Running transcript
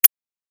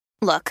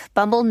Look,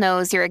 Bumble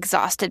knows you're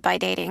exhausted by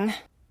dating.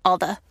 All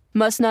the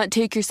must not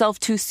take yourself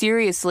too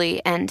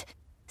seriously and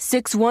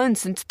 6'1"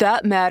 since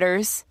that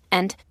matters.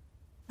 And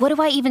what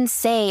do I even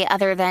say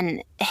other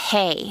than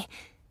hey?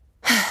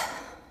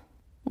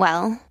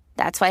 Well,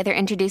 that's why they're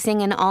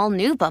introducing an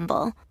all-new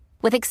Bumble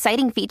with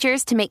exciting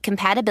features to make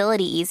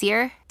compatibility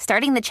easier,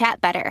 starting the chat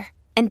better,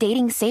 and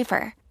dating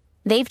safer.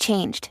 They've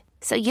changed,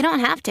 so you don't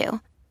have to.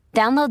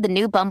 Download the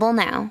new Bumble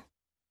now.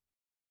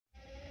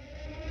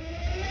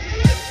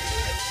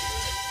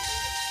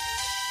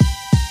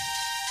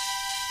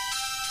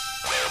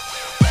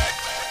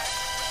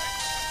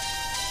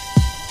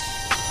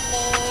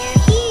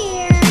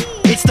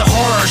 It's the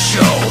horror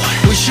show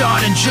with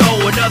Sean and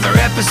Joe. Another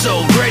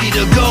episode ready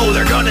to go.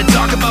 They're gonna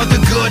talk about the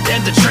good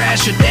and the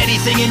trash and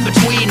anything in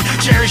between.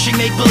 Cherishing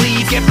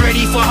make-believe, get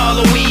ready for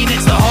Halloween.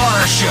 It's the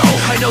horror show.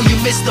 I know you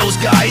missed those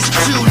guys.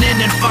 Tune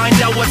in and find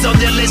out what's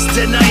on their list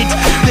tonight.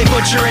 They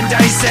butcher and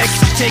dissect,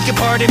 take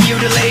apart and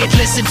mutilate.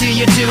 Listen to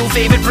your two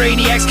favorite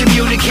brainiacs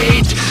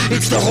communicate.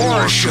 It's the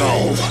horror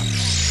show.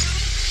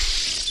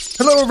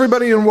 Hello,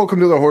 everybody, and welcome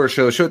to the Horror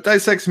Show. The show that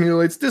dissects,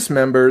 mutilates,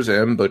 dismembers,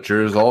 and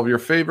butchers all of your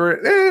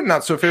favorite and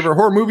not so favorite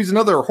horror movies and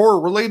other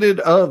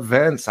horror-related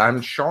events. I'm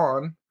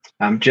Sean.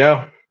 I'm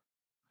Joe.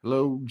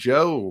 Hello,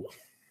 Joe.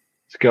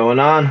 What's going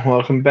on?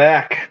 Welcome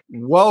back.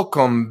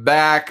 Welcome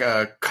back.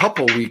 A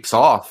couple weeks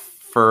off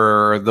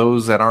for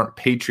those that aren't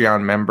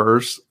Patreon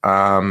members.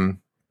 Patreon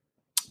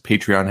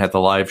had the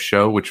live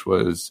show, which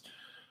was,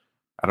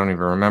 I don't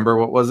even remember.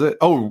 What was it?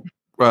 Oh,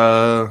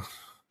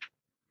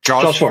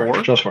 Jaws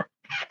 4. Jaws 4.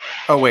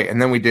 Oh, wait,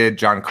 and then we did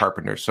John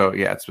Carpenter. So,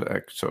 yeah,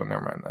 so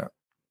never mind that.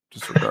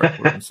 Disregard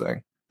what I'm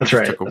saying. That's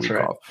right. Took a week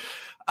off.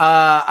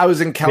 I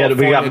was in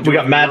California. Yeah, we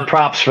got mad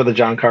props for the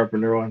John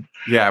Carpenter one.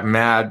 Yeah,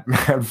 mad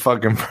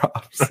fucking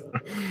props.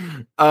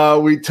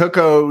 We took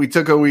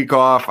a week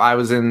off. I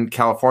was in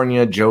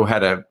California. Joe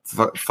had a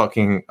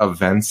fucking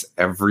events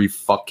every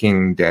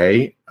fucking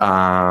day.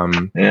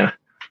 Yeah.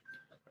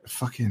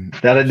 Fucking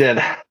that I did.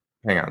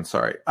 Hang on,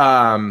 sorry.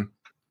 Fucking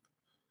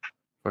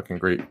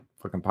great.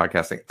 Fucking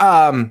podcasting.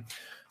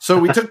 So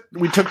we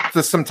took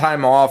some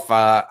time off.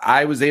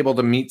 I was able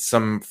to meet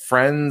some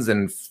friends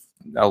and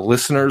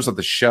listeners of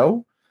the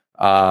show.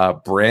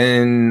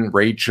 Bryn,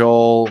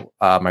 Rachel,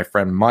 my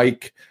friend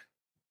Mike.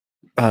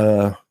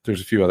 There's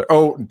a few other.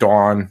 Oh,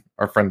 Dawn,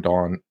 our friend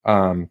Dawn.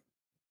 A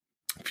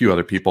few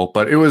other people,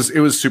 but it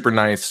was super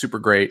nice, super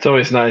great. It's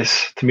always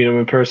nice to meet them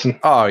in person.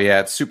 Oh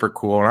yeah, it's super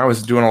cool. And I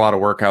was doing a lot of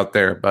work out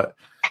there, but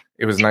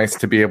it was nice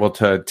to be able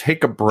to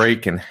take a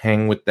break and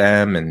hang with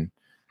them and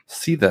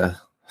see the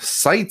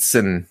sights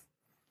and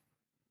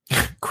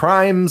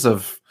crimes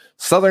of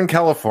Southern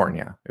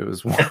California. It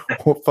was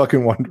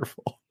fucking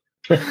wonderful.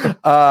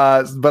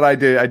 But I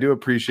do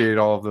appreciate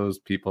all of those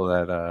people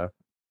that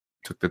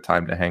took the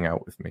time to hang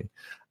out with me.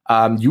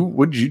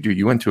 What did you do?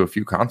 You went to a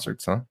few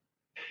concerts, huh?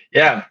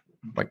 Yeah.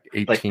 Like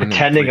 18. Like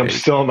pretending I'm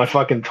still in my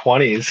fucking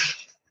 20s.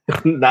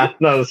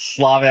 not a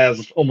Slav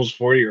ass almost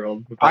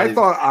 40-year-old. I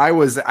thought I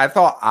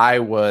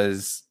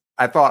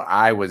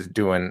was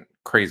doing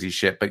crazy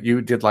shit, but you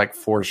did like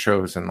 4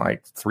 shows in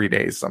like 3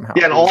 days somehow.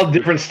 Yeah, in all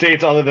different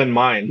states other than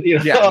mine. You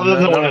know, yeah, other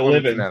than the one I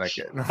live in.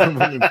 Connecticut.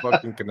 In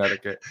fucking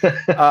Connecticut.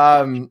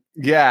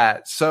 Yeah.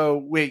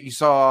 So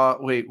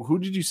who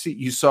did you see?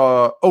 You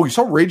saw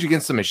Rage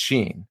Against the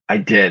Machine. I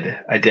did.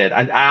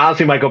 I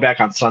honestly might go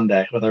back on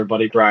Sunday with our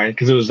buddy Brian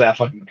because it was that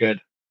fucking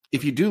good.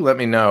 If you do, let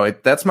me know.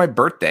 That's my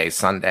birthday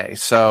Sunday,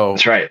 so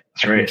that's right. I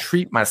can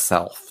treat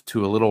myself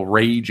to a little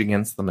Rage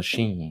Against the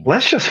Machine.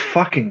 Let's just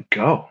fucking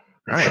go.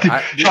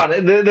 Right. Sean,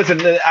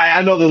 listen,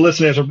 I know the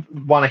listeners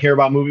want to hear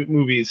about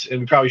movies, and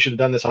we probably should have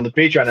done this on the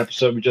Patreon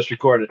episode we just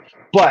recorded.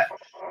 But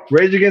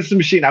Rage Against the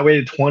Machine, I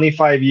waited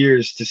 25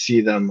 years to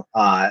see them.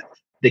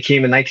 They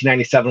came in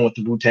 1997 with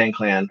the Wu-Tang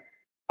Clan.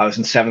 I was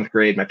in 7th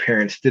grade. My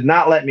parents did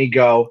not let me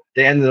go.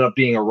 They ended up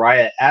being a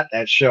riot at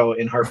that show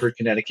in Hartford,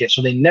 Connecticut.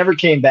 So they never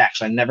came back.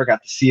 So I never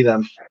got to see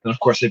them. And of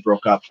course, they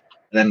broke up.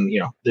 And then,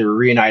 they were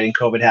reuniting.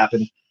 COVID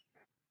happened.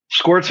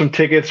 Scored some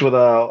tickets with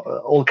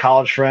a old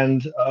college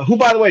friend who,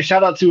 by the way,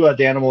 shout out to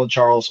Danimal and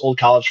Charles, old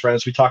college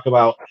friends. We talk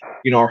about,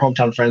 our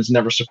hometown friends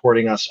never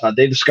supporting us.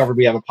 They discovered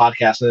we have a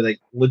podcast and they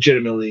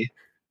legitimately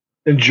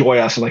enjoy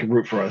us and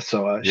root for us.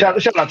 So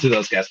shout out to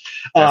those guys.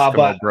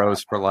 But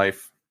bros for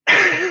life.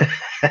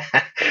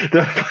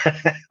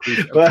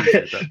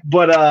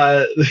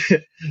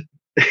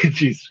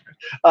 Jesus.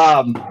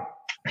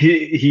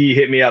 He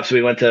hit me up. So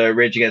we went to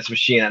Rage Against the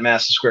Machine at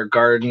Madison Square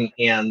Garden,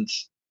 and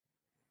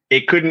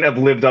it couldn't have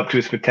lived up to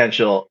its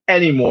potential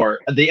anymore.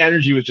 The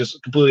energy was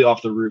just completely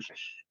off the roof.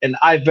 And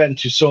I've been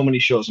to so many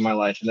shows in my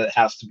life, and that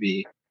has to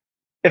be,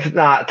 if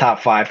not top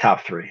 5,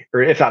 top 3,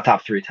 or if not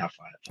top 3, top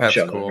 5. That's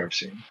show cool. I've ever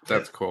seen.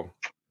 That's cool.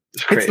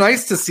 It's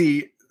nice to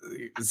see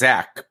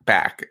Zach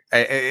back.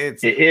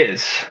 It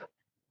is.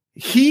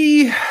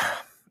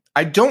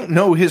 I don't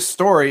know his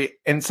story,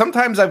 and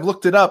sometimes I've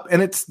looked it up,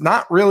 and it's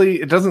not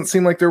really, it doesn't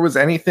seem like there was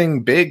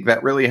anything big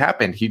that really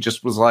happened. He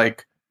just was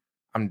like,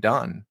 I'm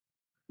done.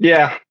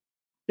 Yeah.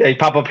 Yeah, he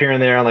pop up here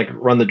and there on like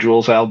Run the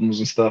Jewels albums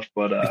and stuff.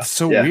 But it's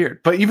so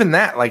weird. But even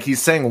that, like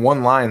he's saying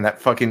one line, that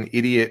fucking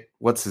idiot,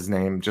 what's his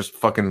name, just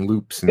fucking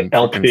loops and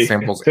fucking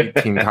samples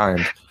 18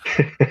 times.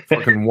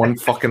 Fucking one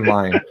fucking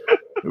line.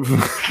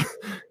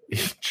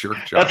 Jerk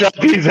job. That's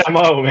LP's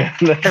MO, man.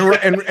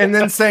 and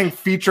then saying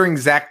featuring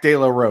Zach De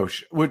La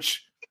Roche,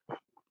 which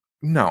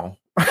no.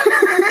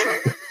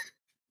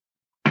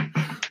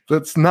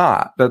 That's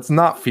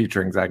not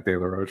featuring Zach De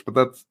La Roche, but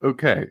that's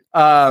okay.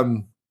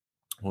 Well,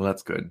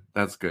 that's good.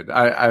 That's good.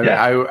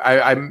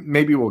 I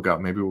maybe we'll go.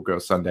 Maybe we'll go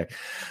Sunday.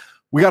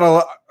 We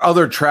got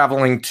other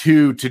traveling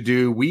to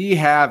do. We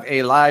have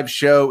a live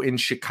show in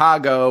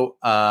Chicago.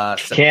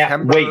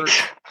 Can't wait.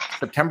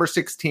 September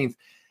 16th.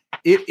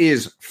 It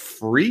is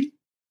free.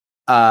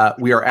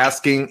 We are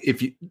asking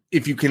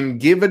if you can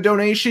give a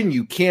donation,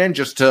 you can,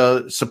 just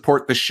to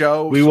support the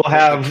show. We will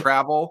have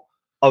travel.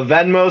 A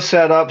Venmo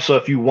set up, so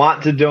if you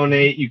want to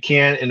donate, you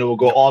can, and it will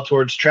go all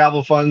towards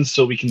travel funds,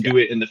 so we can do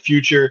it in the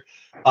future.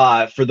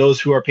 For those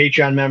who are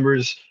Patreon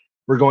members,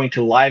 we're going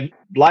to live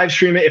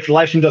stream it. If the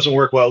live stream doesn't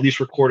work, we'll at least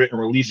record it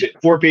and release it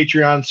for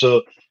Patreon,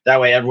 so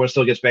that way everyone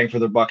still gets bang for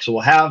their buck. So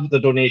we'll have the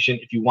donation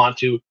if you want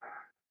to.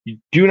 You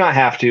do not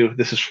have to.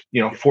 This is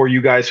for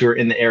you guys who are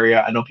in the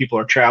area. I know people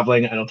are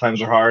traveling. I know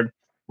times are hard.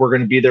 We're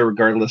going to be there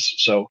regardless.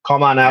 So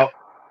come on out.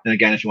 And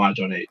again, if you want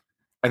to donate.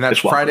 And that's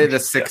Friday the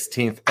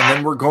 16th. And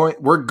then we're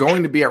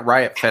going to be at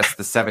Riot Fest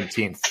the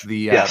 17th.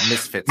 The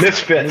Misfits.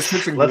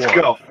 Misfits and Let's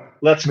go.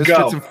 Let's Misfits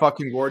go. and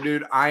fucking war,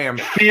 dude. I am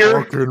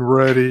Fear. fucking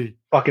ready.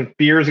 Fucking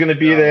Fear is going to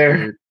be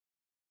there.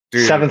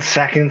 Dude. 7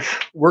 seconds.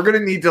 We're going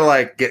to need to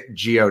like get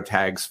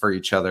geotags for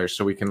each other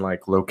so we can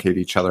like locate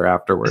each other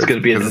afterwards. It's going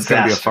to be a disaster.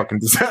 It's going to be a fucking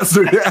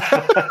disaster.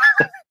 Yeah.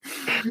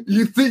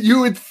 You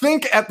would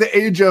think at the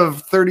age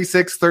of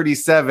 36,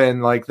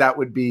 37, like that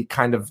would be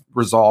kind of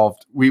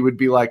resolved. We would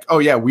be like, oh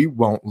yeah, we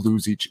won't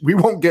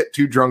get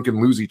too drunk and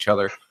lose each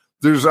other.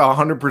 There's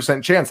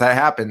 100% chance that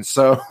happens.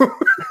 So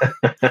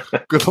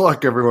good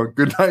luck, everyone.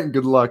 Good night and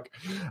good luck.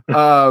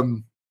 But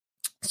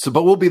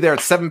we'll be there at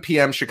 7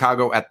 p.m.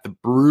 Chicago at the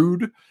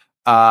Brood,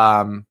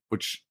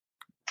 which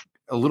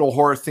a little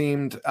horror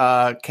themed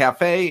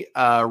cafe.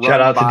 Shout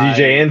out to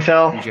DJ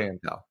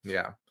Intel.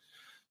 Yeah.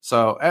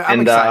 So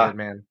I'm excited,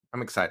 man.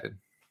 I'm excited.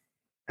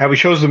 Have we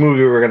chose the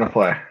movie we're going to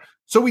play?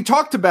 So we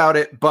talked about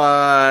it,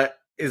 but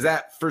is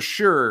that for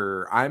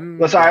sure?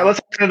 Let's find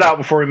it out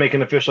before we make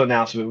an official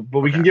announcement. But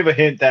we can give a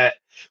hint that.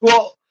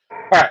 Well,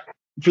 all right.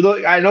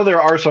 I know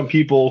there are some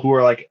people who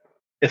are like,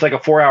 it's like a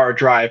 4-hour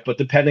drive, but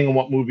depending on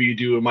what movie you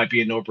do, it might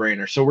be a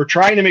no-brainer. So we're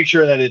trying to make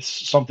sure that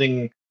it's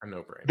something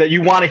that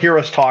you want to hear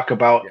us talk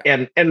about,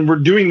 and we're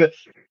doing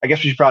I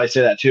guess we should probably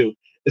say that too.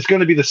 It's going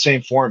to be the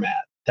same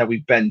format that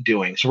we've been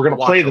doing. So we're going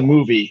to play the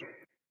movie,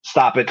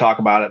 stop it, talk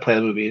about it, play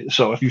the movie.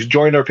 So if you've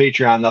joined our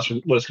Patreon, that's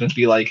what it's going to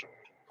be like.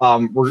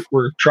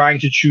 We're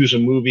trying to choose a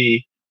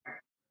movie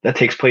that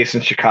takes place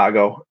in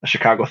Chicago, a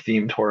Chicago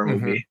themed horror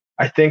movie.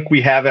 I think we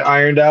have it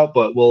ironed out,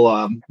 but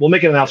we'll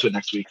make an announcement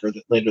next week or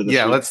later this week.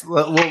 Yeah, we'll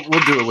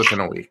do it within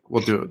a week.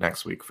 We'll do it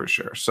next week for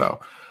sure. So,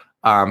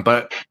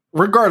 but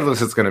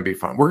regardless, it's going to be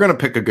fun. We're going to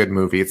pick a good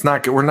movie.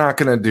 We're not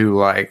going to do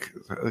like,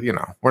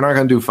 we're not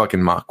going to do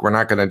fucking muck. We're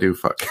not going to do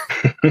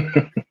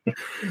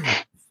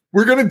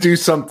we're going to do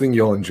something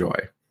you'll enjoy.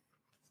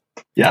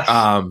 Yes.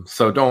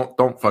 So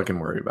don't fucking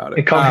worry about it.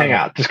 And come hang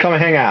out. Just come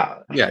and hang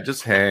out. Yeah,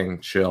 just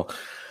hang, chill.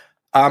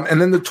 And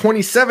then the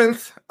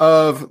 27th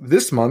of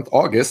this month,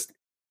 August,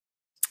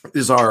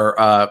 is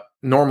our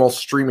normal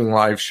streaming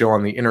live show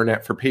on the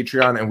internet for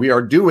Patreon. And we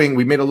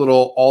made a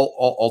little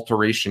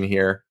alteration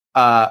here.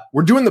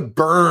 We're doing The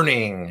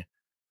Burning,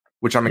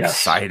 which I'm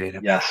excited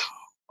about. Yes.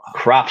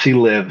 Cropsy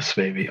lives,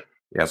 baby.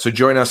 Yeah, so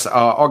join us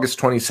August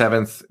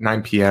 27th,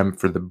 9 p.m.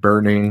 for The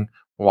Burning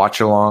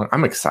watch along.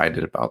 I'm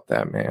excited about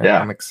that, man.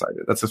 Yeah. I'm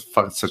excited. That's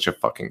such a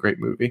fucking great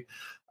movie.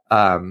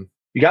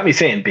 You got me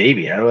saying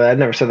baby. I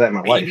never said that in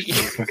my life.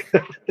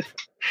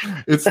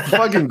 It's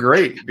fucking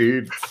great,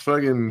 dude. It's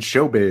fucking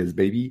showbiz,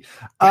 baby.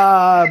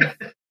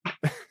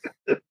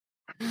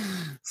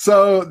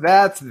 So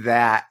that's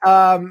that.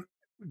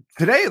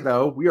 Today,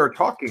 though, we are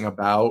talking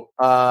about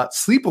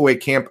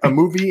Sleepaway Camp, a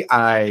movie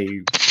I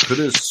could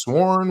have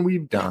sworn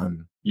we've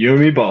done. You and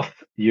me both.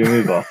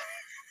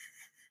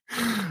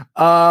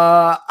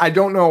 I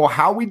don't know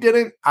how we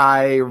didn't.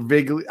 I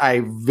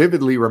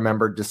vividly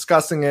remember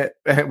discussing it.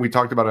 We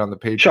talked about it on the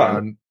Patreon.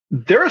 Sean,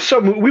 there are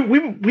some.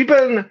 We've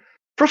been.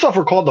 First off,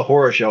 we're called The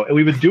Horror Show, and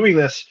we've been doing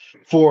this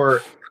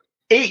for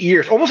 8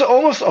 years,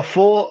 almost a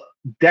full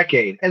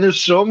decade. And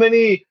there's so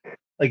many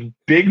like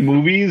big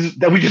movies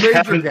that we just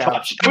haven't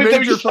touched. What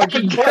have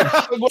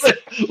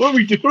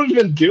we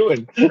been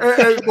doing?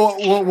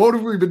 Well, what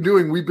have we been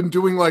doing? We've been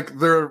doing like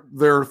their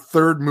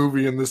third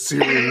movie in the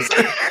series.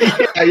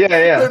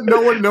 Yeah. That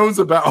no one knows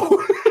about.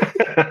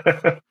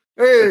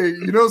 Hey,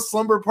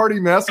 Slumber Party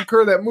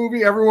Massacre, that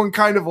movie everyone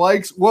kind of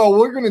likes. Well,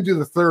 we're going to do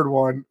the third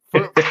one.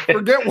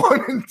 Forget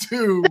 1 and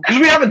 2. Because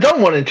we haven't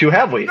done 1 and 2,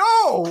 have we?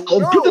 No.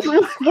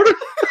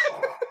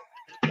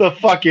 The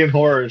fucking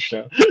Horror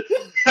Show.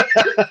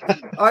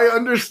 I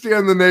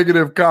understand the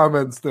negative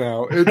comments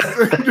now.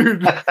 It's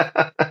dude.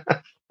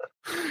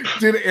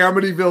 Did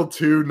Amityville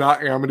 2 not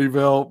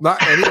Amityville?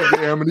 Not any of the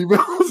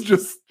Amityvilles,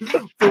 just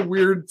the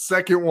weird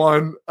second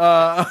one.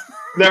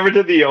 Never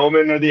did The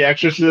Omen or The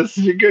Exorcist.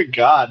 Good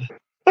God.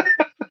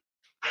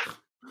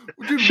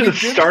 Dude, should have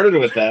started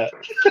with that.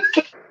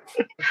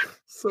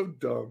 So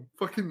dumb.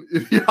 Fucking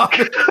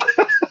idiotic.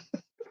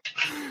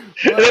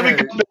 And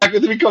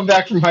then we come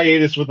back from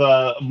hiatus with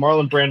a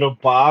Marlon Brando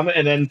bomb,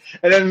 and then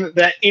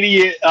that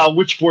idiot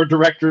Witchboard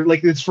director,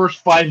 like his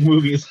first 5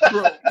 movies.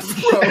 bro.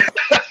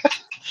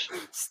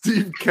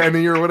 Steve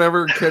Kenny or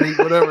whatever.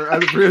 I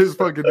forget his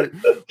fucking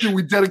name. Dude,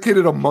 we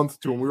dedicated a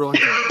month to him. We were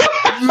like,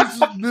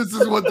 this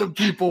is what the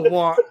people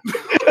want.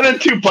 And then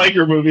 2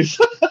 biker movies.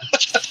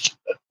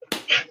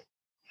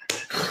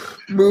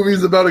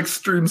 Movies about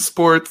extreme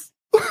sports.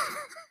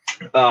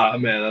 Oh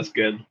man, that's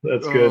good.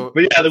 That's good.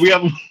 But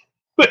yeah,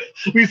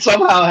 we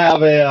somehow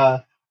have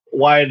a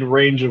wide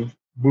range of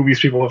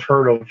movies people have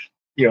heard of,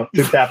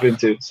 to tap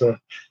into. So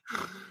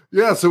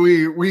yeah, so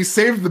we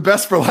saved the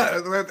best for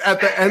last.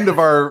 At the end of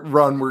our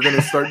run, we're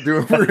gonna start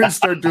doing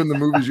the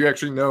movies you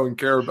actually know and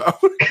care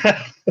about.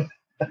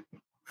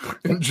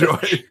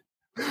 Enjoy.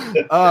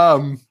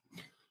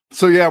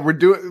 So yeah, we're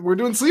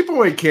doing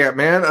Sleepaway Camp,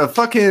 man. A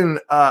fucking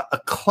a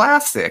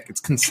classic.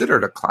 It's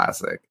considered a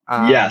classic.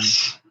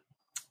 Yes.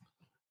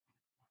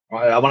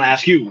 I want to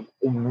ask you,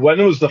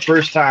 when was the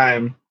first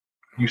time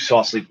you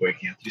saw Sleepaway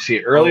Camp? Did you see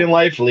it early in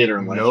life or later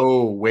in life?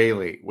 No, way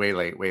late.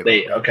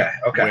 Okay.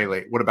 Way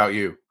late. What about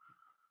you?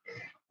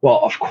 Well,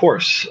 of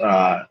course,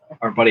 our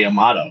buddy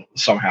Amato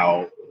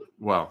somehow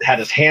had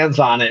his hands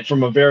on it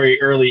from a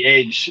very early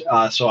age.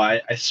 So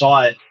I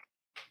saw it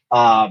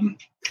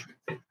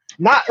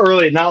not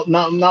early, not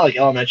like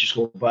elementary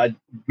school, but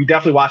we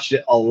definitely watched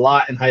it a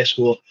lot in high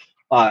school.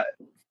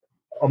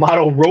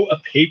 Amato wrote a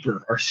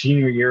paper our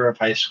senior year of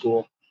high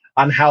school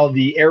on how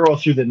the arrow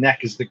through the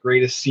neck is the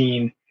greatest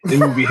scene in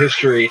movie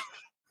history.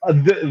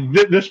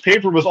 This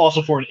paper was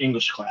also for an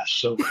English class,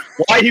 so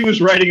why he was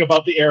writing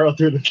about the arrow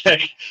through the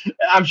neck,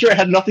 I'm sure it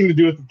had nothing to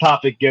do with the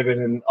topic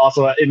given, and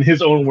also in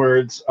his own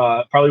words,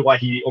 probably why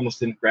he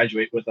almost didn't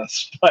graduate with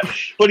us. But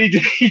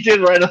he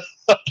did write a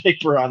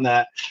paper on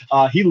that.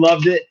 He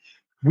loved it.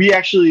 We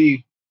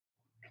actually,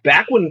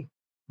 back when,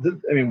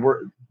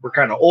 we're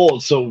kind of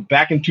old, so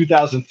back in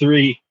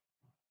 2003,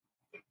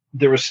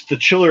 there was the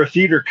Chiller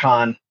Theater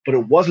Con, but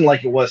it wasn't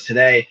like it was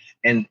today.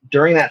 And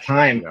during that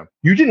time,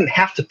 you didn't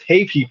have to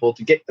pay people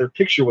to get their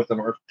picture with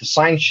them or to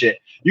sign shit.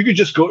 You could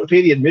just go to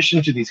pay the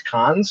admission to these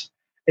cons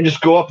and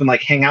just go up and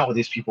like hang out with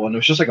these people. And it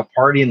was just like a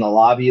party in the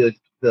lobby. Like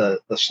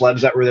the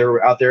celebs that were there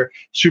were out there.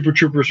 Super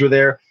Troopers were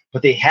there,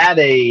 but they had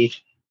a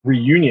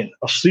reunion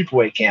of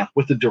Sleepaway Camp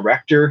with the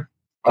director,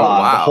 the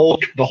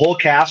whole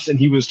cast. And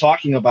he was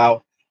talking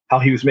about how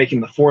he was making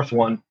the 4th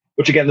one,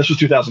 which again, this was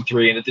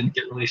 2003 and it didn't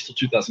get released till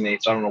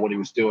 2008. So I don't know what he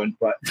was doing,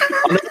 but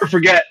I'll never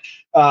forget,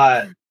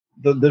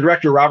 the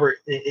director, Robert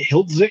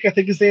Hiltzik, I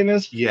think his name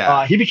is.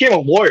 Yeah. He became a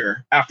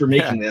lawyer after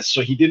making this.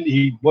 So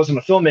he wasn't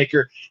a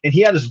filmmaker, and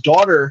he had his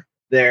daughter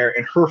there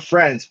and her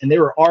friends, and they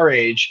were our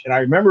age. And I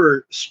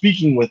remember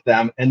speaking with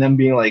them and them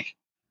being like,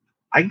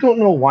 I don't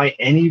know why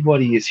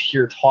anybody is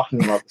here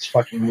talking about this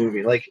fucking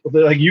movie. Like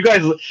you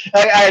guys,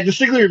 I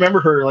distinctly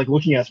remember her like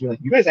looking at me like,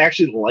 you guys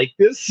actually like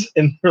this?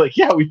 And they're like,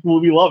 yeah, we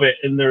love it.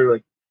 And they're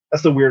like,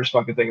 that's the weirdest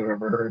fucking thing I've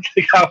ever heard.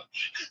 Like,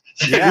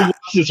 we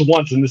watched this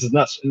once and this is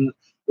nuts. And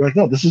we're like,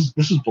 no, this is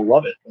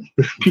beloved.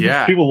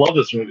 People love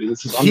this movie.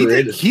 This is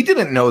underrated. He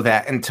didn't know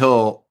that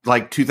until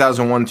like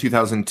 2001,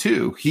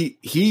 2002.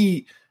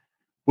 He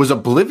was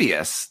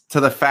oblivious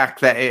to the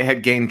fact that it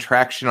had gained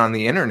traction on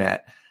the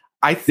internet.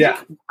 I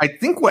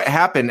think what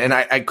happened, and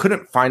I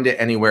couldn't find it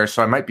anywhere,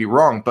 so I might be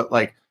wrong, but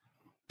like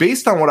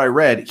based on what I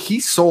read, he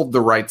sold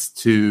the rights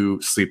to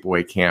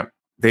Sleepaway Camp.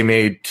 They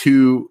made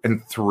 2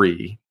 and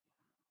 3.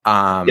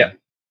 And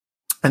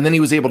then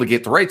he was able to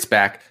get the rights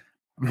back.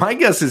 My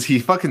guess is he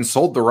fucking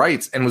sold the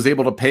rights and was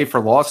able to pay for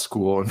law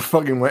school and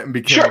fucking went and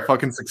became a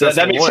fucking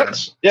successful that makes lawyer.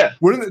 Sense. Yeah.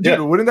 Wouldn't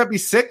that be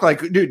sick?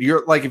 Like, dude,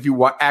 you're like, if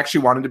you actually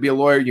wanted to be a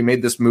lawyer, you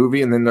made this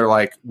movie and then they're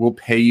like, we'll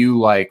pay you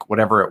like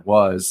whatever it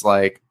was,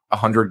 like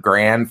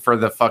 $100,000 for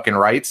the fucking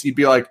rights. You'd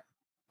be like,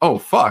 oh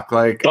fuck.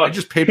 Like I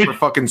just paid for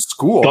fucking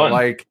school.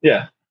 Like,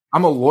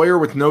 I'm a lawyer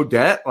with no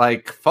debt.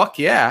 Like, fuck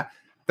yeah.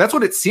 That's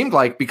what it seemed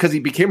like because he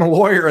became a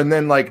lawyer and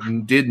then like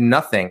did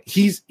nothing.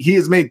 He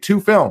has made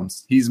 2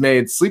 films. He's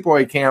made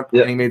Sleepaway Camp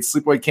and he made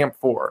Sleepaway Camp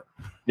 4.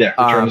 Yeah,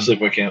 Return to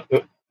Sleepaway Camp,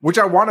 which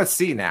I want to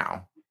see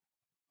now.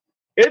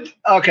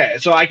 Okay,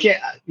 so I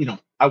can't.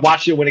 I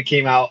watched it when it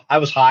came out. I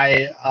was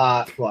high.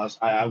 I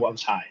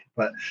was high,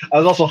 but I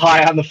was also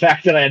high on the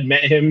fact that I had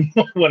met him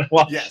when I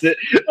watched it.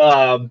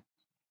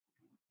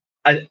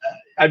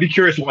 I'd be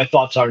curious what my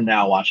thoughts are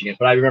now watching it,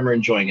 but I remember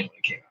enjoying it when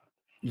it came out.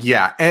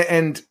 Yeah,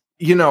 and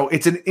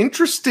it's an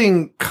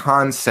interesting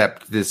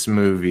concept, this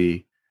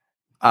movie.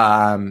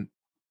 There's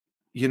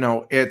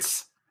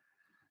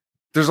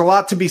a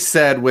lot to be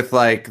said with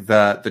like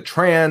the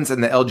trans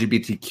and the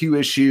LGBTQ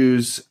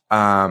issues.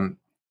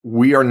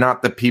 we are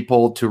not the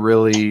people to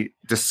really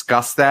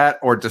discuss that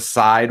or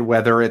decide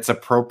whether it's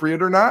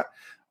appropriate or not.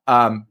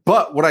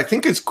 But what I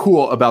think is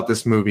cool about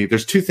this movie,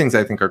 there's two things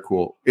I think are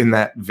cool in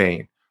that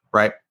vein,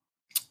 right?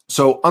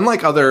 So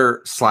unlike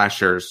other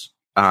slashers,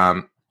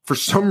 for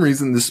some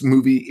reason, this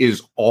movie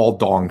is all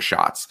dong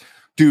shots.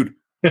 Dude,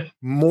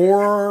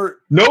 more...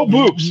 No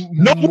boobs.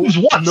 No boobs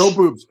once. No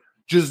boobs.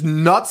 Just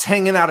nuts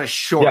hanging out of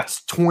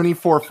shorts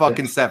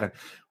 24/7.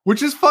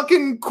 Which is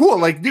fucking cool.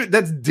 Like, dude,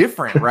 that's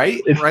different,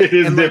 right? Right? It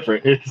is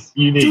different. It's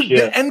unique. Dude,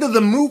 the end of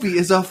the movie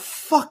is a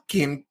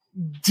fucking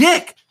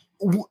dick.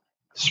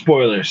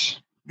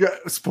 Spoilers. Yeah,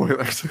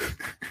 spoilers.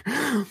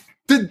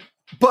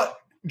 But,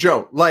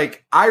 Joe,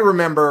 like, I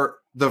remember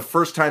the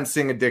first time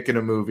seeing a dick in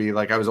a movie,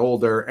 like, I was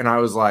older, and I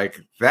was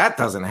like, that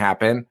doesn't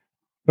happen.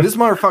 This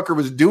motherfucker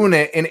was doing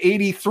it in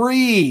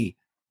 83.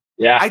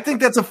 Yeah. I think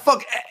that's a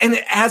fuck, and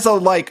it has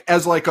a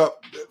as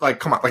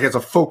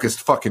a focused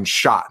fucking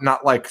shot,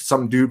 not like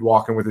some dude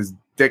walking with his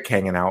dick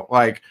hanging out,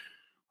 like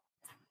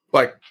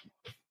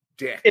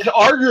dick. It's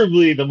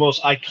arguably the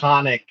most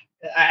iconic.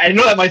 I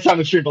know that might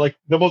sound extreme, but like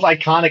the most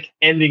iconic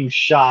ending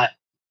shot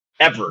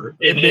ever,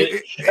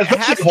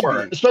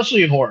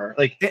 especially in horror.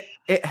 Like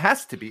it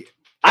has to be.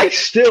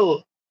 This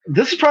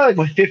is probably like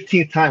my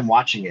 15th time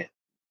watching it.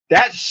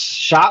 That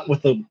shot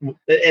with the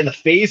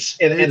face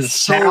and the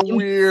sound, so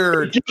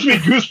weird. It gives me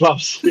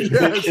goosebumps.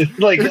 Yes. It's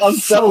like unsettling.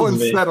 So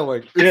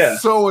unsettling.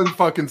 It's so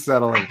unfucking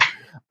settling.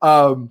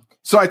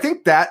 So I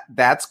think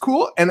that's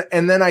cool. And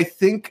then I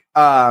think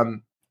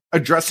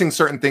addressing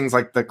certain things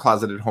like the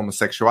closeted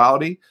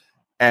homosexuality.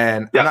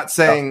 And I'm not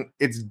saying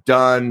it's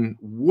done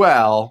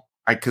well,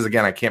 because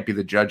again, I can't be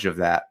the judge of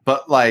that.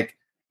 But like,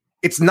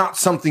 it's not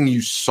something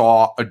you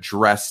saw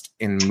addressed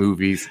in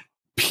movies,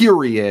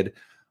 period.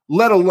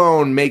 Let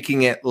alone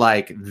making it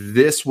like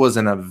this was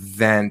an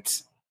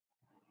event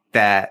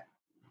that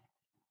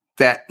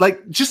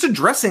like just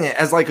addressing it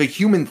as like a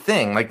human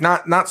thing, like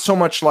not so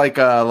much like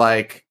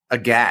a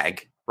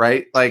gag,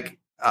 right? Like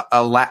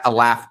a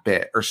laugh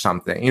bit or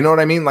something. You know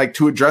what I mean? Like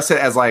to address it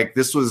as like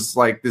this was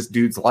like this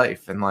dude's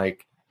life, and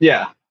like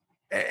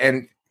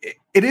and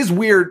it is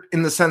weird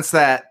in the sense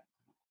that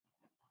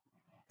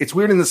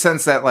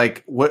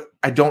like what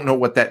I don't know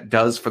what that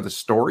does for the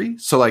story.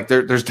 So like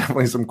there's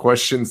definitely some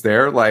questions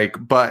there. Like,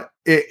 but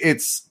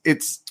it's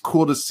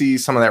cool to see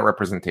some of that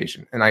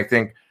representation. And I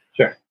think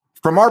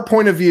from our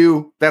point of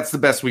view, that's the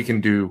best we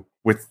can do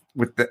with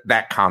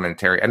that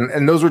commentary.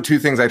 And those were two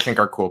things I think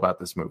are cool about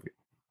this movie.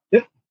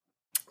 Yeah.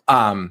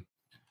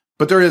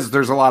 But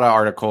there's a lot of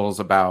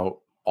articles about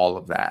all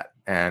of that,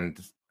 and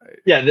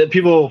the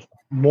people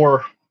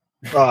more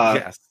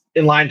yes.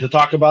 in line to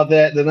talk about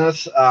that than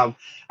us. I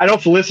know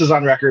Felissa's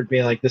on record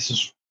being like, this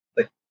is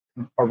like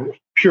a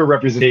pure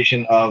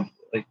representation of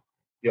like,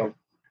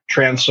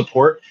 trans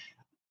support.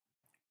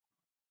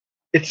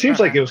 It seems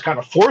like it was kind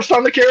of forced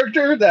on the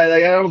character that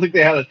like, I don't think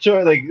they had a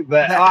choice like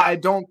that. I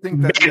don't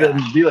think that made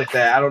it be like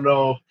that. I don't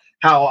know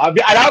how. I'd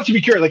have to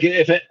be curious. Like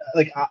if it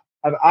like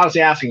I'm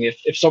honestly asking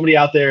if somebody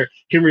out there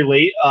can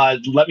relate.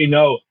 Let me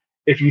know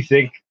if you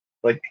think.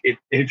 Like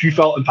if you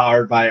felt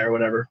empowered by it or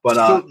whatever,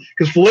 but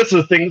because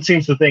Felissa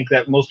seems to think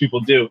that most people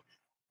do.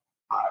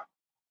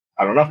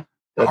 I don't know.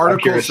 I'm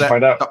curious to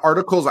find out. The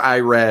articles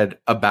I read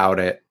about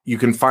it, you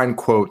can find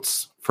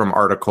quotes from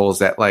articles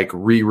that like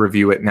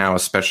re-review it now,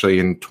 especially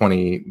in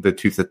the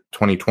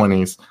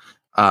 2020s,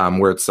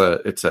 where it's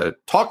a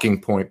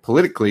talking point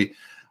politically.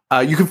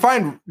 You can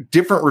find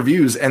different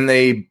reviews, and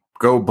they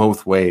go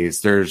both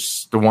ways.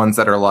 There's the ones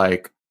that are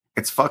like,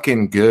 it's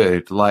fucking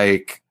good,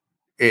 like.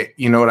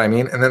 You know what I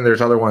mean? And then there's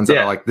other ones that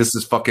are like, this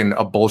is fucking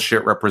a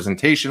bullshit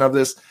representation of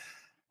this.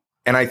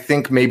 And I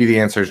think maybe the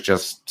answer is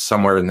just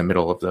somewhere in the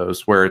middle of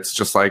those, where it's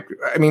just like,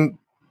 I mean,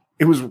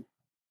 it was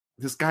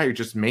this guy who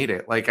just made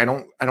it. Like, I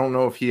don't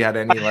know if he had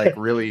any like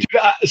really.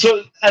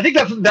 So I think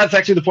that's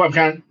actually the point I'm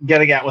kind of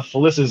getting at with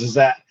Felissa's, is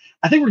that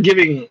I think we're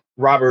giving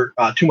Robert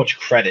too much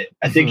credit.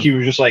 I think he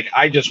was just like,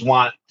 I just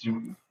want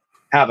to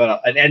have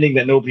an ending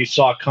that nobody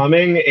saw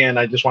coming, and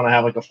I just want to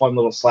have like a fun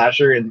little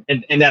slasher, and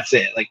that's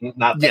it. Like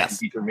not that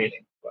deeper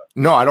meaning. But.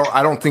 No,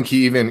 I don't think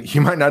he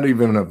might not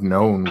even have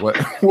known what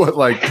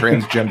like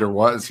transgender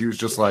was. He was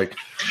just like,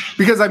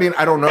 because I mean,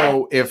 I don't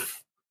know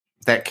if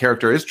that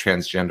character is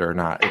transgender or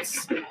not.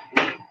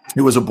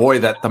 It was a boy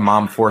that the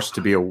mom forced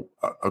to be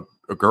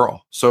a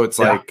girl. So it's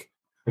like,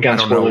 I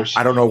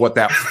don't know what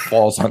that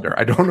falls under.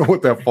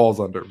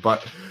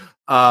 But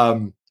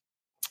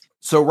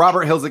so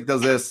Robert Hiltzik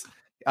does this.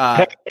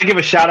 I give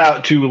a shout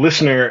out to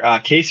listener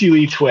Casey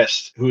Lee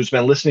Twist, who's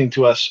been listening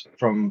to us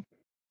from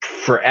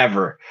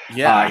forever.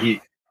 Yeah, he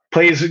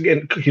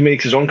he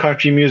makes his own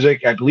country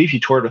music. I believe he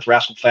toured with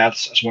Rascal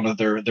Flatts as one of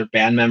their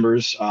band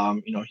members.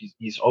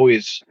 He's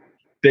always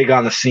big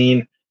on the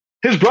scene.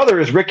 His brother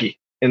is Ricky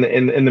in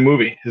the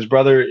movie. His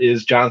brother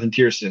is Jonathan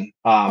Tierson.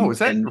 Is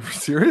that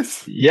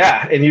serious?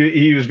 Yeah, and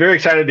he was very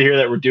excited to hear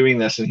that we're doing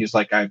this, and he's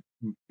like,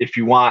 if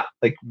you want,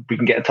 like, we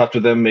can get in touch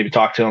with him, maybe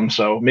talk to him.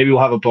 So maybe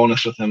we'll have a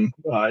bonus with him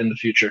in the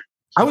future.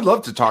 I would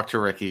love to talk to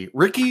Ricky.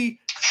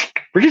 Ricky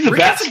Ricky's the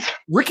best.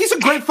 Ricky's a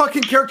great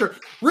fucking character.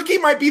 Ricky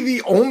might be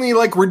the only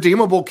like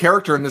redeemable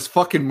character in this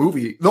fucking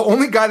movie. The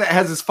only guy that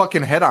has his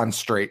fucking head on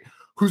straight.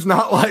 Who's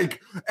not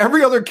like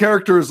every other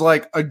character is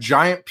like a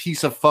giant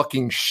piece of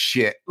fucking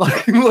shit,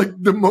 like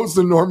the most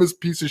enormous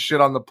piece of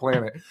shit on the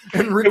planet,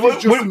 and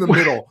Ricky's just in the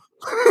middle.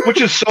 Which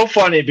is so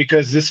funny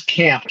because this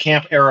Camp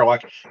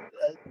Arawak,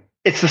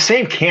 it's the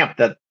same camp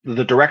that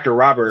the director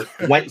Robert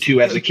went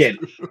to as a kid.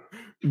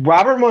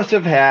 Robert must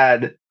have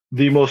had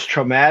the most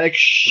traumatic,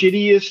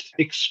 shittiest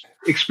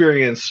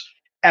experience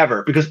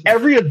ever, because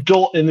every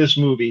adult in this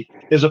movie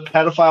is a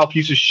pedophile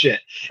piece of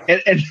shit,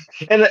 and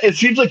it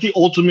seems like the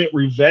ultimate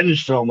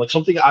revenge film, like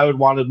something I would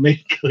want to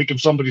make. Like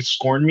if somebody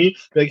scorned me,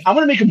 like I'm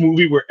gonna make a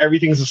movie where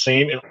everything's the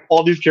same and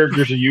all these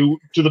characters are you,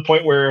 to the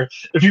point where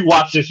if you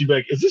watch this, you'd be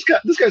like, is this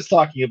guy's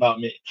talking about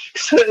me?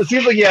 So it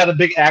seems like he had a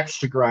big axe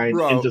to grind.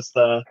 Bro, and just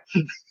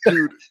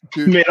dude,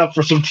 made up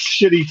for some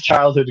shitty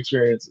childhood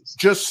experiences.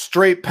 Just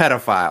straight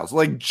pedophiles,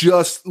 like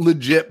just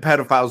legit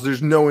pedophiles.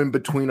 There's no in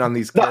between on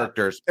these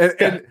characters,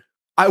 and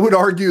I would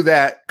argue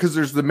that because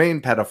there's the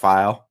main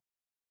pedophile,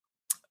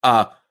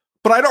 but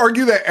I'd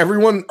argue that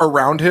everyone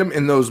around him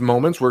in those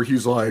moments where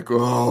he's like,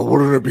 "Oh,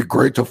 wouldn't it be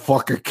great to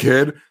fuck a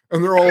kid?"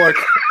 and they're all like,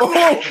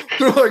 "Oh,"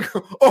 they're like,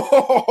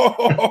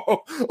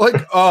 "Oh,"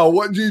 like, "Oh,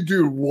 what do you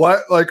do?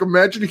 What?" Like,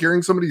 imagine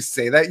hearing somebody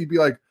say that, you'd be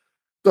like,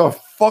 "The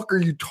fuck are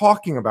you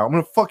talking about? I'm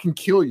gonna fucking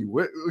kill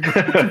you."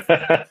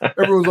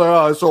 Everyone's like,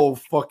 "Oh, it's all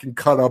fucking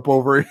cut up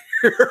over here."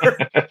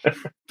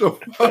 The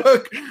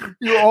fuck,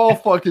 you all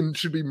fucking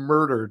should be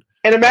murdered.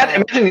 And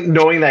imagine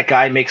knowing that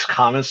guy makes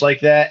comments like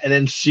that, and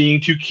then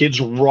seeing two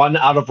kids run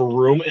out of a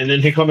room, and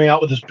then him coming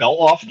out with his belt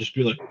off and just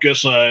be like,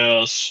 "Guess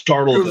I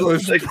startled him."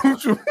 Like,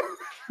 I'm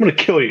gonna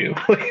kill you.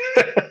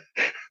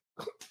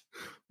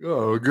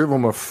 Oh, give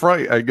him a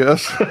fright, I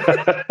guess.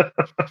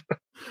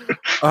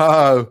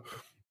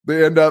 He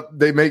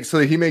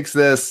makes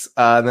this,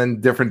 then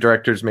different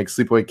directors make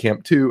Sleepaway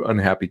Camp 2,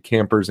 Unhappy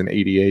Campers in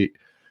 88.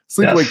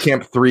 Sleepaway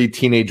Camp 3,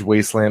 Teenage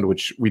Wasteland,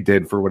 which we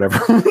did for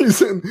whatever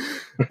reason.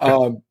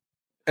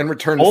 And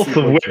Return to both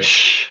Sleepaway of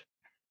which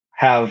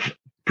have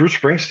Bruce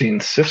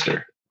Springsteen's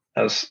sister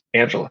as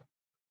Angela.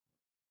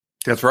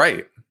 That's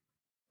right.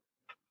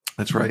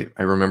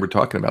 I remember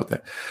talking about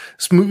that.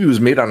 This movie was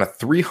made on a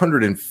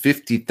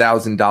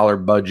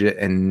 $350,000 budget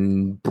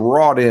and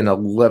brought in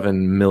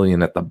 $11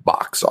 million at the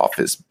box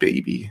office,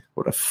 baby.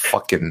 What a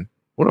fucking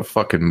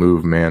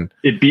move, man.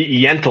 It beat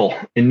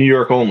Yentl in New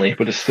York only,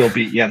 but it still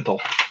beat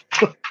Yentl.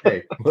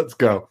 Hey, let's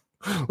go.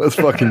 Let's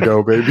fucking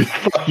go, baby.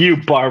 Fuck you,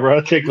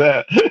 Barbara. Take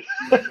that.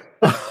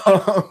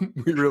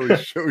 We really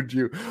showed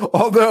you.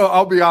 Although,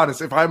 I'll be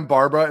honest, if I'm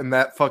Barbara and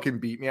that fucking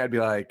beat me, I'd be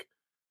like,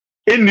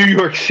 in New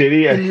York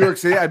City,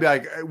 I'd be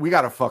like, we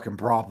got a fucking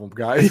problem,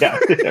 guys. Yeah.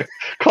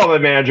 Call my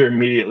manager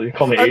immediately.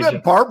 Call my agent. I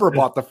bet Barbara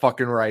bought the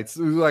fucking rights.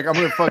 It was like, I'm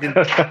going to fucking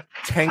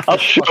tank I'll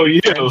show you.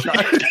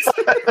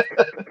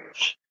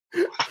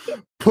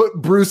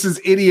 Put Bruce's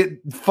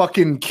idiot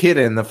fucking kid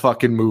in the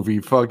fucking movie.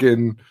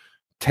 Fucking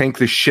tank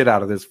the shit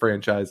out of this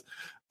franchise.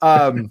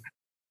 And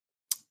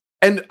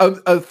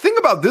a thing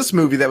about this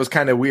movie that was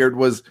kind of weird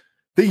was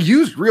they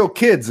used real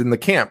kids in the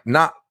camp,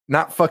 not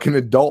fucking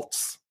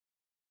adults.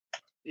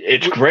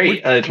 It's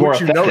great. It's more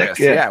authentic. Notice,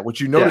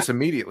 which you notice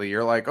immediately.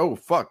 You're like, oh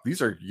fuck,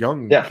 these are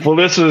young. Yeah, well,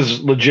 this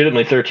is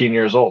legitimately 13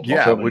 years old.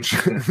 Yeah, which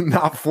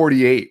not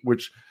 48.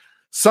 Which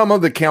some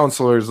of the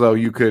counselors though,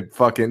 you could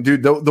fucking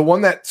dude. The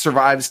one that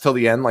survives till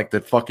the end, like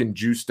the fucking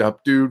juiced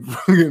up dude.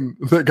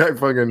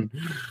 That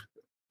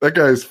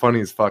guy is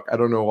funny as fuck. I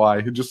don't know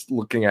why. Just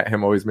looking at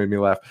him always made me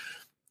laugh.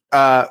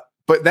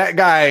 But that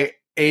guy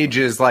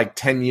ages like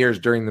 10 years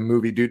during the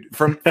movie, dude.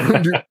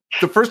 Dude,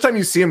 the first time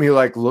you see him, he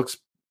like looks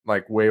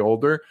like way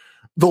older.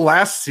 The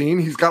last scene,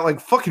 he's got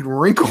like fucking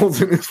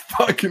wrinkles in his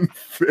fucking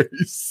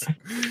face.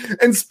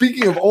 And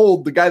speaking of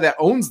old, the guy that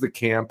owns the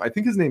camp, I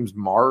think his name's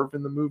Marv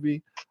in the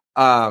movie.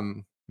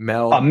 Mel.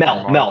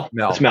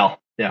 It's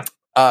Mel. Yeah.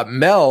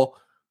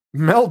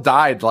 Mel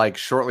died like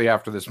shortly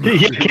after this movie.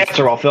 He had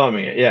cancer while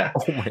filming it. Yeah.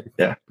 Oh my God.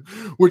 Yeah.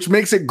 Which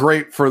makes it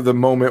great for the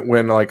moment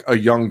when like a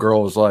young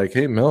girl is like,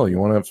 "Hey Mel, you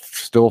want to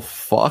still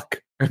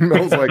fuck?" And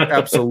Mel's like,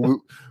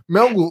 "Absolute."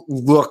 Mel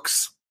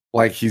looks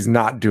like he's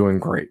not doing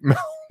great.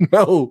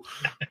 Mel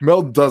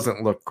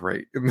doesn't look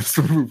great in this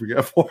movie,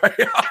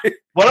 FYI.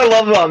 What I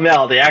love about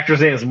Mel, the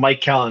actor's name is Mike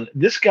Callan.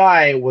 This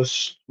guy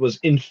was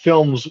in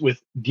films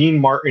with Dean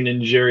Martin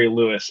and Jerry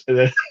Lewis, and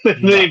then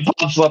he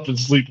pops up in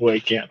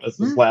Sleepaway Camp as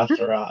his last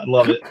hurrah. I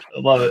love it.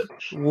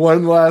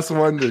 One last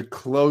one to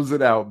close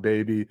it out,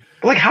 baby.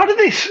 Like, how did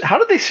they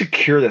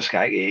secure this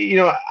guy? You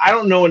know, I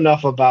don't know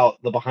enough about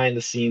the behind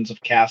the scenes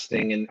of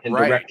casting and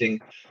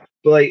directing,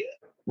 but like,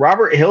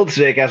 Robert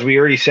Hiltzik, as we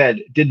already said,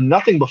 did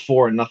nothing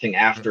before and nothing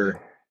after.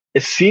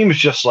 It seems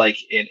just like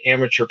an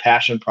amateur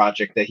passion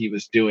project that he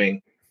was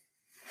doing.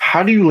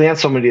 How do you land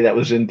somebody that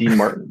was in Dean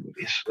Martin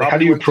movies? Like, how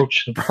do you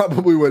approach them?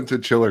 Probably went to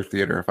Chiller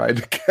Theater, if I had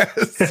to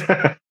guess.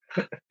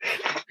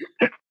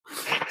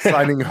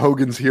 Signing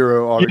Hogan's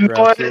Hero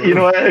autographs. You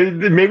know what?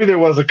 Maybe there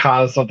was a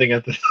con of something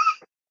at the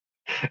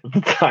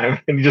time,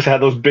 and he just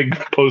had those big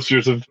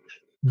posters of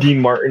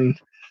Dean Martin.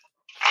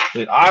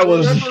 I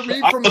was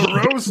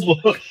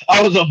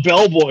a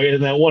bellboy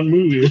in that one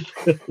movie.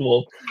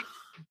 Well,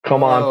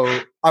 come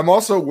on. I'm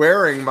also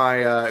wearing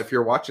my. If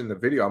you're watching the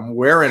video, I'm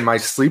wearing my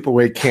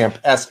Sleepaway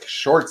Camp-esque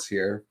shorts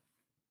here.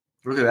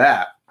 Look at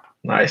that.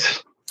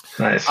 Nice.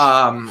 Thanks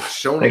for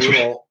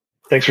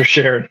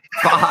sharing.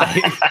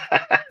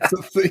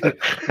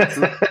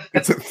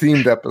 It's a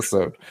themed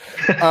episode.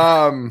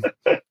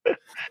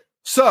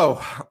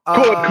 So,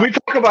 cool. Can we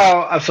talk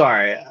about? I'm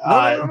sorry. No.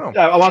 I want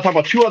to talk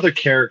about two other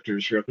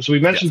characters here. So we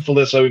mentioned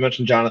Felissa. We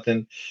mentioned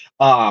Jonathan.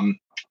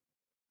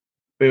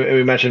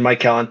 We mentioned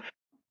Mike Kellen.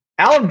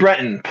 Alan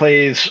Bretton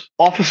plays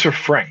Officer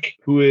Frank,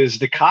 who is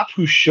the cop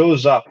who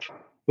shows up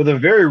with a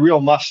very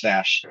real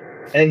mustache,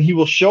 and he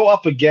will show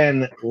up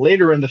again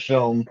later in the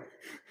film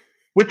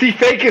with the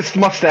fakest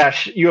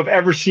mustache you have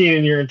ever seen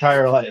in your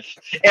entire life.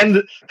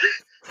 And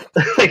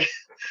like,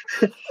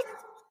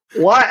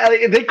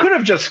 why they could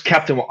have just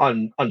kept him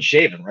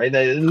unshaven, right?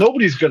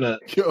 Nobody's gonna.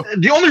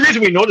 The only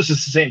reason we notice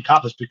it's the same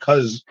cop is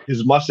because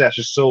his mustache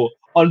is so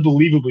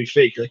unbelievably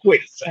fake. You're like,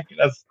 wait a second,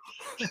 that's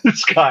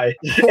this guy.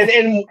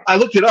 And I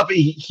looked it up.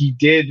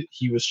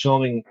 He was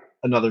filming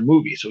another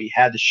movie, so he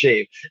had to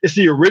shave. It's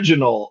the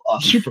original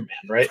Superman,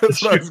 right?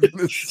 That's what I was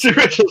gonna say. The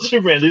original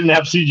Superman. They didn't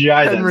have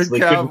CGI then.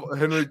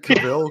 Henry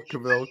Cavill.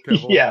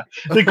 Yeah,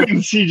 they couldn't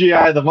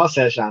CGI the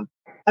mustache on.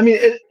 I mean,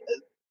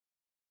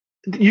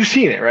 you've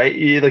seen it, right?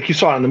 You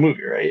saw it in the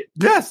movie, right?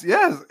 Yes.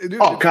 Dude,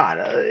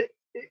 God,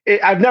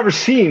 I've never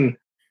seen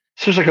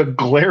such like a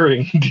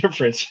glaring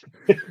difference.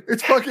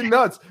 It's fucking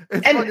nuts.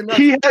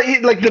 He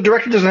like the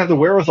director doesn't have the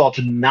wherewithal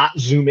to not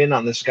zoom in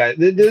on this guy.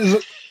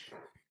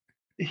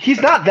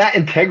 He's not that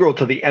integral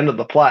to the end of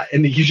the plot,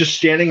 and he's just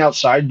standing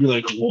outside, be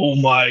like, "Oh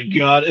my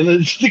god!" And then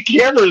the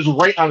camera is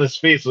right on his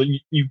face, so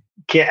you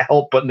can't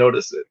help but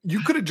notice it. You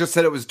could have just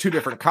said it was two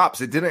different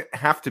cops. It didn't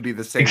have to be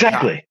the same.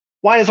 Exactly. Cop.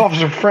 Why is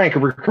Officer Frank a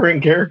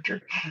recurring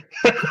character?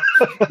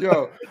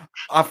 Yo,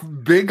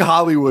 big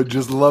Hollywood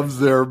just loves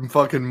their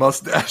fucking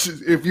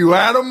mustaches. If you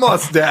had a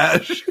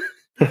mustache,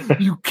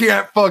 you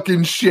can't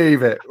fucking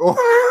shave it.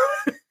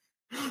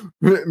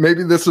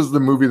 Maybe this was the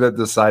movie that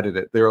decided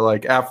it. They were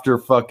like, after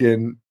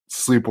fucking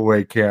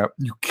Sleepaway Camp,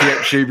 you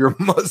can't shave your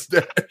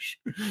mustache.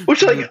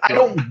 Which, like, I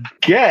don't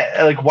get.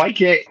 Like, why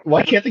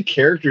can't the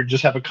character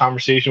just have a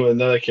conversation with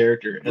another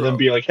character and then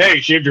be like,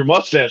 "Hey, shaved your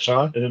mustache,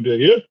 huh?" And then be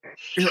like, "Yeah."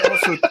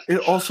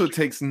 It also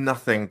takes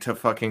nothing to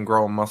fucking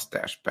grow a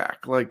mustache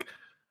back. Like,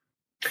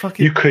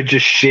 fucking, you could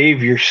just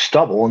shave your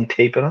stubble and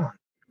tape it on.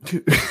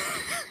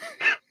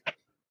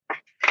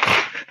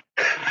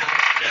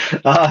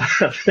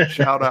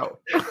 Shout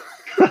out.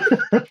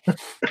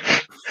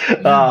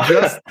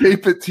 Just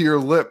tape it to your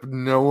lip.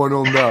 No one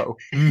will know.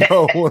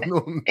 No one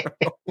will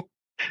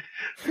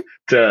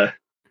know.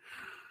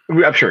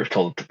 I'm sure we've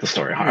told the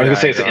story. I was going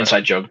to say it's an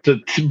inside joke. To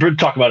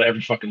talk about it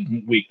every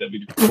fucking week that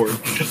we record.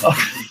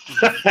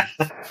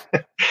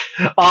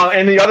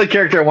 And the other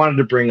character I wanted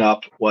to bring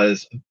up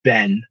was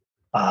Ben,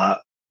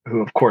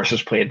 who, of course,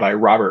 is played by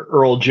Robert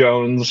Earl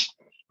Jones,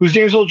 who's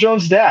James Earl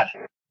Jones' dad.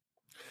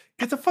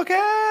 Get the fuck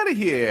out of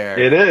here!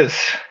 It is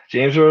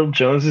James Earl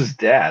Jones'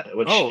 dad.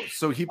 Which,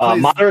 so he plays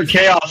Modern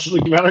Chaos.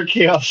 Modern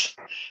Chaos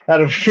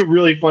had a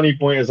really funny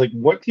point. It's like,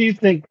 what do you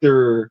think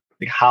their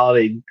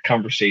holiday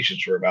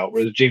conversations were about?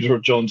 Where James Earl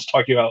Jones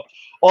talking about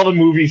all the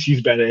movies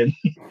he's been in.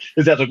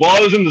 His dad's like, "Well, I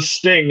was in The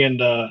Sting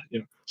and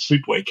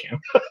Sleepaway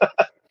Camp."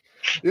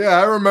 Yeah,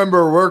 I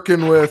remember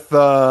working with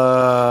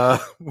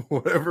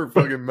whatever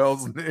fucking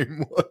Mel's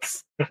name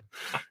was.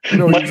 He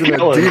was in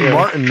a Dean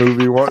Martin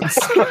movie once.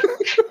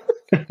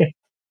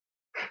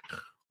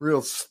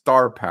 Real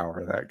star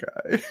power, that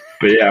guy.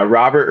 But yeah,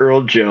 Robert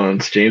Earl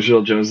Jones, James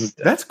Earl Jones is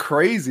dead. That's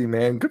crazy,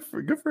 man. Good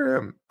for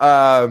him.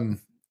 I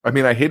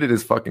mean, I hated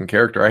his fucking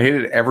character. I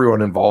hated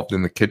everyone involved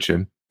in the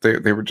kitchen.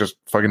 They were just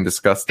fucking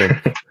disgusting.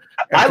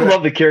 I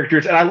love the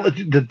characters, and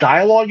the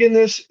dialogue in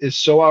this is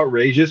so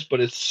outrageous, but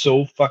it's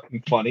so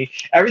fucking funny.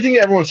 Everything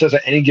everyone says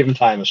at any given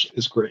time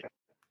is great.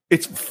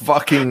 It's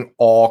fucking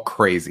all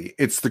crazy.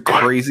 It's the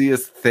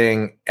craziest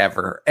thing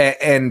ever,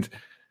 and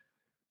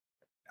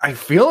I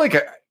feel like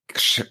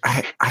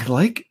I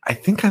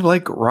think I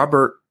like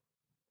Robert.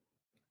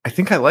 I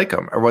think I like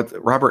him, or what?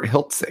 Robert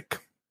Hiltzik,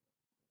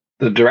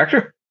 the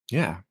director.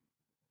 Yeah,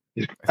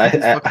 he's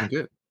fucking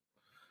good.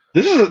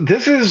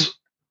 This is,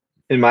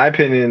 in my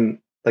opinion,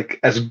 like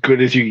as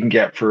good as you can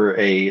get for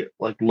a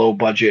low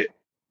budget,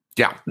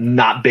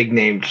 not big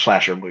name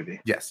slasher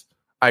movie. Yes,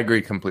 I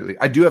agree completely.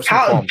 I do have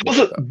some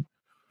qualms.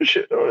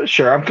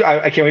 Sure,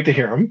 I can't wait to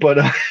hear them. But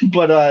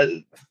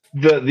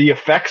the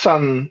effects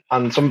on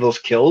some of those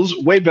kills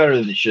way better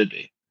than they should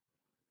be.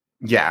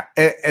 Yeah,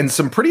 and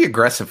some pretty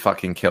aggressive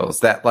fucking kills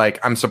that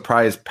I'm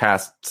surprised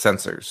passed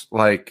censors.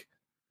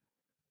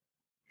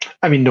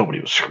 I mean,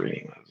 nobody was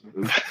screaming.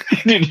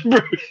 Can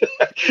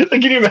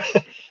you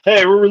imagine?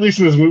 Hey, we're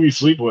releasing this movie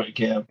Sleepaway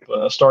Camp,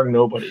 starring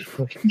nobody.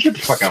 Get the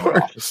fuck out of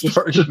my office.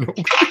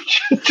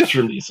 Just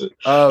release it.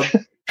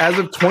 As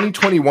of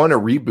 2021, a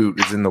reboot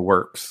is in the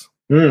works.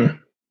 And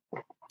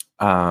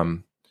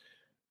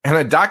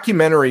a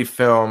documentary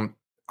film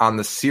on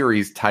the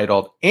series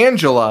titled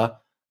Angela,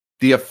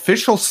 the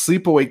official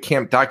Sleepaway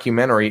Camp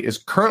documentary, is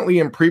currently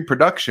in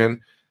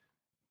pre-production,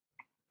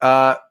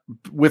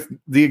 with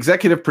the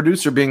executive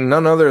producer being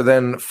none other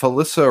than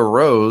Felissa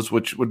Rose,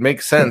 which would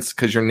make sense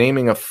because you're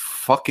naming a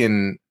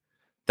fucking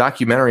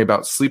documentary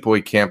about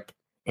Sleepaway Camp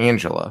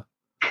Angela.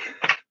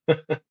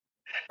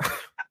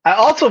 I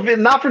also,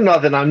 not for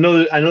nothing, I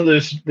know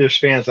there's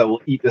fans that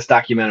will eat this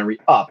documentary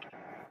up.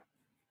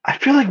 I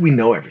feel like we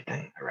know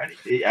everything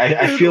already.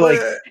 I feel like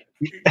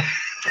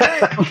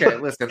okay,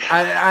 listen,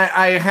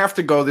 I have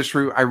to go this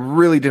route. I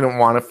really didn't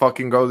want to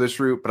fucking go this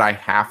route, but I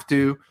have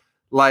to.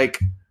 Like,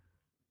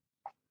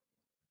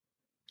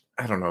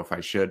 I don't know if I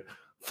should.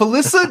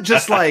 Felissa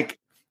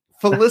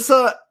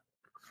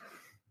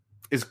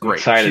is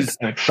great. I'm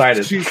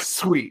excited. She's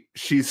sweet.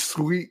 She's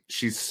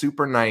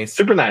super nice.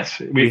 Super nice.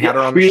 We had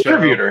her on the show. We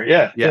interviewed her.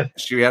 Yeah.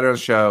 She had her on the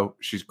show.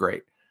 She's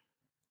great.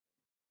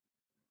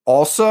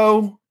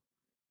 Also,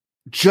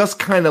 just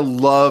kind of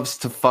loves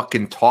to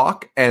fucking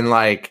talk. And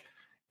like,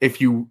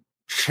 if you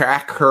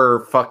track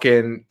her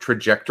fucking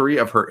trajectory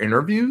of her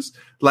interviews,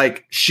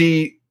 like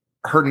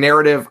her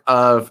narrative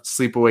of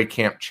Sleepaway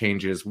Camp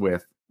changes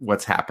with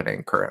what's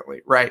happening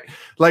currently, right?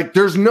 Like,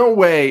 there's no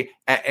way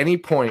at any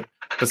point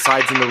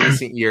besides in the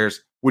recent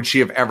years would she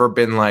have ever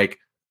been like,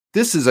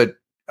 this is a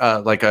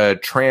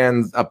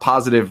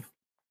positive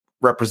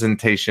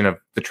representation of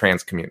the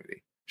trans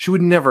community. She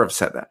would never have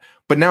said that.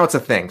 But now it's a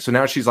thing. So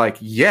now she's like,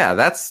 yeah,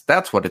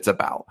 that's what it's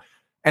about.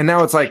 And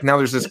now it's like, now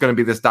there's just going to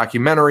be this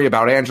documentary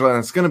about Angela, and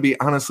it's going to be,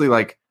 honestly,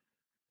 like,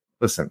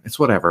 listen, it's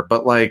whatever,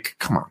 but like,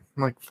 come on,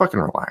 like, fucking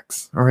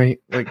relax. All right.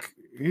 Like,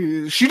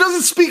 she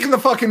doesn't speak in the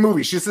fucking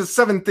movie. She says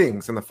 7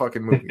 things in the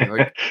fucking movie.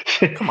 Like,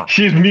 come on.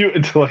 She's mute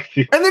until like,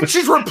 and then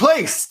she's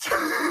replaced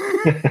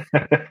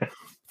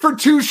for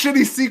 2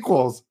 shitty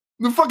sequels.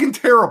 They're fucking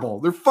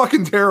terrible.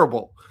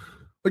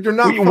 Like, they're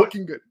not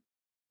fucking good.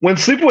 When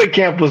Sleepaway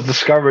Camp was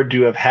discovered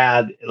to have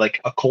had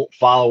like a cult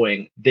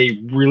following, they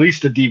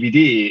released a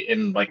DVD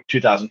in like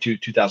 2002,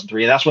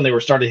 2003, and that's when they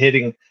started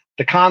hitting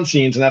the con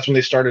scenes, and that's when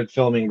they started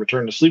filming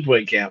Return to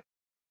Sleepaway Camp.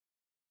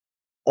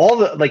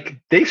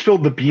 They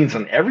spilled the beans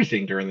on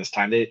everything during this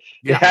time. They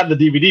had the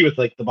DVD with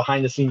like the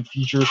behind the scenes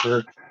features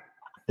for.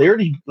 They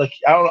already like,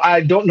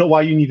 I don't know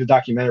why you need a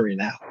documentary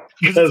now.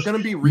 Because it's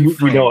going to be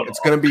reframed. It's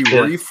going to be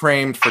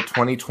reframed for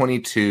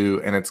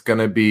 2022, and it's going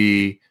to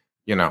be,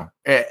 you know.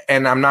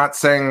 And I'm not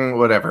saying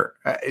whatever.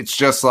 It's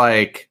just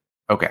like,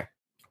 okay,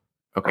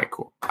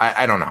 cool.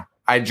 I don't know.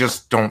 I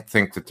just don't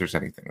think that there's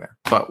anything there.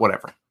 But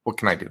whatever. What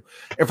can I do?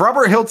 If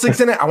Robert Hiltzink's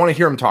in it, I want to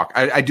hear him talk.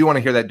 I do want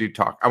to hear that dude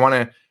talk. I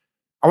want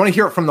to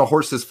hear it from the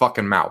horse's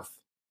fucking mouth.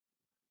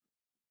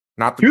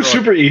 Not the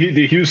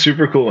he was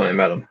super cool when I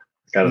met him.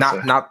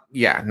 Not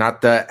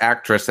the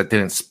actress that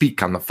didn't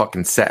speak on the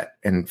fucking set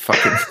and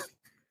fucking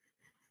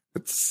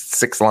it's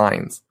 6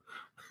 lines.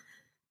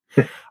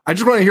 I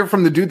just want to hear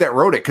from the dude that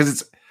wrote it, because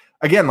it's,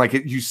 again, like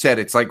you said,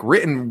 it's like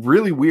written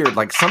really weird.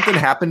 Like, something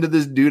happened to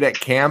this dude at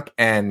camp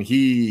and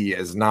he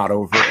is not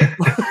over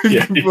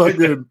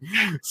it.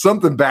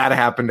 Something bad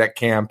happened at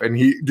camp and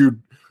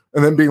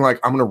and then being like,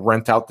 I'm going to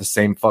rent out the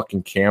same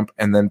fucking camp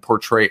and then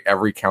portray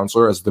every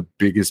counselor as the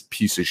biggest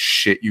piece of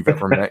shit you've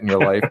ever met in your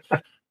life.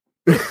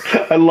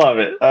 I love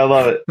it.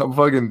 I'm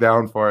fucking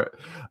down for it.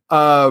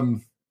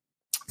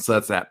 So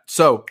that's that.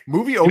 So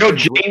movie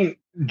opens.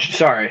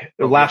 The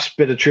last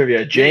bit of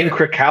trivia. Jane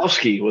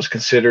Krakowski was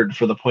considered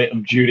for the part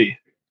of Judy.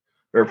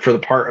 And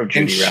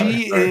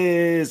she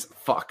is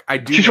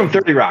She's from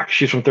 30 Rock.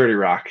 She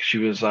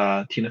was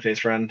Tina Fey's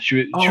friend. She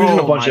was in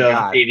a bunch of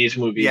 80s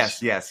movies.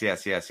 Yes.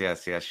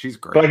 She's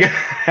great.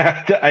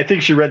 But I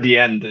think she read the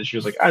end and she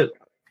was like,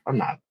 I'm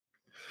not.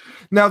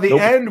 Now the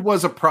end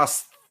was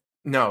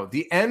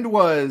the end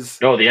was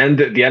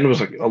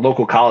a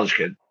local college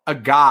kid. A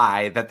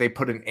guy that they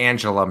put an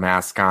Angela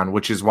mask on,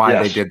 which is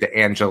why they did the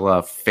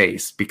Angela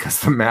face,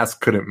 because the mask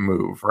couldn't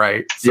move,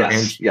 right? So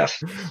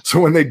yes. So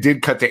when they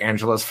did cut to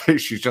Angela's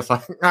face, she's just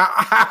like,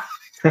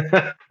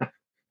 they're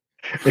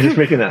just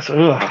making this.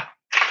 Ugh.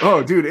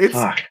 Oh, dude,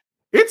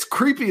 it's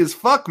creepy as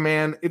fuck,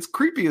 man. It's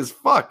creepy as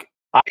fuck.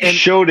 I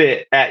showed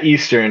it at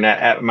Eastern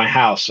at my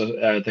house,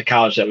 the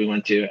college that we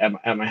went to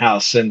at my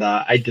house, and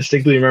I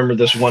distinctly remember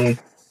this one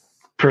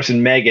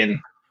person,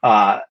 Megan,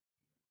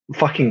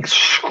 fucking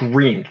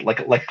screamed like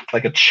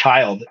a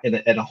child in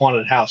a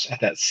haunted house at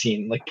that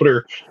scene. Like, put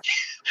her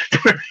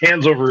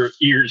hands over her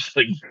ears,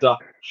 like duh.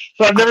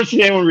 So I've never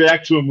seen anyone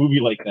react to a movie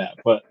like that,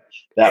 but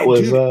that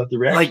was the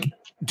reaction. Like,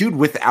 dude,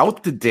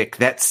 without the dick,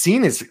 that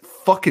scene is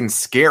fucking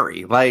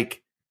scary.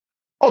 Like,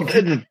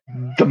 the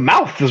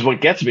mouth is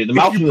what gets me. The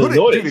mouth and the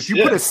noise.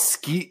 Dude,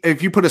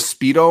 if you put a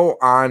Speedo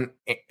on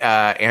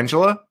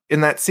Angela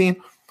in that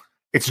scene,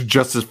 it's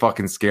just as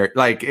fucking scary.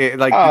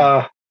 It's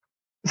a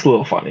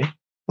little funny.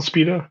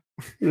 Speedo.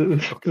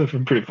 It's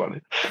pretty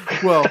funny.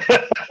 Well,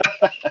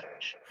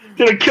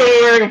 gonna kill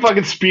you wearing a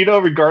fucking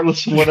Speedo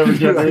regardless of whatever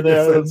gender they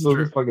are. That's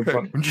fucking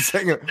funny. I'm just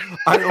saying,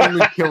 I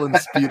only kill in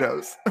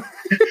Speedos.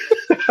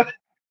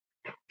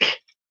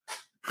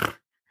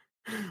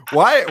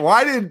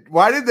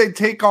 Why did they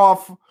take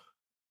off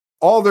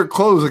all their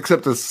clothes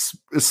except a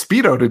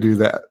Speedo to do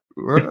that.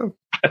 Well,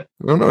 I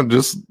don't know,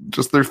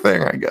 just their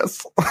thing, I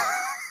guess.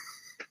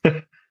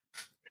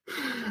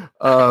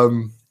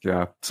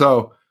 Yeah.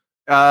 So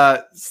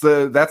that's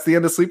the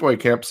end of Sleepaway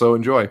Camp. So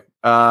enjoy.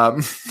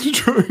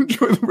 Enjoy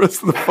the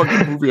rest of the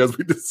fucking movie as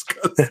we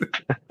discuss it.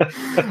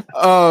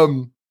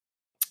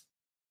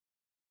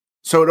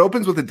 So it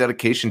opens with a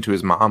dedication to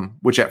his mom,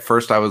 which at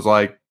first I was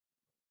like,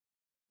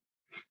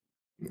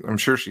 I'm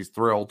sure she's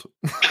thrilled.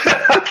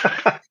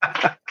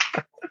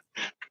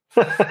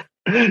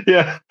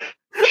 Yeah.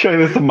 Showing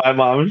this to my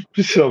mom.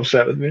 She's so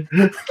upset with me.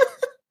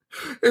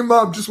 Hey,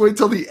 Mom, just wait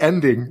till the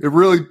ending. It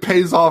really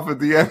pays off at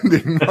the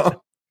ending, Mom.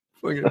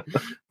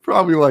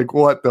 Probably like,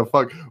 what the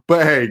fuck?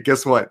 But hey,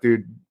 guess what,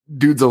 dude?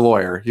 Dude's a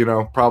lawyer,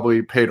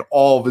 probably paid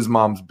all of his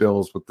mom's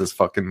bills with this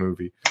fucking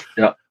movie.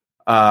 Yeah.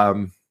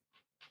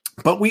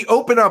 But we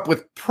open up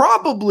with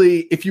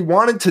probably, if you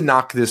wanted to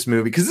knock this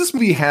movie, because this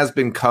movie has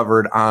been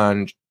covered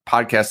on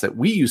podcasts that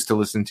we used to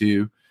listen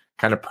to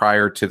kind of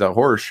prior to the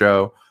horror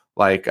show,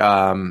 like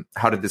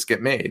How Did This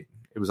Get Made?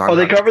 It was on. Oh,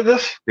 they covered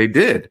this? They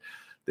did.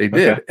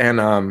 Okay.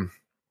 And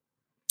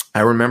I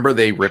remember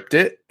they ripped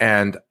it,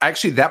 and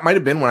actually that might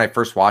have been when I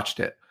first watched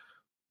it.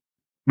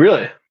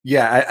 Really?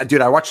 Yeah,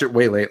 dude, I watched it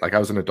way late, like I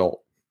was an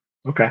adult.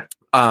 Okay.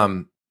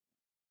 And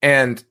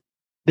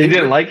they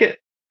didn't like it?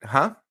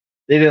 Huh?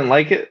 They didn't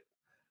like it?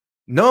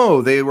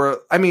 No, they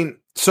were. I mean,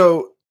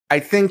 so I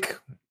think,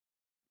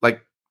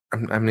 like,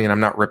 I'm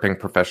not ripping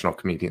professional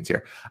comedians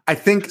here. I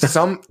think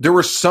there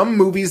were some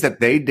movies that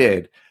they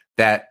did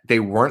that they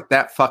weren't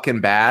that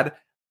fucking bad,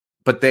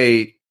 but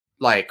they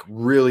like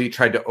really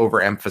tried to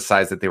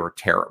overemphasize that they were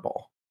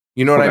terrible.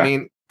 You know what I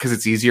mean? Because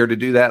it's easier to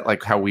do that,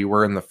 like how we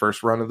were in the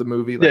first run of the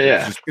movie. Like,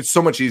 yeah. It's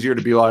so much easier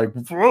to be like,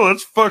 "Well,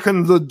 that's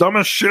fucking the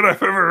dumbest shit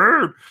I've ever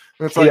heard."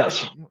 And it's like,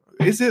 yes.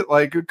 Is it?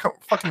 Like,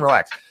 fucking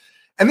relax.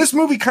 And this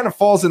movie kind of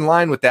falls in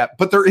line with that,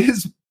 but there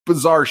is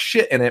bizarre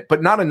shit in it,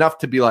 but not enough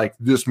to be like,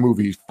 this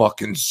movie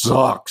fucking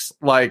sucks.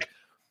 Like,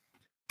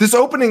 this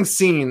opening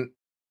scene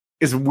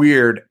is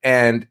weird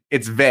and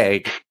it's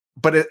vague,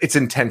 but it's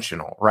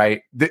intentional,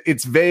 right?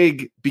 It's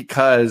vague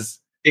because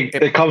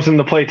it comes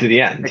into play to the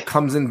end. It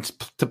comes into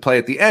play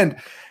at the end.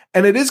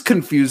 And it is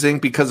confusing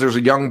because there's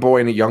a young boy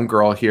and a young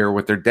girl here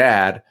with their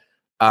dad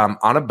on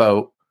a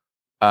boat.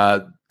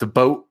 The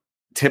boat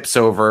tips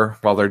over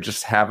while they're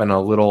just having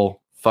a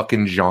little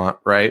fucking jaunt,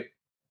 right?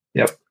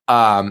 Yep.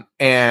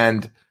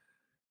 And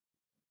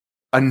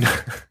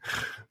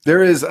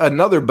there is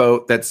another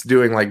boat that's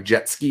doing like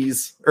jet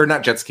skis, or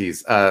not jet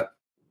skis,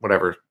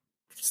 whatever,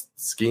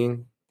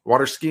 skiing,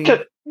 water skiing,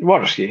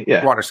 water skiing,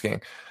 yeah, water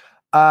skiing.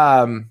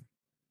 And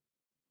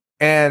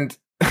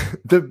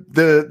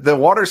the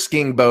water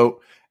skiing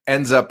boat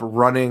ends up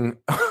running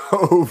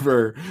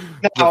over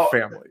the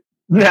family.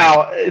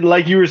 Now,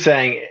 like you were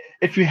saying,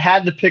 if you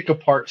had to pick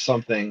apart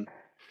something,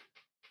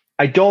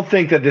 I don't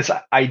think that this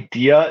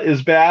idea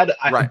is bad,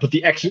 right. But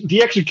the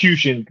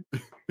execution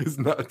is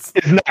nuts.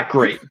 Is not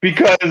great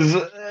because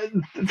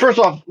first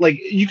off, like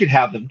you could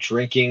have them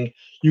drinking,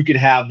 you could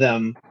have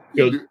them,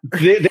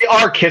 they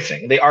are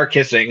kissing,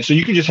 so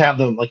you could just have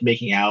them like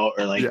making out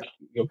or like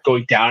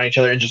going down on each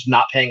other and just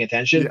not paying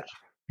attention. Yeah.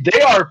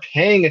 They are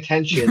paying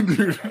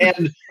attention,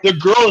 and the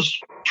girl is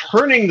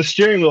turning the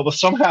steering wheel, but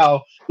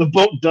somehow the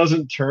boat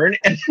doesn't turn,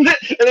 and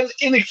then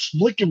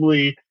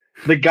inexplicably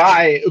the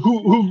guy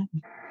who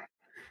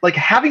like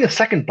having a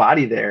second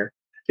body there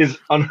is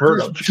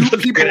unheard of.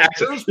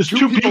 There's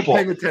two people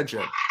paying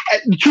attention,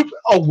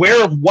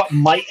 aware of what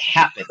might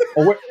happen,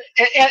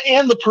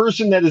 and the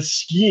person that is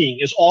skiing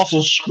is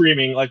also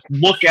screaming, like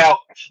 "Look out!"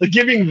 like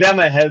giving them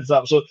a heads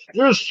up. So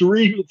there's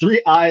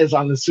three eyes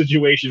on this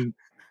situation,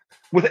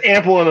 with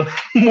more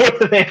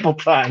than ample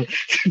time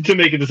to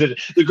make a decision.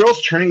 The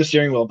girl's turning the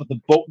steering wheel, but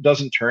the boat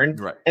doesn't turn,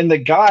 right. And the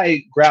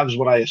guy grabs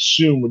what I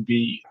assume would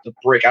be the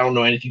brake. I don't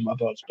know anything about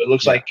boats, but it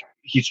looks like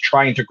he's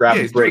trying to grab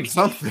the brake.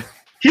 Something.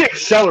 He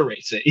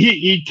accelerates it.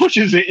 He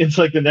pushes it into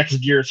like the next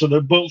gear, so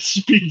the boat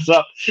speeds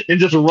up and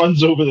just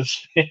runs over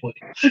this family.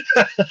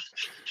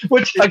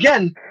 Which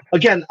again,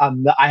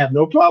 I have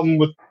no problem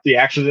with the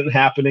accident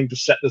happening to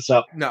set this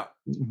up. No,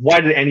 why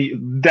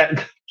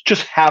did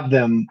just have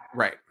them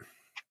right?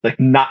 Like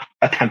not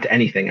attempt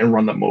anything and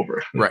run them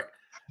over, right?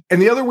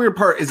 And the other weird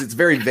part is it's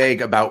very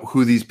vague about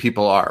who these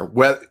people are.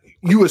 Well,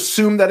 you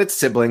assume that it's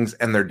siblings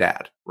and their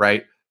dad,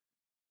 right?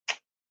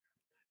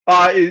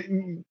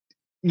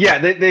 Yeah,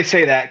 they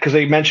say that because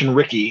they mention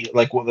Ricky,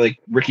 like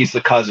Ricky's the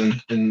cousin,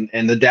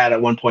 and the dad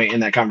at one point in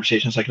that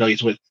conversation is like, no,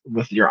 he's with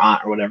your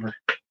aunt or whatever.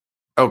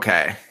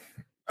 Okay.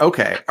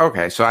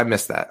 So I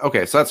missed that.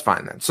 Okay, so that's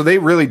fine then. So they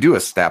really do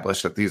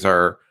establish that these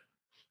are.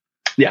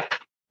 Yeah.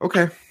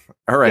 Okay.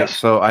 All right. Yes.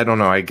 So I don't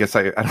know. I guess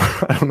I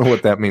don't know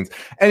what that means.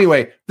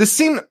 Anyway, this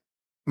scene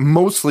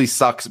mostly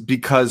sucks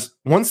because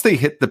once they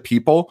hit the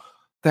people,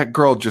 that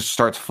girl just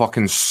starts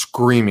fucking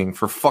screaming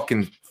for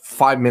fucking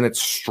 5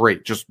 minutes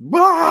straight. Just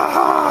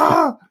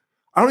I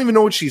don't even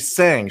know what she's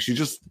saying. She's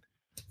just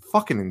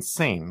fucking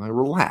insane. Like,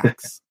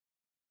 relax.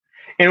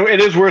 And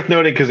it is worth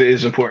noting because it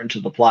is important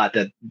to the plot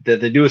that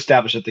they do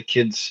establish that the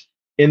kids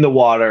in the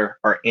water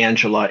are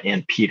Angela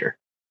and Peter,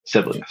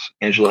 siblings.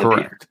 Angela and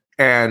Peter. Correct.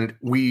 And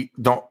we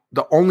don't.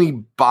 The only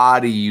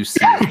body you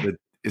see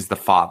is the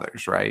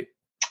father's, right?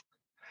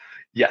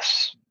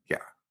 Yes. Yeah,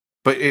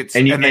 but it's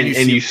and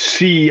you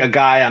see a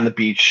guy on the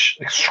beach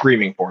like,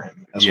 screaming for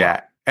him as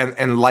well.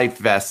 And life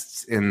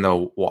vests in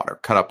the water,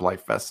 cut up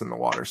life vests in the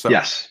water. So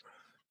yes,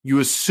 you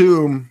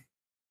assume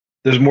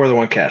there's more than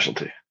one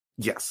casualty.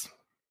 Yes.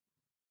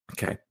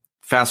 Okay.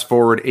 Fast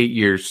forward 8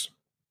 years.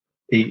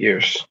 8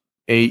 years.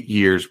 8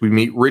 years. We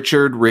meet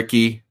Richard,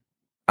 Ricky,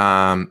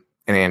 and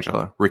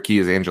Angela. Ricky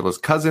is Angela's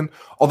cousin.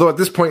 Although at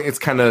this point it's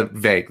kind of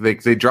vague.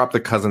 They drop the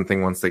cousin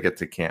thing once they get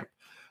to camp.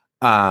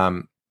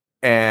 And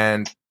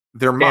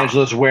their mom.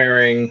 Angela's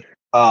wearing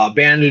a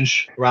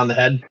bandage around the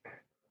head.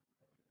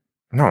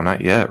 No,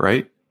 not yet,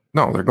 right?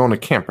 No, they're going to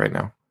camp right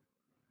now.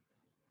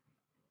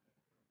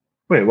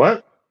 Wait,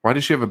 what? Why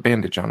does she have a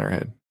bandage on her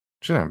head?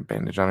 She doesn't have a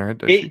bandage on her head,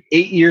 does she?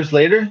 8 years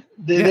later?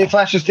 They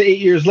flash us to 8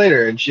 years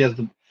later, and she has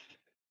the...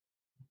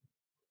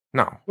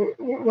 No.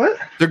 What?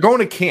 They're going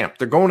to camp.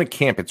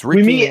 It's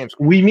Ricky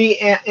we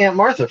meet Aunt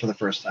Martha for the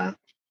first time.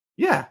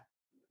 Yeah.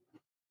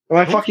 Am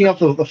I fucking up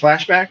the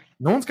flashback?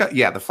 No one's got...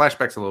 Yeah, the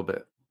flashback's a little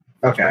bit.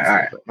 Okay, all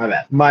right.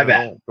 My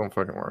bad. Don't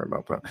fucking worry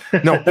about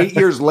that. No, 8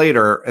 years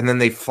later, and then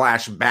they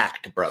flash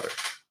back, brother.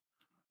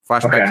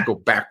 Flashbacks go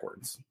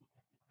backwards.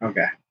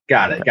 Okay.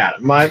 Got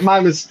it. My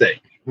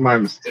mistake.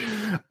 But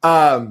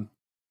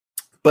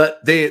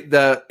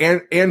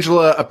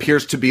Angela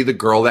appears to be the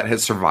girl that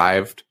has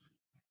survived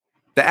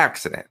the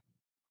accident,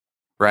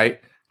 right?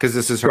 Because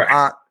this is her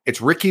aunt.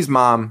 It's Ricky's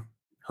mom,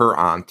 her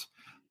aunt.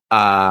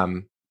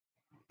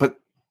 But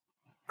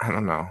I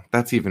don't know.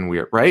 That's even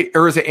weird, right?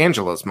 Or is it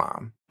Angela's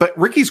mom? But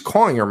Ricky's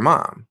calling her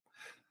mom.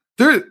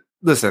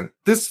 Listen,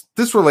 this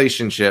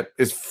relationship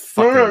is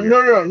fucking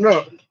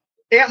No.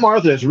 Aunt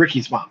Martha is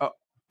Ricky's mom. Oh,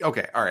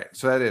 okay, all right.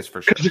 So that is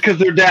for sure. Because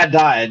their dad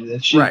died,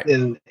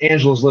 and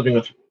Angela's living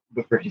with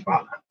Ricky's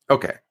mom.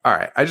 Okay, all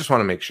right. I just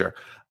want to make sure.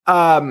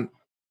 And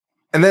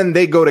then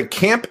they go to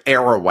Camp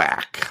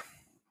Arawak.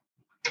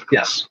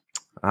 Yes.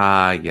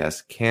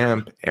 Yes,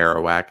 Camp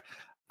Arawak.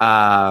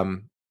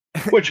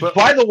 Which,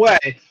 by the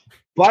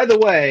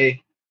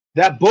way,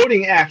 that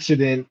boating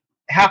accident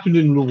happened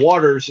in the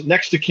waters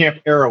next to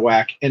Camp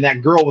Arawak, and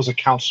that girl was a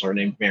counselor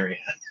named Marianne.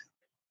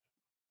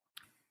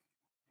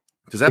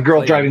 Does that the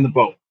girl driving the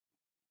boat?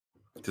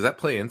 Does that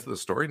play into the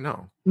story?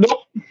 No. Nope.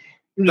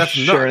 I'm just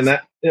sharing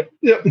that. Yep.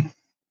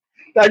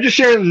 I'm just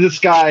sharing that this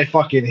guy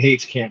fucking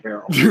hates Camp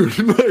Arawak. Dude,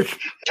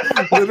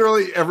 like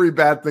literally every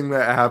bad thing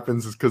that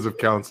happens is because of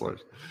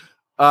counselors.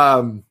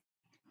 When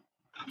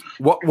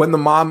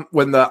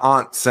the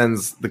aunt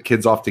sends the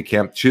kids off to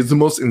camp, she has the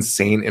most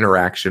insane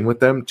interaction with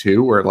them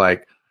too, where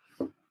like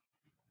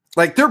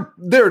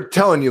they're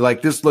telling you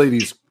like this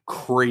lady's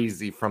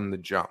crazy from the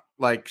jump.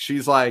 Like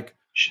she's like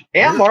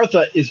Aunt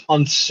Martha is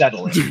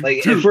unsettling.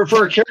 Like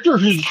for a character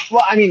who's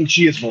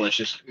she is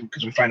malicious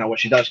because we find out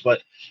what she does,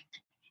 but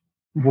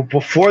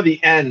before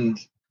the end,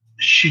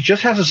 she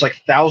just has this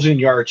like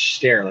 1,000-yard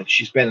stare, like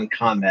she's been in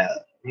combat.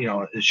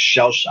 Is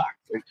shell shocked.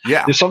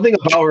 Yeah, there's something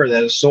about her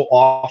that is so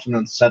often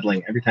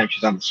unsettling every time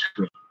she's on the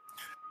screen.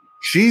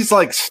 She's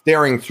like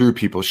staring through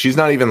people. She's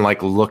not even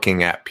like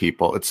looking at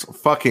people. It's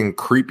fucking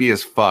creepy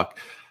as fuck.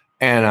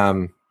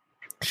 And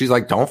she's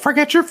like, "Don't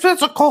forget your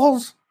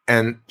physicals."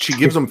 And she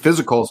gives them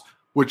physicals,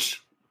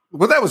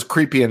 that was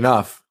creepy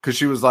enough because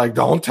she was like,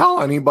 "Don't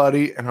tell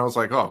anybody." And I was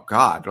like, "Oh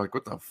God, like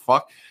what the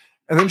fuck?"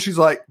 And then she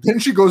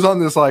goes on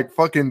this like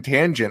fucking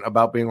tangent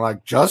about being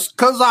like, "Just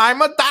because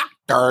I'm a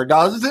doctor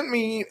doesn't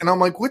mean." And I'm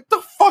like, "What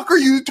the fuck are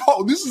you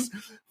talking? This is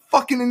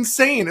fucking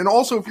insane." And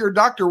also, if you're a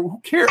doctor, who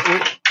cares?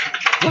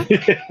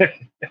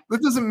 That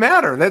doesn't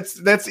matter.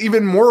 That's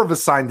even more of a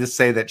sign to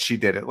say that she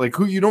did it. Like,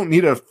 you don't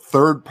need a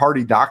third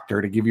party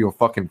doctor to give you a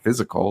fucking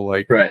physical.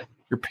 Like, right.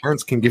 Your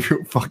parents can give you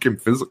a fucking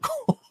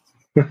physical.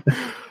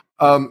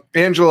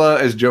 Angela,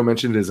 as Joe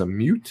mentioned, is a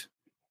mute.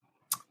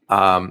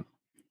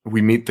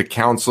 We meet the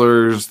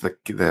counselors,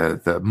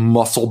 the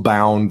muscle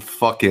bound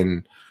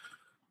fucking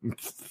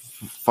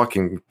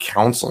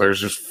counselors.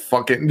 Just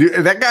fucking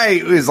dude, that guy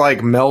is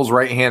like Mel's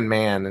right hand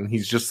man, and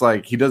he's just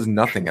like he does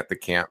nothing at the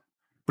camp,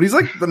 but he's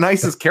like the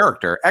nicest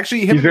character.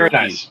 Actually, he's very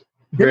nice.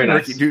 Very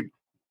nice, Ricky, dude.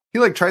 He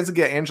like tries to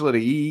get Angela to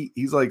eat.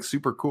 He's like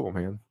super cool,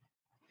 man.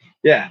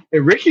 Yeah,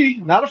 and Ricky,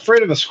 not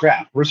afraid of a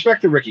scrap.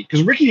 Respect to Ricky,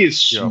 because Ricky is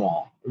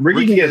small.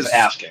 Ricky can get his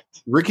ass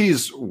kicked.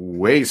 Ricky's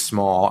way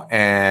small,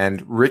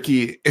 and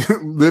Ricky,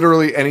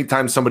 literally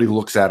anytime somebody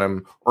looks at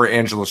him or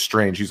Angela's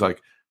strange, he's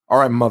like, "All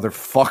right,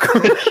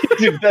 motherfucker."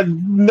 Dude, I've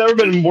never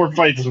been in more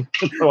fights in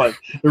my life.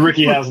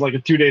 Ricky has like a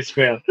 2-day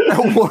span.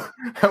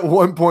 At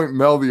one point,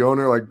 Mel, the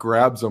owner, like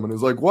grabs him and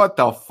is like, "What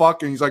the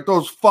fuck?" And he's like,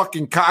 "Those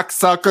fucking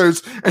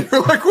cocksuckers." And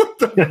you're like, "What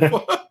the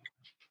fuck?"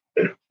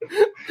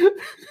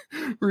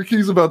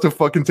 Ricky's about to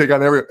fucking take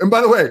on everyone. And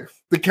by the way,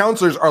 the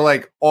counselors are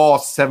like all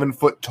 7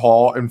 foot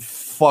tall and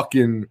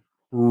fucking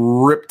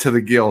ripped to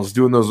the gills,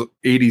 doing those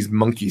 80s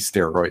monkey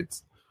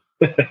steroids.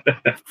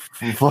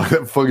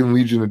 Fucking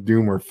Legion of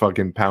Doom are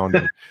fucking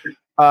pounding.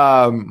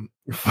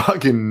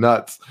 Fucking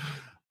nuts.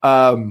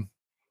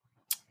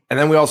 And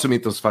then we also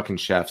meet those fucking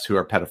chefs who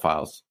are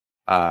pedophiles.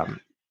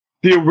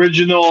 The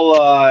original,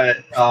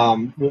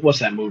 what's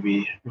that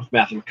movie with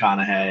Matthew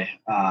McConaughey?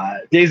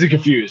 Dazed and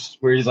Confused,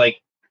 where he's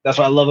like, "That's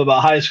what I love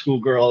about high school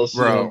girls."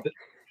 Bro. You know,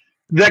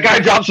 that guy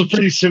drops a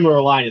pretty similar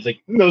line. He's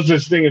like, "No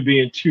such thing of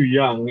being too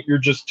young. You're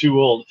just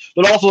too old."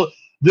 But also,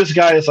 this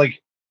guy is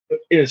like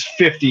in his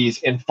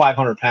 50s and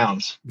 500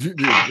 pounds.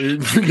 Yeah,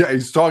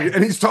 he's talking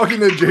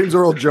to James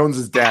Earl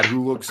Jones's dad,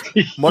 who looks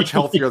much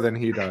healthier than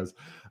he does.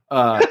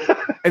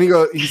 And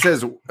he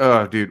says,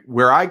 dude,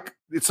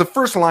 it's the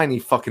first line he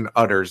fucking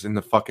utters in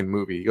the fucking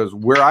movie. He goes,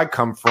 "Where I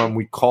come from,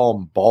 we call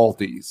them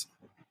baldies."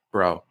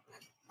 Bro,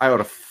 I ought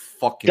to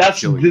fucking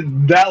kill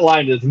you. That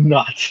line is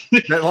nuts.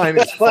 That line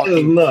is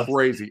fucking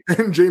crazy.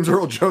 And James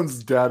Earl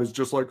Jones' dad is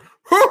just like,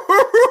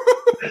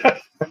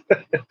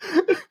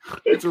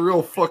 it's a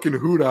real fucking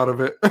hoot out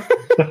of it.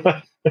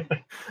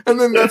 And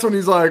then that's when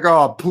he's like,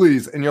 "Oh,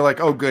 please." And you're like,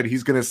 "Oh, good.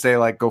 He's going to say,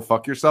 like, go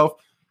fuck yourself."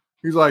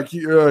 He's like,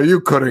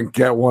 "You couldn't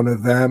get one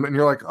of them." And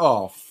you're like,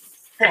 "Oh,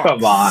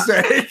 come on."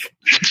 Sake.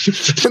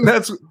 And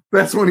that's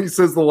when he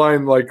says the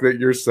line like that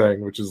you're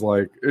saying, which is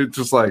like, it's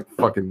just like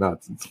fucking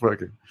nuts. It's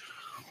fucking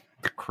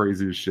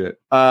crazy as shit.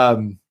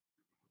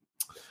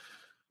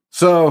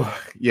 So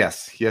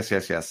yes.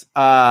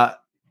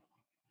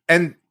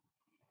 And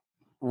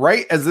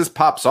right as this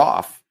pops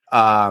off,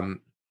 the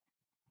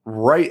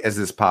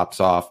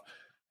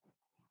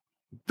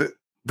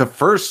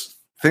first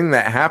thing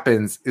that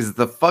happens is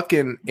the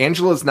fucking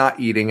Angela's not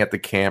eating at the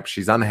camp.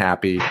 She's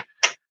unhappy.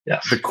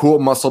 Yes. The cool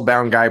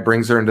muscle-bound guy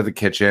brings her into the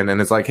kitchen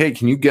and is like, "Hey,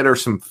 can you get her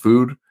some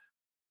food?"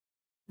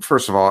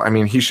 First of all, I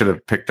mean, he should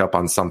have picked up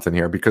on something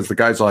here, because the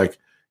guy's like,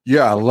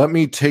 "Yeah, let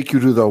me take you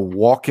to the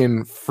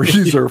walk-in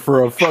freezer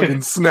for a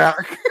fucking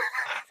snack."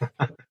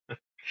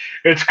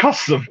 It's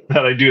custom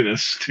that I do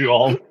this to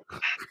all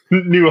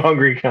new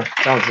hungry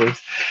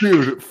counselors.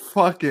 Dude,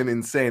 fucking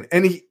insane.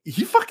 And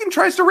he fucking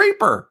tries to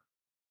rape her.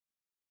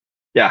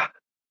 Yeah.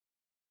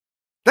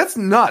 That's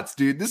nuts,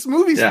 dude. This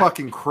movie's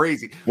fucking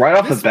crazy. Right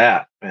off the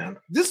bat, man.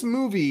 This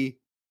movie,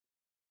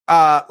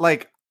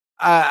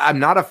 I'm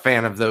not a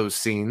fan of those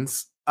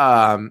scenes.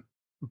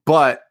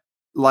 But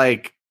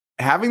like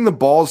having the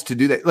balls to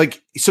do that,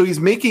 like, so he's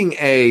making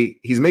a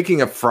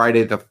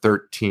Friday the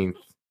 13th.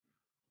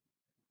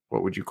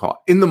 What would you call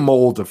it? In the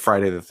mold of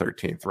Friday the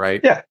 13th,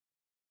 right? Yeah.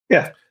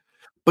 Yeah.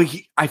 But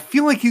I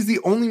feel like he's the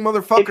only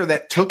motherfucker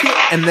that took it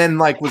and then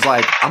like was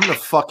like, "I'm gonna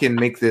fucking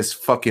make this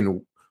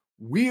fucking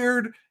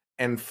weird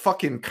and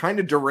fucking kind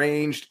of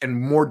deranged and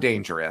more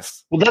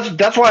dangerous." Well,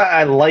 that's why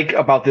I like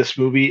about this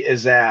movie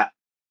is that,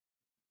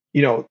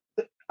 you know,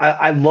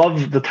 I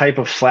love the type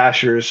of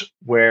slashers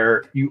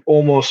where you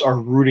almost are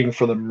rooting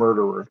for the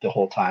murderer the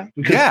whole time,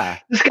 because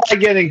this guy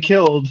getting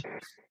killed,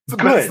 it's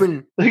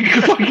good, like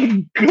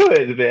fucking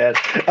good, man.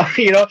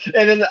 You know,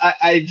 and then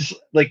I just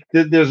like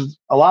there's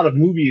a lot of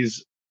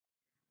movies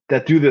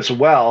that do this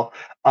well,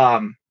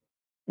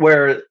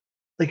 where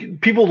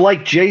like people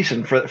like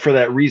Jason for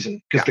that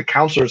reason, because the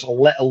counselors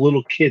let a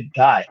little kid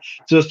die.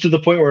 So it's to the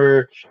point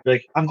where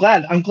like, I'm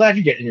glad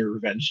you're getting your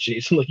revenge,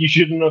 Jason. Like, you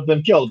shouldn't have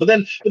been killed. But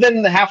then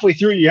halfway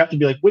through, you have to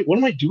be like, wait, what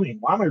am I doing?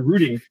 Why am I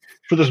rooting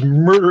for this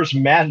murderous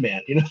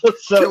madman? You know,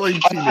 so killing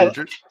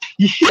teenagers.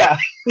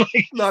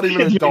 Like, not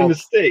even an adult.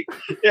 Mistake.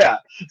 Yeah.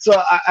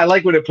 So I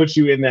like when it puts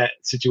you in that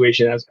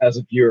situation as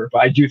a viewer.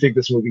 But I do think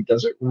this movie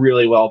does it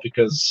really well,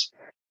 because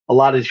a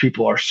lot of these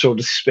people are so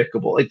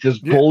despicable. Like, there's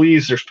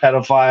bullies, there's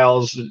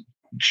pedophiles,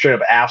 straight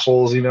up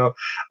assholes, you know.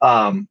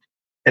 And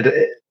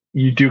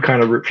you do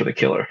kind of root for the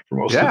killer for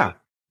most of it.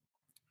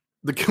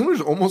 The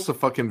killer's almost a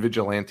fucking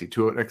vigilante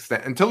to an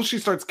extent, until she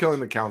starts killing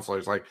the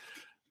counselors. Like,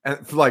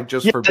 and like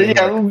just for being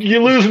like,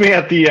 you lose me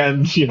at the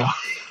end, you know.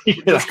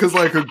 Just because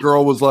like a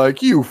girl was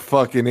like, "You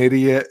fucking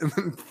idiot," and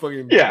then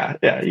fucking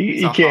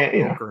you can't,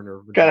 you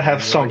know, gotta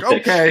have some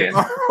thick skin.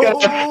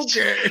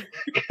 Okay.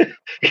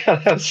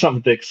 Gotta have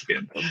some thick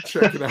skin.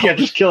 You can't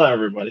just kill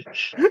everybody.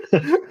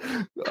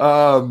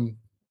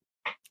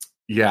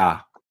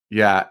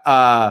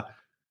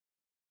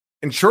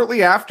 And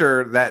shortly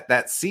after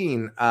that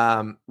scene,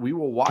 we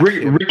will watch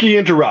Ricky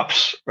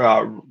interrupts.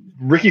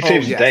 Ricky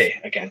saves the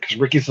day again, because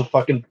Ricky's the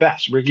fucking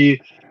best. Ricky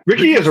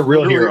is a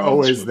real hero.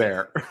 Always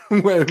there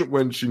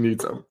when she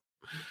needs him.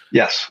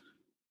 Yes.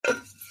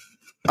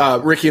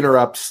 Ricky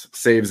interrupts,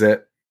 saves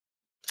it.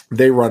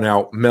 They run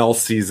out. Mel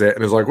sees it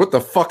and is like, "What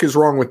the fuck is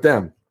wrong with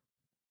them?"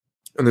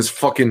 And this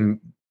fucking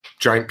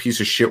giant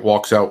piece of shit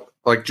walks out,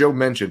 like Joe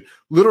mentioned,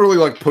 literally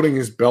like putting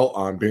his belt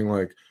on, being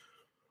like,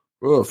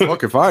 "Oh,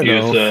 fuck if I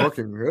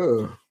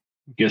know."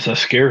 Guess I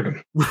scared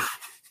him.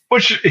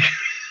 Which,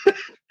 of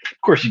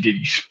course you did,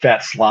 you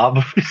fat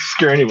slob.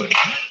 Scare anybody.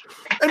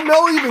 And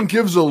Mel even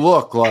gives a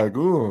look like,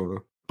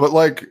 "Ooh," but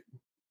like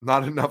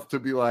not enough to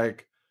be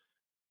like,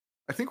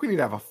 "I think we need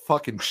to have a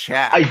fucking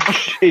chat."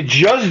 It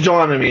just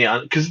dawned on me,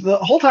 because the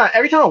whole time,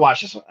 every time I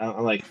watch this,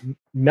 I'm like,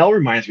 Mel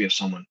reminds me of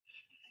someone.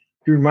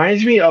 He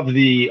reminds me of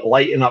the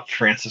Lighten Up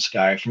Francis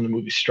guy from the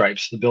movie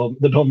Stripes, the Bill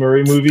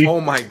Murray movie.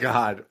 Oh my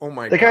god!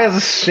 That guy has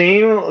the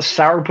same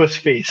sourpuss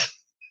face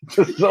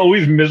Just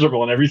always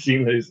miserable in every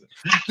scene that he's in.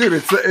 Dude,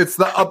 it's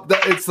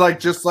like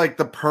just like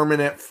the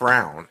permanent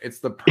frown. It's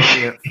the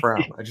permanent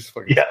frown. I just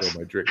fucking spilled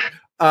my drink.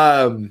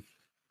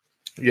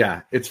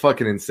 Yeah, it's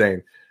fucking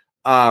insane.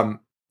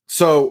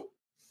 So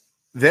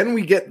then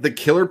we get the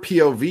killer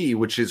POV,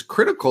 which is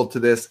critical to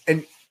this.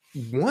 And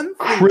one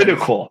thing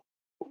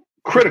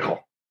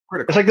critical.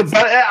 It's like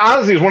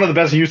honestly, it's one of the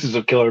best uses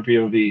of killer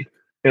POV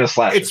in a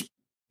slasher.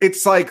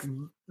 It's like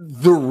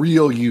the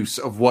real use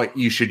of what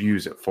you should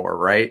use it for,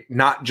 right?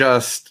 Not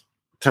just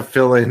to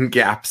fill in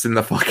gaps in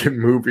the fucking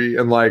movie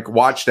and like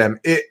watch them.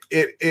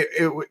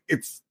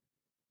 It's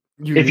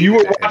if you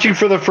were watching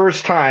for the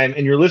first time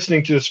and you're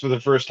listening to this for the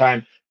first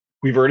time,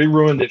 we've already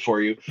ruined it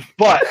for you.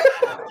 But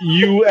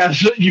you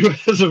as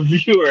a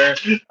viewer,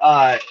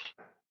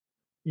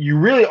 you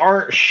really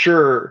aren't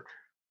sure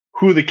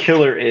who the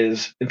killer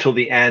is until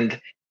the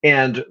end.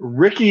 And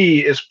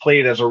Ricky is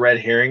played as a red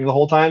herring the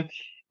whole time.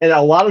 And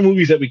a lot of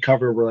movies that we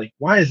cover were like,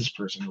 why is this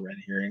person a red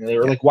herring? And they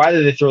were like, why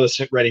did they throw this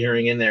red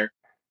herring in there?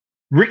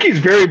 Ricky's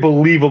very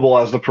believable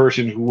as the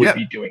person who would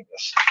be doing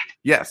this.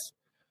 Yes.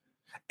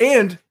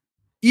 And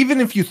even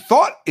if you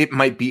thought it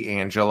might be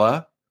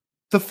Angela,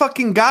 the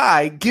fucking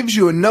guy gives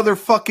you another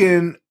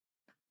swerve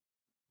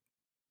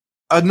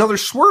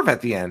at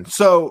the end.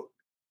 So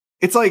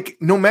it's like,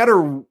 no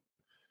matter,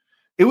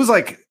 it was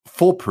like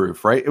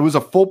foolproof, right? It was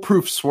a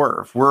foolproof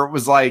swerve where it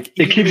was like,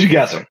 it keeps you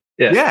guessing.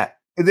 Yeah.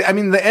 I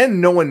mean, the end,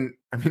 no one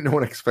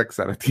expects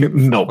that at the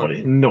end.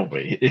 Nobody.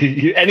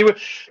 Anyway,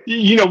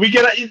 we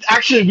get,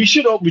 actually, we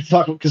should be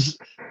talking, because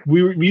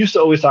we used to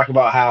always talk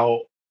about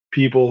how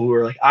people who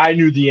are like, I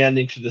knew the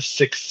ending to The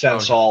Sixth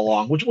Sense all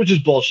along, which is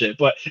bullshit.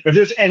 But if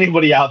there's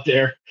anybody out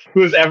there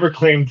who has ever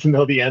claimed to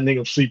know the ending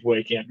of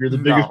Sleepaway Camp, you're the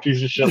biggest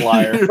piece of shit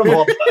liar of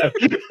all time.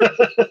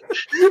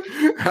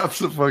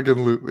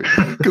 Absolutely.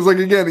 Because like,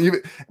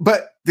 again,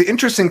 but the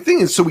interesting thing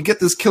is, so we get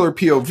this killer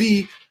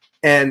POV,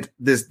 and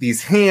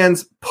these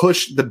hands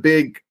push the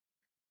big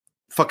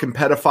fucking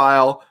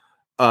pedophile.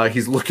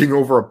 He's looking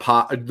over a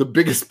pot, the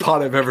biggest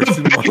pot I've ever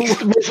seen.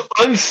 The most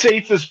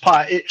unsafest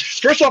pot.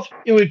 First off,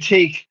 it would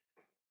take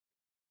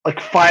like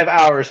 5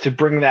 hours to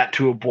bring that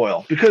to a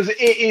boil, because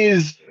it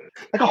is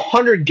like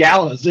 100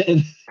 gallons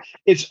and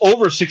it's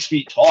over 6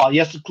 feet tall. He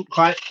has to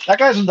climb. That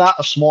guy's not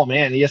a small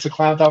man. He has to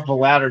climb top of a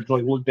ladder to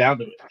like look down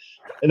to it,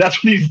 and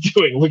that's what he's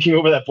doing, looking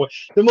over that boy.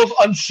 The most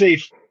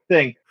unsafe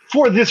thing.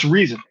 For this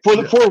reason, for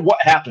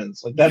what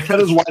happens, like that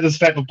is why this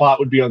type of pot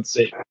would be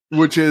unsafe.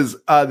 Which is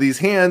these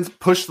hands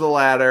push the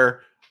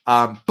ladder,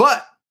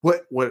 but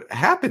what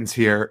happens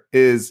here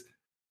is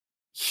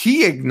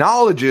he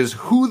acknowledges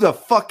who the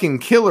fucking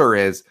killer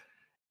is,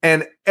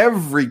 and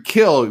every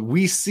kill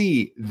we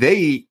see,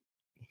 they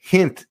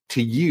hint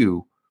to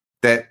you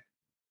that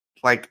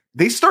like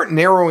they start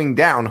narrowing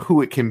down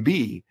who it can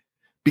be,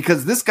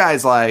 because this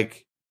guy's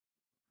like,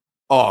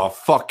 oh,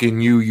 fucking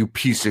you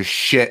piece of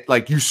shit.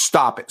 Like, you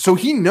stop it. So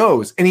he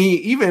knows.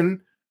 And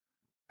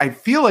I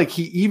feel like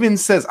he even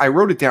says, I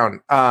wrote it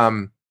down.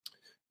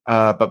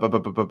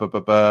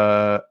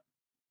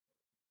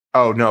 Oh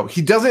no,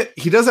 he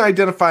doesn't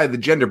identify the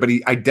gender, but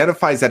he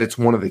identifies that it's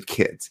one of the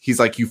kids. He's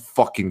like, you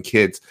fucking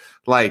kids.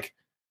 Like,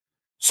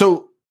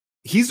 so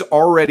he's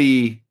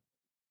already,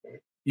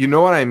 you know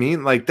what I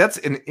mean? Like, that's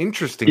an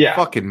interesting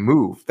fucking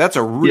move. That's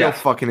a real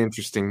fucking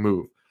interesting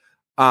move.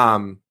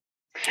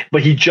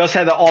 But he just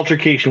had the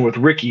altercation with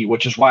Ricky,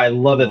 which is why I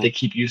love that they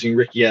keep using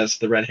Ricky as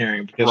the red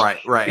herring, because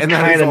right. And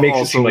kind of makes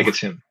it seem like it's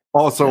him.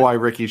 Also, why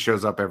Ricky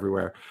shows up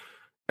everywhere,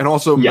 and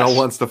also Mel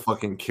wants to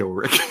fucking kill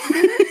Ricky.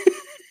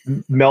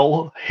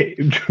 Mel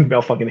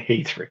fucking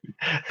hates Ricky.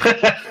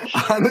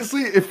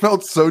 Honestly, it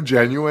felt so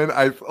genuine.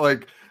 I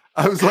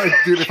was like,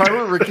 dude, if I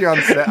were Ricky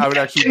on set, I would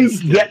actually.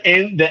 The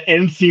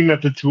end scene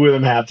that the two of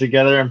them have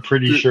together, I'm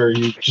pretty sure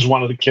he just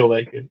wanted to kill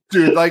that kid.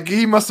 Dude, like,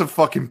 he must have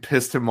fucking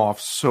pissed him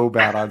off so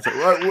bad on set.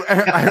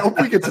 I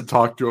hope we get to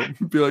talk to him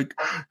and be like,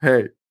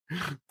 hey,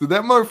 did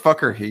that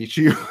motherfucker hate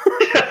you?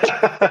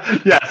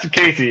 Yes,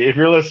 Casey, if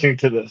you're listening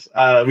to this,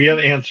 we have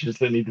answers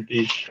that need to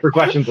be, or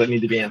questions that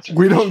need to be answered.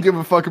 We don't give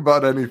a fuck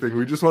about anything.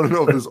 We just want to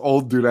know if this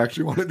old dude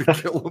actually wanted to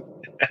kill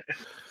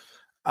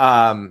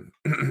him.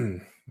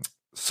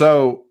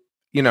 So,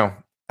 the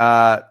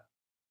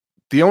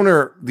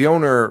owner,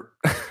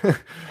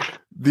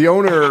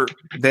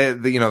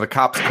 the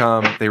cops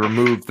come, they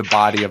remove the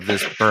body of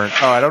this burnt.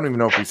 Oh, I don't even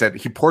know if he said,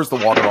 he pours the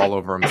water all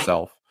over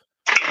himself.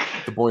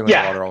 The boiling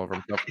water all over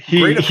himself.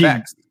 Great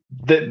effects.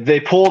 They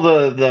pull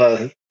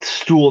the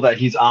stool that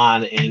he's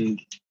on,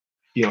 and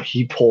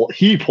he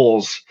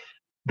pulls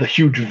the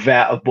huge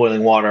vat of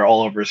boiling water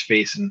all over his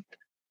face, and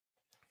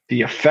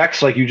the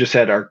effects, like you just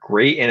said, are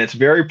great, and it's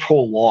very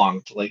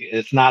prolonged. Like,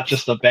 it's not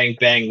just a bang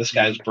bang. This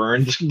guy's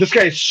burned. This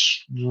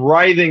guy's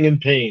writhing in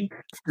pain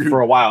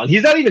for a while, and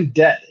he's not even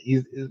dead.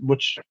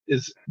 Which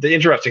is the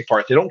interesting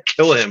part. They don't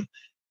kill him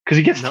because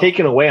he gets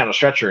taken away on a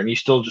stretcher, and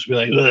he's still just be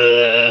like,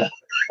 ugh.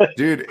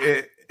 Dude,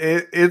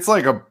 it's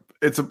like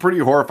it's a pretty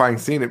horrifying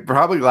scene. It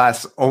probably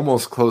lasts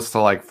almost close to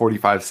like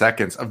 45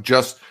 seconds of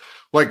just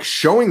like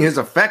showing his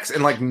effects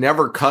and like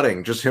never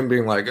cutting, just him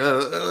being like,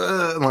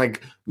 and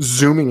like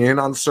zooming in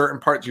on certain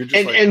parts. You're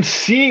just and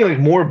seeing like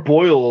more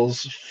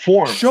boils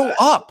form. Show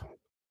up.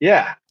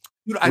 Yeah.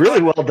 Dude,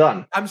 really well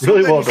done. I'm so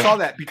really glad well you done. saw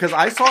that because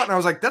I saw it and I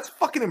was like, that's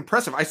fucking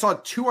impressive. I saw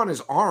 2 on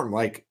his arm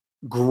like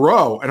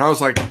grow and I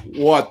was like,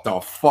 what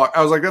the fuck?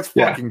 I was like, that's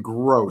fucking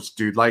gross,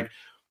 dude. Like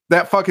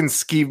that fucking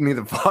skeeved me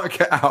the fuck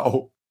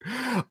out.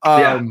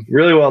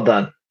 Really well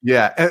done.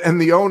 Yeah.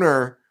 And the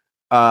owner,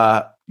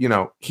 you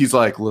know, he's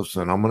like,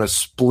 listen, I'm going to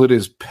split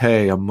his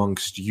pay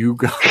amongst you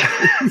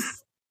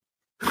guys.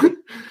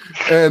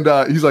 And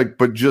he's like,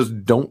 but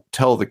just don't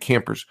tell the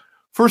campers.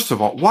 First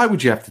of all, why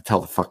would you have to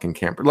tell the fucking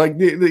camper? Like,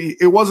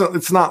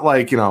 it's not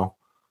like, you know,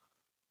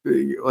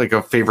 like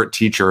a favorite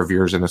teacher of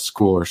yours in a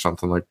school or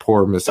something. Like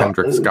poor Miss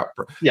Hendricks got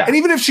burned. Yeah. And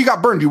even if she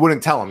got burned, you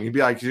wouldn't tell him. You'd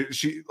be like,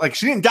 she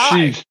didn't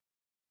die.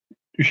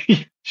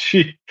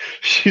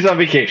 She's on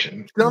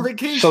vacation. She's on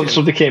vacation. So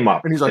something came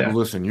up. And he's like,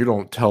 listen, you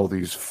don't tell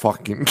these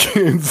fucking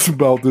kids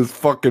about this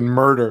fucking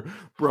murder.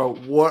 Bro,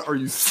 what are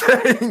you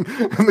saying?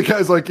 And the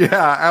guy's like,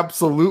 yeah,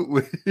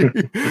 absolutely.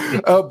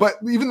 But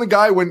even the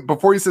guy,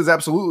 before he says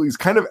absolutely, he's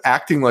kind of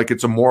acting like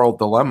it's a moral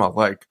dilemma.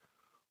 Like,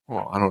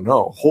 well, I don't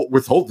know.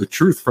 Withhold the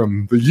truth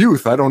from the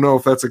youth. I don't know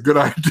if that's a good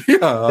idea.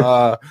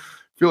 I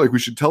feel like we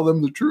should tell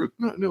them the truth.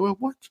 No,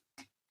 what?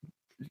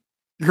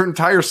 Your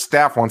entire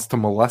staff wants to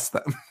molest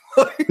them.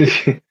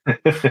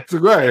 It's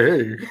like,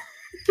 hey.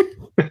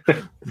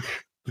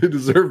 They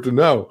deserve to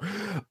know.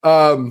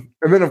 And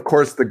then, of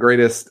course, the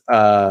greatest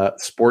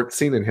sports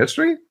scene in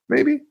history,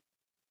 maybe?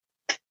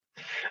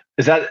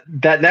 Is that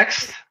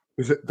next?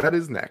 That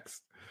is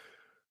next.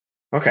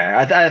 Okay.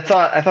 I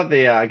thought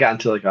they got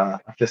into like a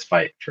fist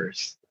fight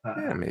first.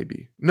 Yeah,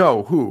 maybe.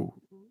 No, who?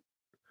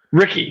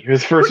 Ricky,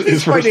 his first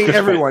fighting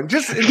everyone.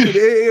 Just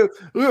dude,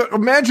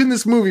 imagine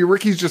this movie.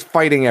 Ricky's just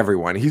fighting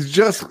everyone. He's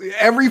just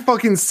every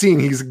fucking scene.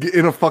 He's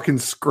in a fucking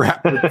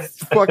scrap with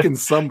fucking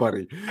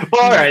somebody.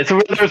 Well, all right. So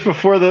whether it's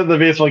before the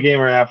baseball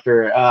game or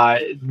after,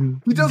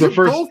 he does it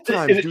both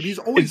times, dude. He's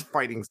always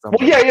fighting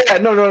someone. Well, yeah.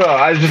 No.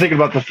 I was just thinking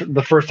about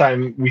the first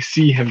time we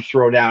see him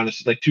throw down.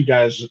 It's like 2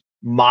 guys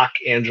mock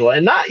Angela,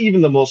 and not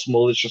even the most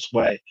malicious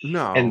way.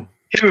 No. And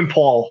him and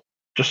Paul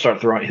just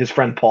start throwing. His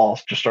friend Paul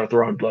just start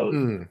throwing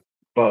blows.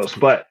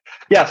 But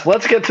yes,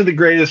 let's get to the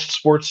greatest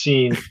sports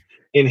scene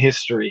in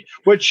history,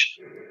 which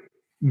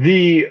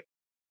the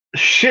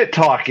shit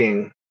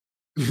talking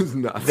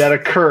that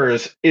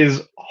occurs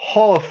is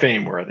Hall of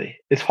Fame worthy.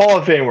 It's Hall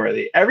of Fame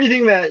worthy.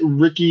 Everything that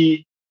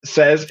Ricky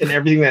says and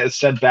everything that is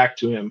said back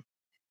to him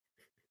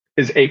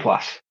is A+.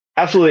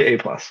 Absolutely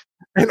A+.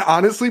 And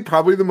honestly,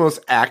 probably the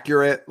most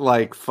accurate,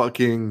 like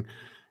fucking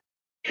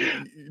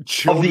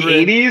of the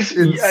 80s. Yes.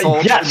 In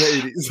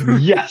the 80s.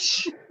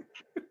 Yes.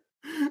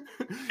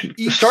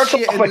 Starts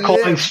off by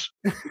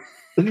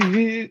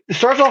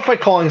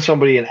calling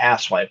somebody an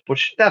asswipe,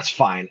 which that's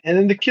fine. And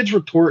then the kid's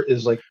retort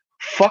is like,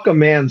 fuck a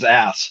man's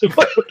ass.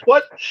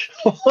 What?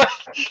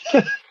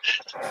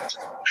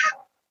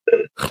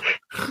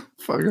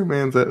 Fuck a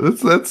man's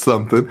ass. That's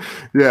something.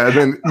 Yeah, and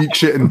then eat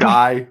shit and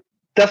die.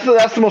 That's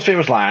the most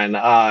famous line.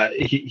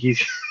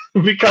 He's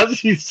because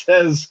he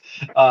says,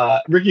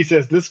 Ricky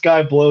says, this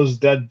guy blows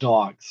dead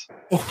dogs.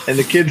 And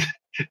the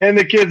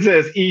kid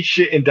says, eat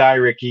shit and die,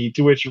 Ricky.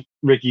 To which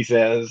Ricky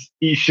says,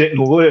 eat shit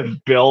and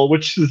live, Bill,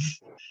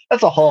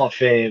 that's a Hall of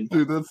Fame.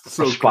 Dude, that's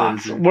so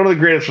response. Crazy. One of the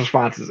greatest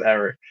responses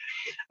ever.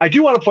 I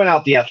do want to point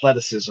out the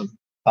athleticism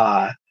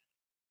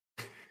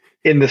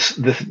in this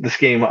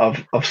game of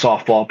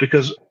softball,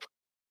 because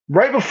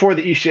right before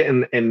the eat shit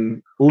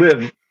and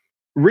live,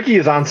 Ricky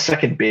is on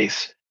second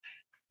base.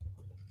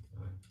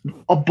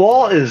 A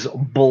ball is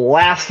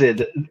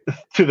blasted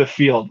to the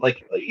field.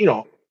 Like, you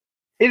know,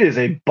 it is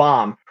a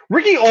bomb.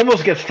 Ricky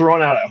almost gets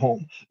thrown out at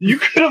home. You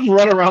could have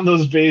run around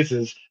those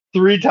bases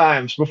 3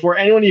 times before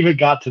anyone even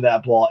got to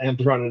that ball and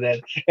thrown it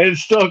in. And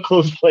it's still a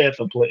close play at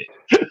the plate.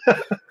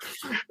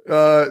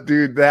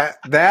 Dude,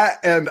 that,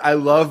 and I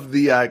love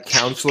the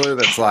counselor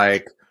that's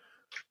like,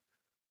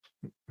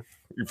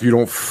 if you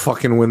don't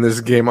fucking win this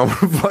game, I'm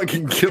gonna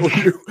fucking kill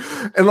you.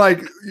 And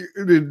like,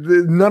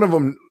 none of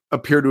them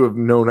appear to have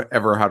known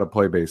ever how to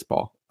play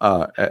baseball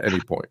at any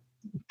point.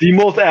 The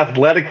most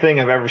athletic thing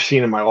I've ever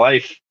seen in my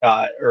life,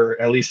 or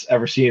at least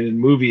ever seen in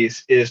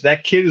movies, is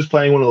that kid is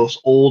playing one of those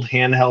old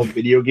handheld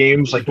video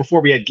games. Like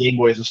before we had Game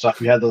Boys and stuff,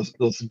 we had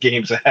those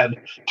games that had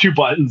 2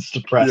 buttons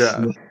to press. Yeah.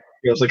 And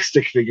it was like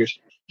stick figures.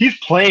 He's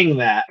playing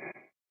that,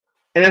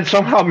 and then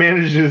somehow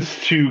manages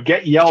to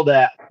get yelled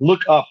at,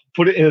 look up,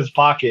 put it in his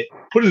pocket,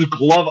 put his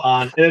glove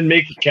on, and then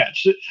make the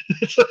catch.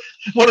 It's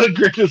one of the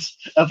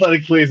greatest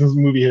athletic plays in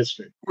movie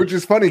history. Which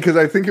is funny because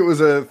I think it was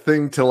a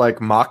thing to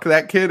like mock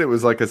that kid. It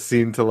was like a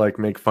scene to like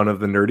make fun of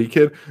the nerdy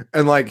kid,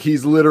 and like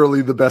he's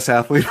literally the best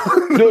athlete.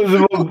 That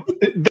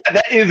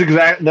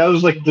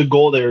was like the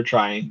goal they were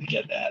trying to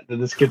get at. That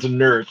this kid's a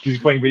nerd because he's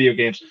playing video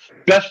games.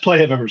 Best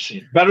play I've ever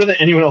seen. Better than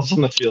anyone else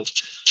on the field.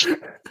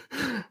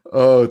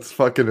 Oh, it's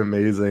fucking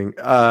amazing.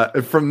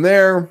 And from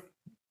there,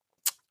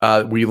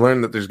 we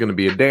learned that there's going to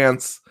be a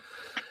dance.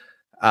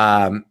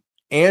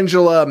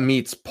 Angela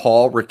meets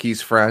Paul,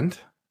 Ricky's friend,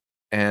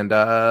 and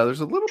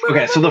there's a little bit.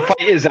 Okay, so the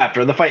fight is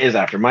after. The fight is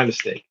after. My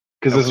mistake,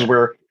 because this is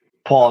where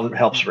Paul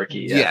helps Ricky.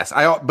 Yeah. Yes,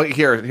 but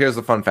here's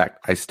the fun fact.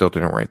 I still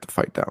didn't write the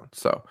fight down,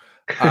 so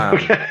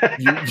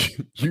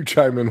you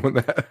chime in when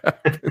that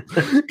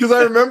happens. Because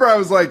I remember I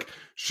was like,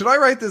 should I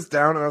write this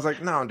down? And I was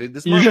like, no, dude,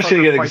 this. You're just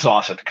gonna get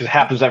exhausted because it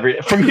happens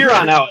from here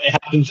on out. It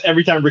happens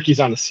every time Ricky's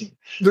on the scene.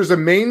 There's a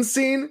main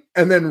scene,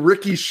 and then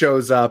Ricky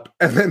shows up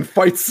and then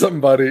fights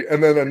somebody,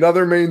 and then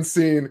another main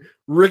scene.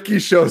 Ricky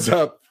shows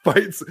up,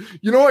 fights.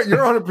 You know what? You're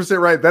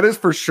 100% right. That is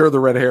for sure the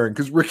red herring,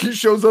 because Ricky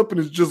shows up and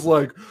is just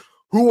like,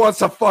 who wants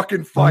to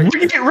fucking fight?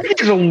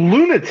 Ricky's a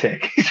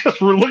lunatic. He's just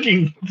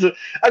looking to.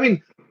 I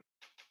mean,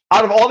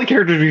 out of all the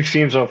characters we've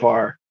seen so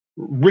far,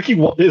 Ricky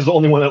is the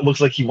only one that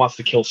looks like he wants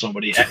to kill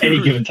somebody at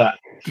any given time.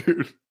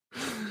 Dude,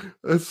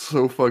 that's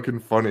so fucking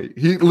funny.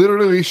 He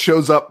literally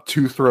shows up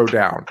to throw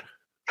down.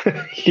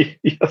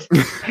 Yes.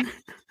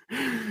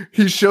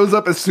 He shows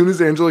up as soon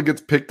as Angela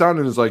gets picked on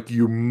and is like,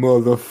 you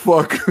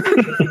motherfucker.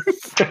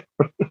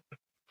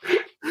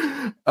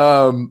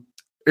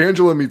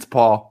 Angela meets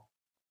Paul.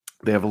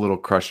 They have a little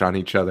crush on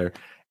each other.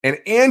 And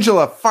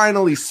Angela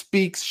finally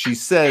speaks. She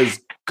says,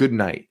 good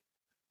night.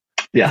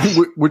 Yeah.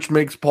 Which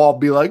makes Paul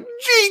be like,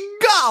 gee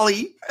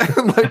golly.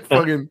 And like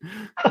fucking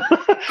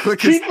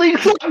click his... She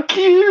so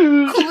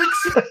cute.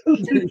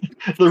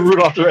 The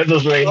Rudolph the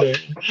Red-Nosed Reindeer.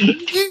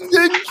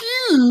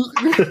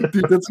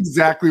 Dude, that's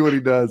exactly what he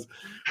does.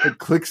 It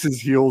clicks his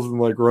heels and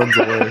like runs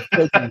away.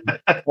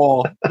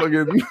 Paul.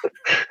 Fucking...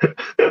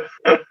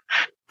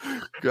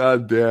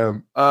 God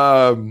damn.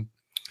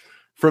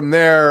 From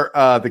there,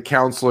 the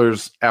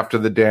counselors after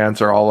the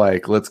dance are all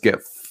like, let's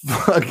get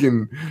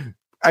fucking...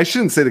 I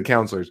shouldn't say the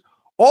counselors.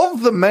 All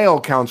of the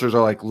male counselors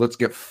are like, let's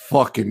get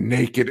fucking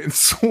naked and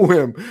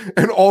swim.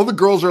 And all the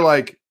girls are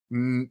like,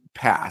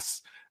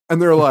 pass.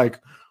 And they're like,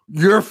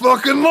 you're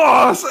fucking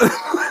lost.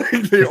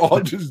 Like, they all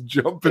just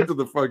jump into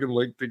the fucking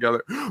lake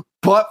together.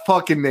 Butt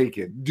fucking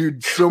naked.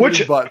 Dude, so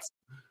many butts.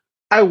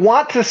 I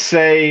want to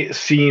say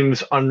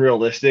seems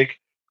unrealistic,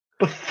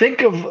 but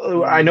think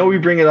of, I know we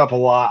bring it up a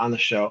lot on the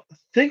show.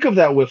 Think of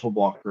that wiffle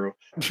ball crew.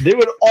 They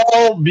would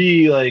all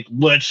be like,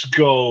 let's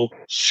go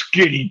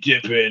skinny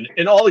dipping.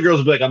 And all the girls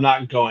would be like, I'm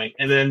not going.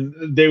 And then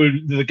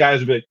the guys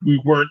would be like, we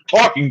weren't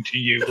talking to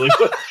you. Like,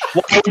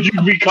 why would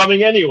you be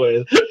coming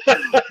anyways?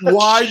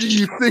 Why do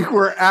you think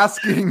we're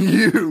asking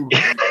you?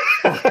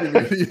 Fucking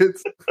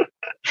idiots.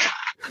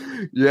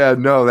 Yeah,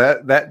 no,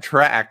 that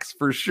tracks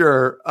for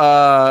sure.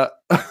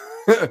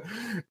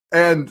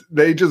 And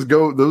they just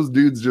go, those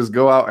dudes just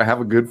go out and have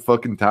a good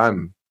fucking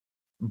time.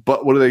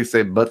 But what do they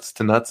say? Butts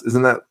to nuts?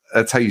 Isn't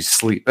that's how you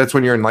sleep? That's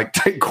when you're in like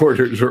tight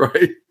quarters,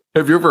 right?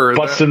 Have you ever heard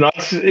butts to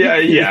nuts?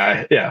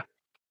 Yeah.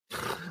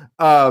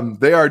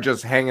 They are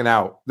just hanging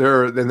out.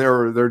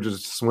 They're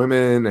just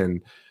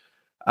swimming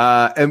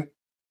and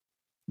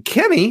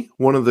Kenny,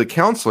 one of the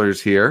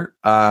counselors here,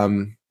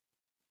 I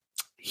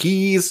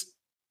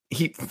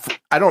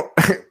don't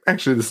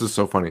actually, this is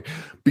so funny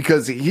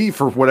because he,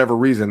 for whatever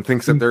reason,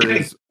 thinks that there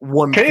is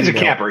one. Kenny's a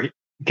camper.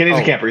 Kenny's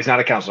a camper. He's not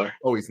a counselor.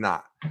 Oh, he's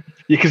not.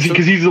 Yeah, because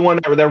he's the one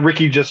that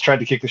Ricky just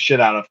tried to kick the shit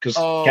out of because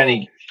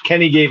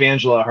Kenny gave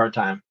Angela a hard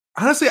time.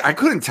 Honestly, I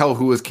couldn't tell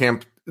who was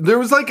camp. There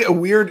was like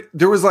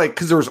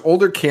because there was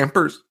older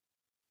campers.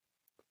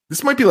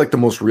 This might be like the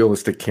most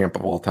realistic camp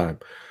of all time.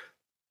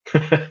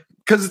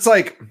 Because it's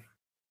like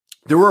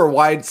there were a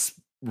wide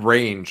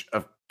range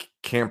of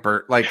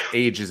camper like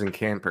ages and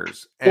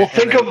campers.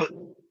 Think of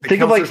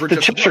like the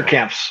Chester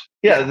camps.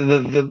 Yeah,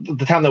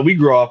 the town that we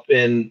grew up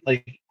in,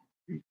 like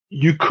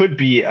you could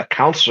be a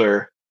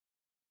counselor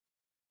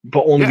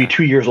but only be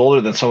 2 years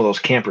older than some of those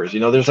campers. You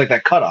know, there's like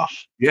that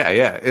cutoff.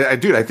 Yeah.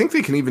 Dude, I think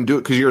they can even do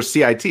it because you're a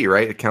CIT,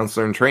 right? A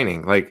counselor in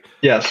training. Like,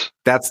 yes,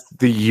 that's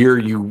the year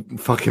you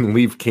fucking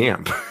leave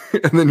camp.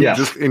 And then you're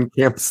just in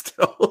camp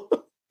still.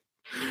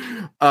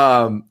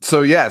 So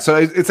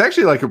it's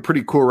actually like a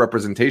pretty cool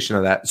representation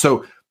of that.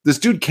 So this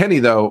dude Kenny,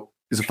 though,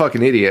 is a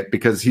fucking idiot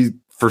because he,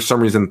 for some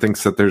reason,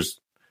 thinks that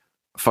there's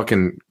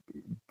fucking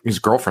his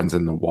girlfriend's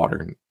in the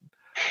water.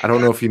 I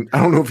don't know if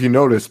you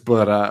noticed,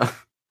 but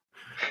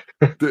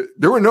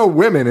there were no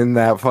women in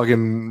that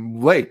fucking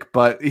lake.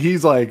 But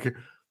he's like,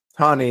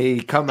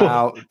 "Honey, come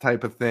out,"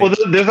 type of thing. Well,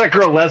 there's that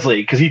girl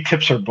Leslie because he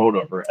tips her boat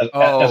over as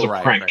a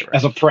prank. Right.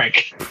 As a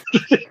prank.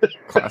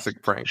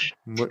 Classic prank.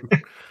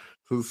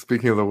 So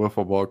speaking of the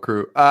wiffle ball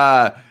crew,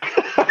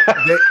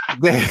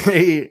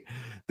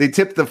 they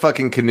tip the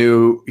fucking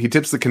canoe. He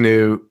tips the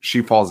canoe.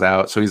 She falls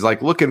out. So he's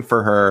like looking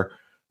for her,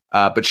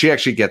 but she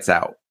actually gets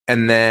out.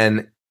 And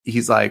then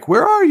he's like,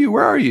 "Where are you?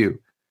 Where are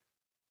you?"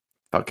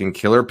 Fucking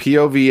killer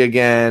POV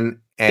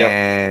again.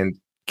 And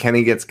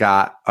Kenny gets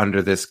got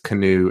under this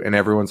canoe, and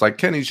everyone's like,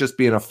 "Kenny's just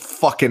being a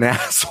fucking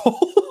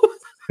asshole,"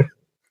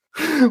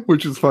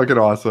 which is fucking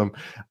awesome.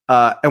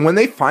 And when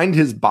they find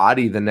his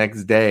body the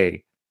next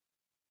day,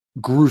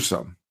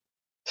 gruesome.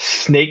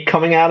 Snake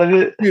coming out of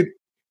it. Dude,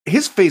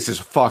 his face is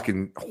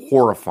fucking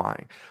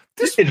horrifying.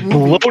 It's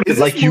bloated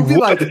like you would.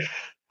 Like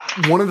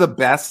one of the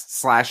best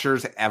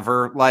slashers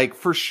ever, like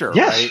for sure.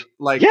 Yes. Right?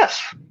 Like yes.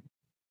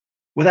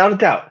 without a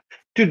doubt,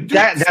 dude.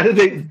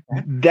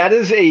 That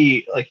is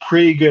a like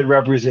pretty good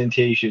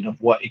representation of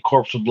what a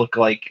corpse would look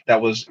like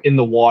that was in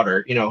the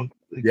water.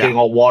 Getting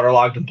all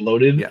waterlogged and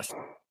bloated. Yes,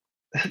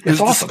 it was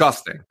awesome.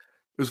 Disgusting. It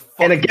was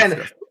fucking and again,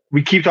 disgusting.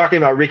 We keep talking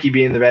about Ricky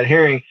being the red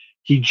herring.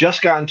 He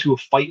just got into a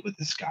fight with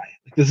this guy.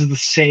 Like, this is the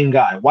same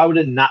guy. Why would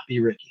it not be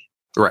Ricky?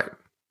 Right.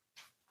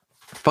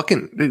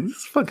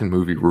 This fucking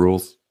movie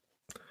rules.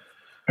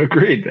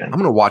 Agreed, man. I'm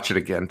gonna watch it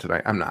again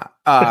tonight. I'm not.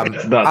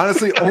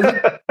 Honestly,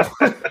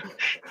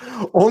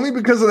 only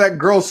because of that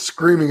girl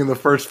screaming in the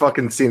first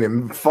fucking scene.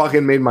 It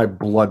fucking made my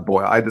blood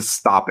boil. I had to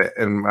stop it,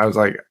 and I was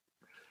like,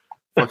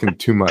 fucking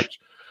too much.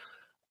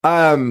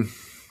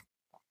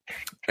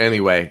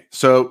 Anyway,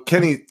 so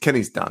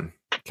Kenny's done.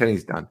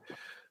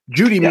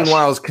 Judy,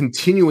 meanwhile, is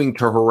continuing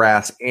to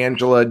harass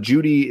Angela.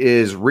 Judy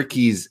is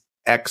Ricky's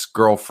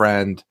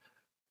ex-girlfriend.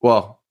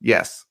 Well,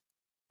 yes.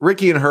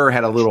 Ricky and her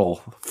had a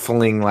little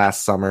fling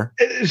last summer.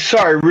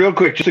 Sorry, real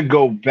quick, just to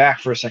go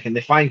back for a second.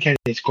 They find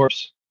Kenny's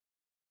corpse.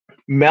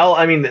 Mel,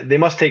 I mean, they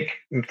must take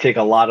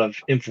a lot of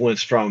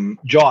influence from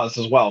Jaws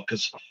as well,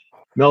 because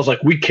Mel's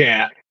like, we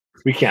can't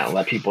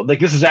let people, like,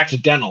 this is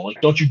accidental.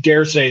 Like, don't you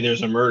dare say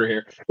there's a murder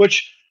here.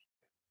 Which,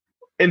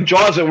 in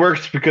Jaws, it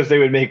works because they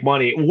would make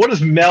money. What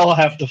does Mel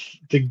have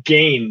to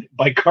gain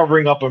by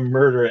covering up a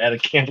murder at a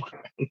campground?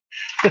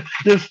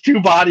 There's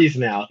 2 bodies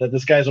now that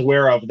this guy's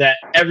aware of, that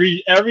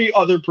every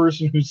other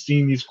person who's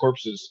seen these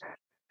corpses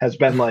has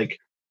been like,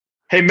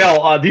 hey,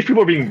 Mel, these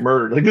people are being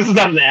murdered. Like, this is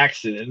not an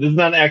accident. This is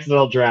not an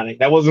accidental drowning.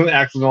 That wasn't an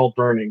accidental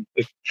burning.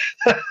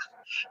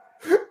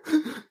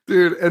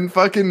 Dude, and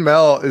fucking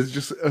Mel is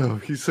just,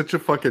 he's such a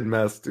fucking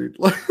mess, dude.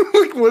 Like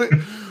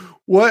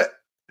what?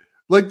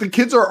 Like, the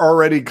kids are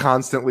already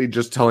constantly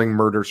just telling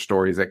murder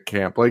stories at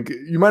camp. Like,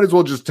 you might as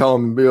well just tell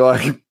them and be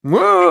like,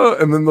 whoa,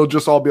 and then they'll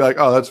just all be like,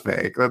 oh, that's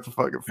fake. That's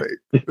fucking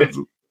fake. That's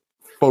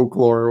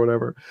folklore or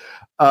whatever.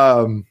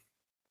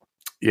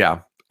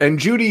 Yeah. And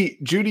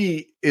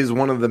Judy is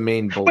one of the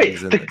main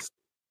bullies in this.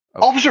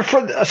 Officer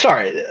Frank,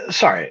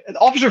 sorry.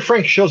 Officer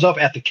Frank shows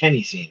up at the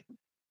Kenny scene.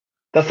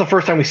 That's the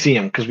first time we see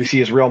him, because we see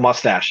his real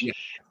mustache. Yeah.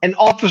 And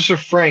Officer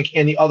Frank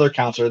and the other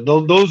counselor,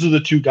 those are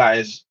the 2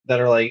 guys that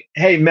are like,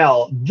 hey,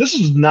 Mel, this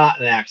is not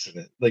an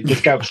accident. Like,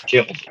 this guy was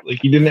killed. Like,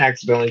 he didn't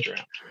accidentally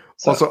drown.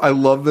 So. Also, I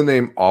love the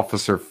name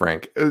Officer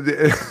Frank.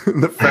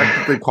 The fact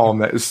that they call him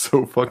that is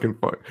so fucking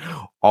fun.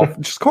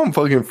 Just call him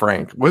fucking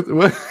Frank. What?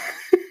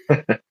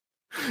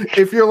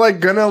 If you're, like,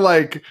 gonna,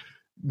 like,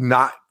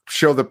 not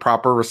show the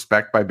proper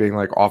respect by being,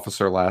 like,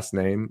 officer last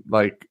name,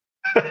 like...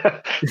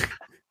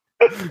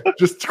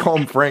 just call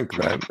him Frank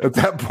then at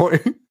that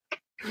point.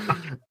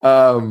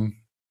 I mean,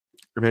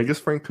 I guess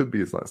Frank could be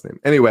his last name.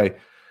 Anyway,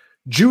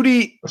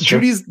 Judy's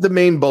the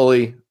main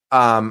bully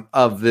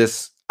of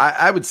this.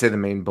 I would say the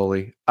main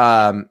bully.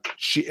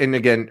 She, and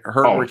again,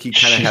 her and Ricky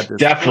kind of had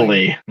this.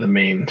 Definitely the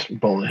main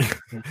bully.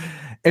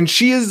 And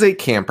she is a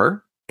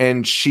camper,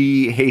 and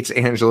she hates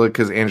Angela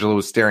because Angela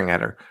was staring at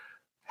her.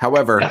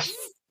 However,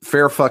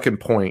 fair fucking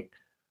point.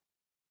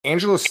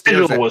 Angela was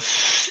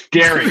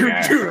staring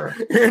at her.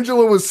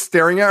 Angela was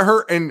staring at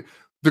her, and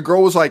the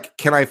girl was like,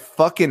 can I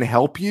fucking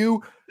help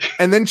you?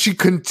 And then she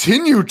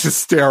continued to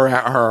stare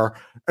at her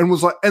and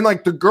was like, and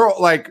like the girl,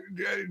 like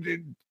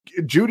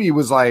Judy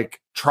was like,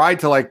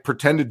 tried to like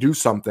pretend to do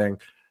something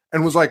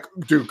and was like,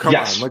 dude, come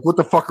on. Like, what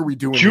the fuck are we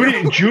doing?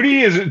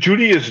 Judy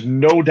is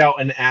no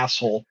doubt an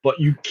asshole, but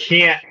you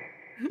can't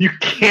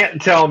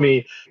tell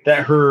me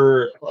that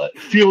her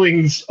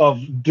feelings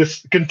of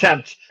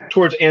contempt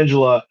towards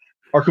Angela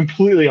are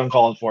completely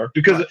uncalled for,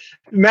 because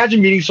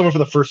imagine meeting someone for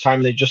the first time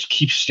and they just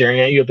keep staring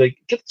at you. You'd be like,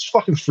 get this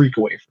fucking freak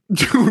away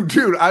from me.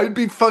 Dude, I'd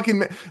be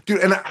fucking, dude.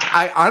 And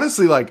I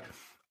honestly, like,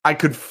 I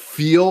could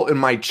feel in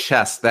my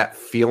chest that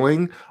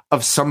feeling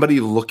of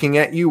somebody looking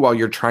at you while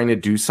you're trying to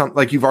do something.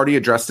 Like, you've already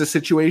addressed the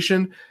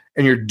situation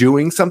and you're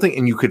doing something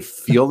and you could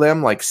feel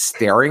them like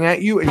staring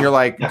at you. And you're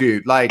like,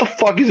 dude, like, what the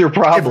fuck is your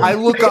problem? If I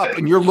look up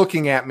and you're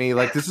looking at me,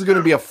 like, this is going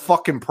to be a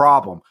fucking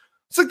problem.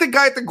 It's like the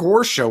guy at the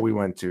Gore show we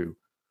went to.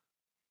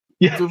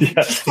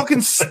 Just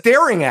fucking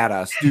staring at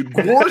us, dude.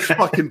 Gore's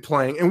fucking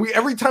playing, and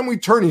every time we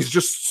turn, he's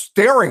just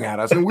staring at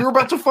us, and we were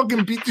about to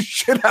fucking beat the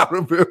shit out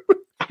of him.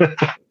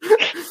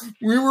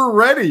 We were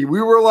ready.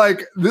 We were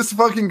like, this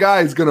fucking guy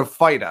is gonna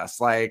fight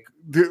us. Like,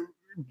 dude,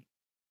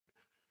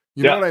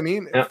 you know what I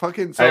mean? Yeah.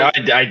 Fucking. So,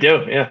 I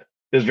do. Yeah,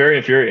 it was very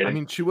infuriating. I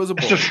mean, she was a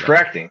bully. It's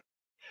distracting.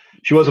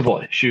 She was a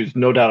bully. She was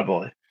no doubt a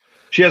bully.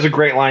 She has a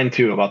great line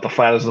too about the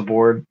flat as the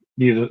board.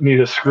 Need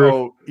a screw.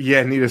 Oh,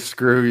 yeah, need a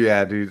screw.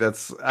 Yeah, dude.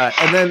 That's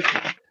and then,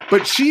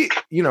 but she,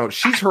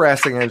 she's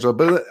harassing Angela,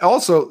 but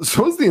also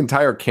so is the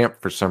entire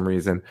camp for some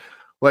reason.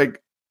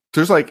 Like,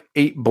 There's like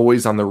 8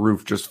 boys on the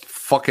roof just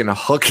fucking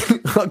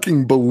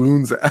hucking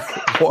balloons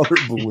water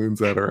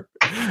balloons at her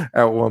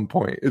at one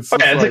point. It's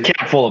it's like, a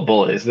camp full of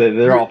bullies.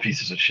 They're all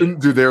pieces of shit.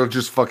 Dude, they're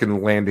just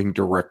fucking landing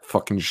direct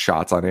fucking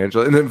shots on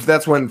Angela. And then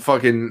that's when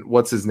fucking,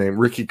 what's his name?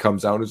 Ricky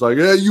comes out and is like,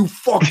 "Yeah, you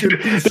fucking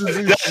pieces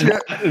of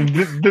shit."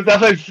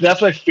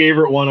 That's my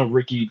favorite one of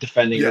Ricky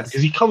defending it,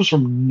 because he comes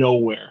from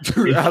nowhere.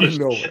 Dude, out of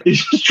nowhere.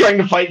 He's just trying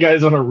to fight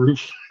guys on a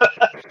roof.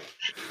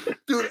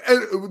 Dude,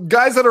 and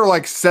guys that are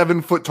like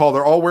 7 foot tall,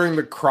 they're all wearing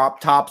the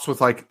crop tops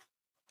with like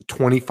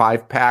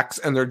 25 packs,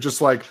 and they're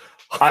just like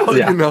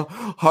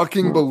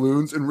hucking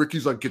balloons. And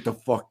Ricky's like, "Get the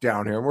fuck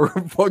down here." We're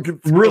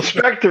fucking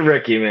respect to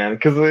Ricky, man,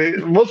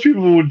 because most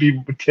people would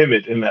be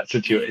timid in that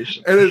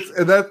situation. And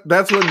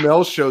that's when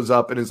Mel shows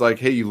up and is like,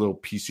 "Hey, you little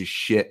piece of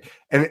shit."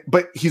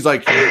 But he's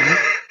like,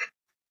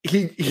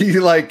 he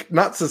like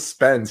not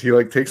suspends, he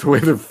like takes away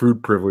their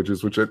food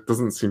privileges, which it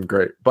doesn't seem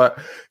great, but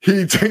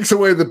he takes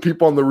away the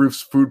people on the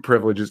roof's food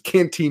privileges,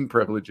 canteen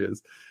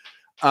privileges.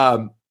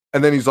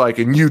 And then he's like,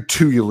 "And you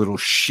too, you little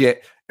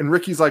shit." And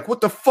Ricky's like,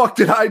 "What the fuck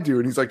did I do?"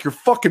 And he's like, "Your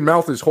fucking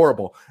mouth is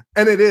horrible."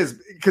 And it is,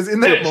 because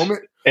in that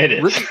moment,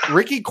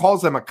 Ricky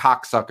calls them a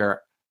cocksucker.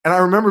 And I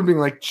remember being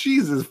like,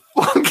 Jesus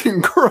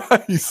fucking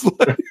Christ.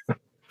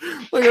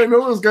 Like, I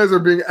know those guys are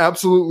being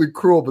absolutely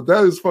cruel, but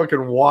that is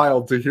fucking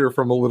wild to hear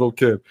from a little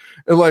kid.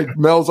 And like,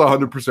 Mel's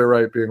 100%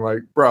 right, being like,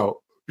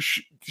 "Bro,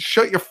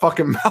 shut your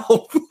fucking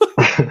mouth."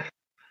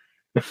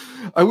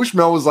 I wish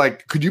Mel was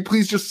like, "Could you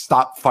please just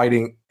stop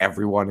fighting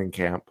everyone in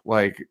camp?"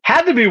 Like,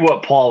 had to be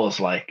what Paul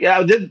was like.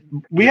 Yeah,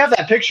 we have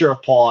that picture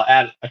of Paul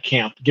at a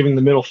camp giving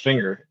the middle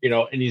finger,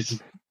 and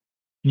he's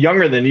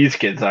younger than these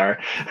kids are.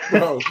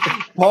 Bro,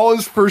 Paul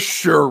is for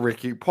sure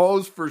Ricky. Paul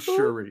is for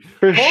sure Ricky.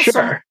 For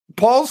sure.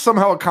 Paul's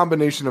somehow a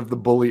combination of the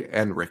bully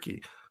and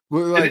Ricky.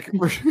 Like,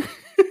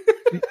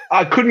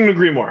 I couldn't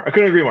agree more.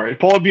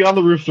 Paul would be on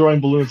the roof throwing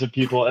balloons at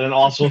people, and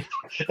also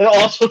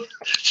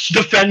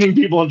defending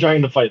people and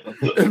trying to fight them.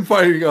 And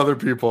fighting other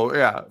people,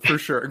 yeah, for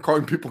sure. And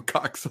calling people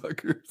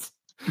cocksuckers.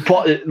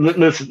 Paul,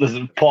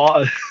 listen,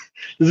 Paul,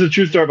 this is a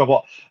true story about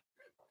Paul.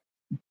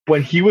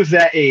 When he was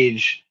that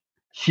age,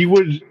 he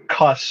would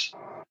cuss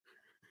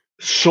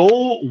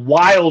so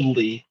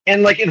wildly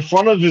and like in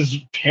front of his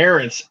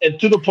parents, and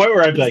to the point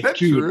where I'd be like,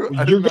 "Dude,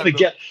 you're gonna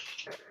get..."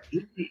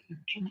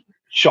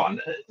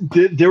 Sean,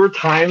 there were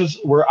times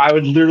where I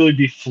would literally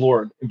be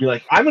floored and be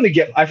like, I feel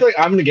like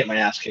I'm gonna get my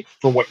ass kicked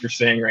for what you're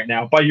saying right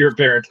now by your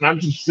parents, and I'm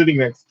just sitting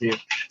next to you.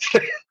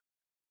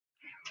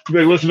 Be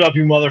like, "Listen up,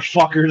 you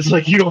motherfuckers!"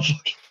 Like, you don't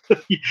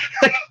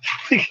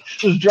fucking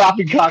just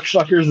dropping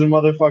cocksuckers and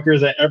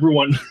motherfuckers at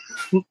everyone.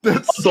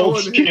 That's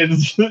adults,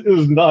 kids. It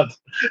was nuts.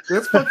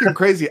 That's fucking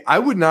crazy. I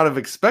would not have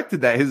expected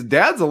that. His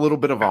dad's a little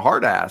bit of a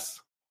hard ass.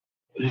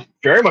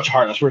 Very much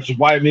hard ass, which is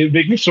why it made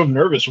me so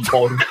nervous when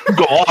Paul would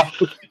go off.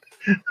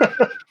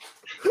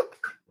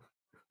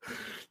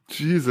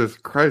 Jesus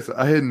Christ,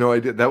 I had no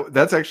idea.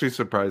 That's actually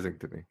surprising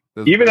to me.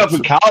 Even up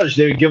in college,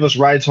 they would give us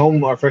rides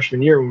home our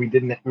freshman year when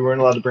we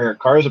weren't allowed to bring our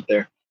cars up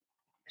there.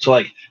 So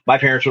like my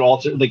parents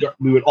would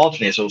we would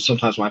alternate. So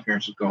sometimes my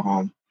parents would go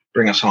home,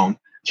 bring us home.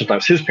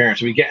 Sometimes his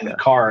parents would get in the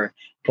car,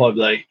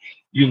 probably like,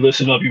 "You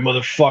listen up, you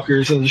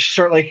motherfuckers," and just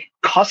start like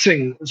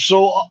cussing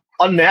so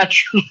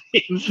unnaturally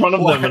in front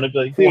of them. And I'd be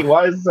like, "Dude,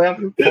 why is this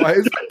happening?" Why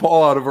is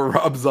Paul out of a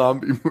Rob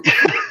Zombie movie?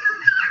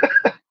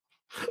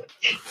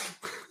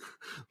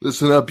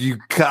 "Listen up, you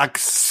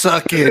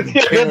cocksucking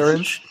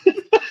parents."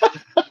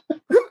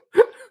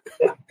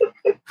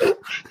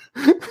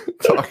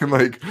 Talking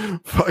like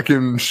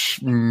fucking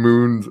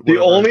moons. The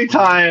only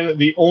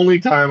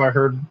time I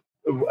heard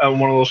on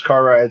one of those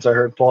car rides, I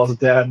heard Paul's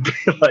dad be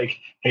like,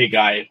 "Hey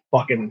guy,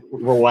 fucking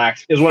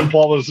relax," is when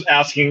Paul was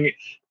asking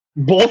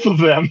both of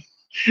them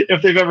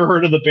if they've ever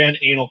heard of the band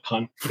Anal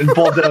Cunt. And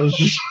Paul's dad was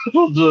just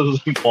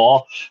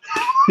Paul.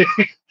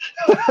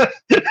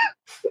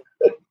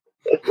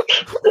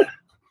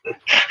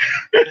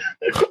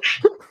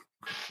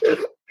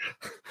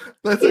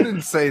 That's an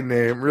insane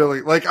name,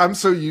 really. Like, I'm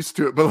so used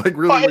to it, but like,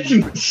 really, it's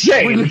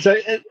insane.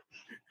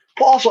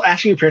 Paul also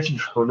asking your parents if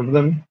you've heard of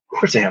them. Of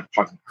course, they have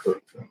fucking heard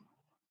of them.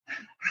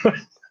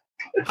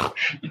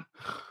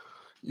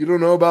 You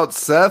don't know about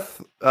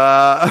Seth?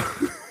 How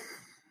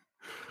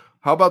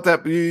about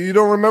that? You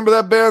don't remember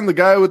that band? The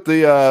guy with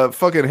the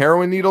fucking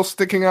heroin needle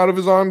sticking out of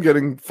his arm,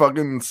 getting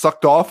fucking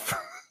sucked off.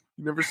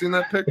 You never seen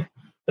that pic?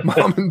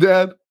 Mom and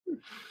Dad.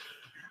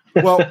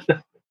 Well,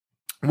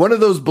 one of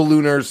those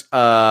ballooners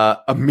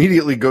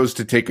immediately goes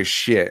to take a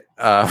shit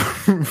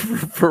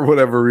for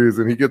whatever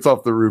reason. He gets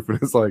off the roof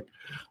and is like,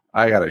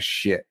 "I got a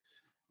shit."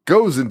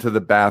 Goes into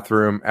the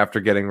bathroom after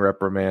getting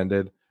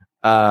reprimanded.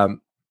 And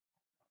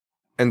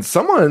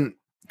someone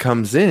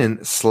comes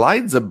in,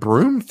 slides a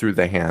broom through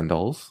the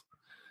handles.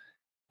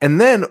 And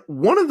then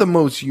one of the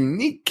most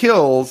unique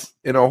kills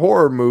in a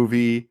horror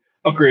movie.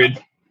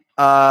 Agreed.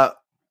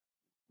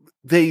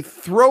 They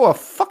throw a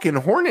fucking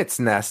hornet's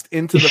nest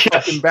into the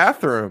fucking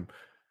bathroom.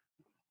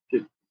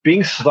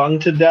 Being stung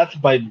to death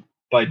by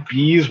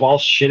bees while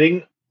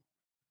shitting.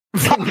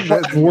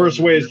 That's the worst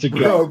ways to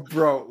go.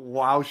 Bro,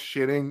 While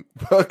shitting,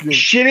 fucking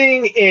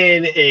shitting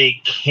in a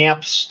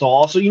camp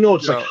stall, so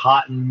it's like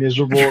hot and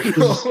miserable.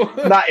 It's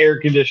not air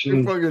conditioned.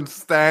 It fucking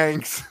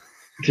stanks,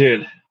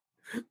 dude.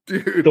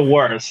 The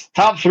worst.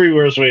 Top 3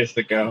 worst ways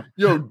to go.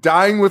 Yo,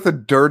 dying with a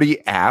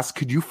dirty ass.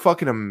 Could you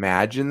fucking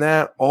imagine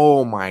that?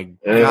 Oh my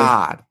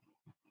god,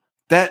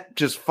 that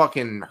just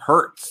fucking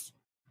hurts.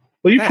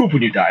 Well, you poop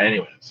when you die,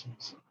 anyways.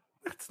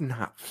 That's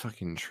not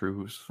fucking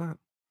true.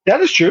 That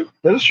is true.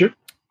 That is true.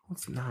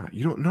 It's not.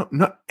 You don't know.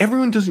 Not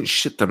everyone doesn't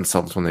shit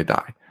themselves when they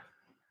die.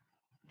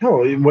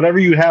 No, whatever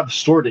you have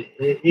stored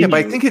in but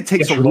I think it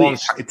takes a long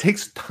time. It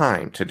takes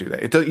time to do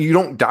that. You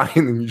don't die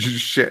and then you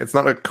just shit. It's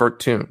not a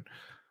cartoon.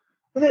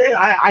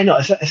 I know.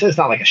 It's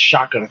not like a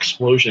shotgun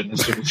explosion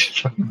as soon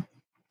as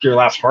your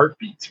last heart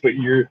beats, but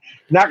you're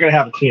not going to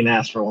have a clean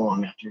ass for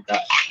long after you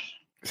die.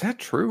 Is that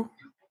true?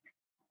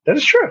 That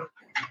is true.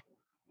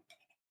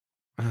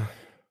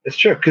 It's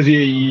true because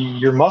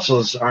your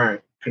muscles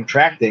aren't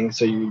contracting,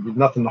 so you've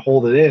nothing to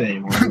hold it in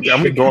anymore. I'm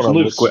gonna go on a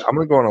liquid. I'm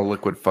gonna go on a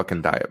liquid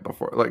fucking diet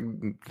before I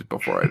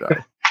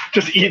die.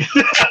 Just eat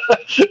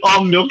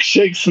all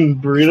milkshakes and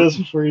burritos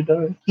before you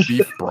die.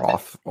 Beef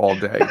broth all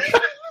day.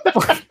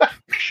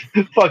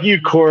 Fuck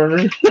you,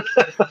 coroner.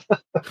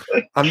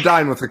 I'm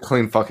dying with a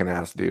clean fucking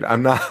ass, dude.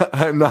 I'm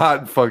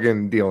not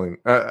fucking dealing.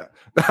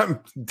 I'm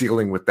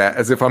dealing with that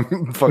as if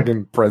I'm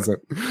fucking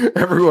present.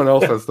 Everyone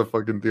else has to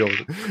fucking deal with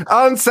it.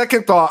 On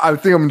second thought, I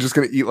think I'm just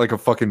gonna eat like a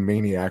fucking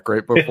maniac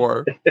right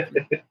before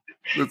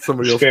that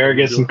somebody else.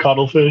 Asparagus and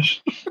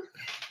cuttlefish.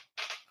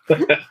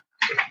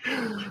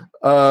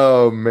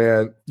 Oh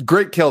man,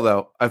 great kill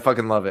though. I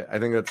fucking love it. I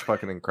think that's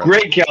fucking incredible.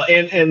 Great kill,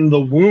 and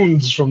the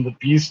wounds from the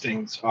bee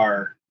stings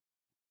are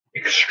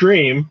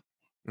extreme,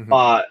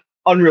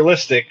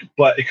 unrealistic,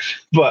 but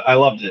I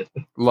loved it.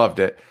 Loved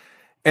it.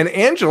 And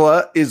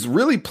Angela is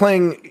really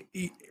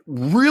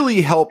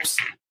helps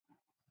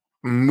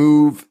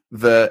move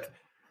the.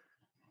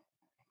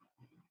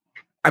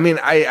 I mean,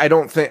 I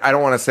don't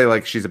want to say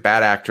like she's a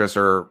bad actress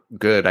or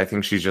good. I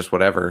think she's just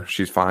whatever.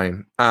 She's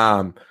fine.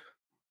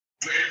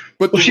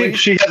 But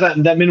she has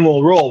that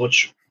minimal role,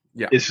 which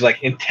is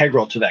like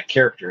integral to that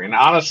character, and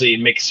honestly, it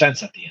makes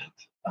sense at the end.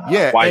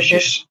 Why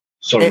she's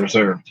so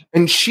reserved,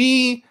 and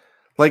she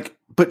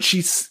but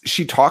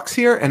she talks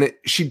here, and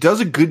she does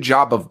a good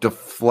job of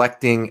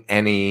deflecting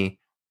anything,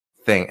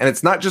 and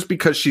it's not just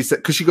because she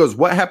goes,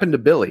 "What happened to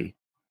Billy?"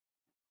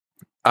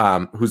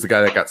 Who's the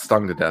guy that got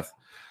stung to death.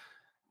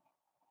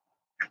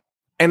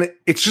 And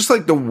it's just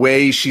like the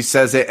way she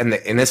says it and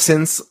the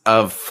innocence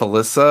of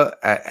Felissa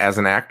as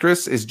an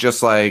actress is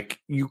just like,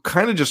 you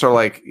kind of just are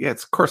like, yeah,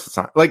 of course it's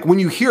not. Like when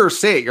you hear her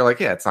say it, you're like,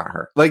 yeah, it's not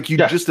her. Like you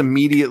just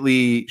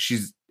immediately,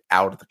 she's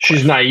out of the question.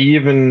 She's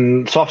naive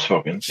and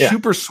soft-spoken.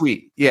 Super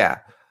sweet. Yeah.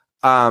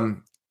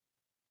 Then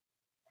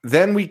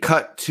we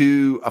cut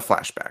to a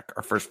flashback,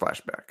 our first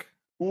flashback.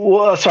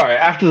 Well, sorry.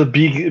 After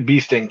the bee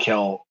sting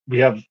kill, we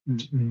have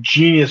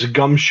genius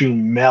gumshoe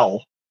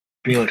Mel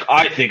being like,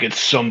 I think it's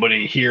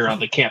somebody here on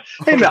the camp.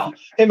 Hey Mel.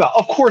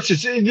 Of course,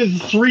 it's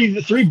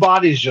three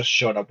bodies just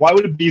showed up. Why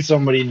would it be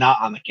somebody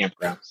not on the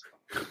campgrounds?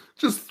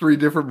 Just 3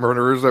 different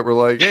murderers that were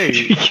like, hey,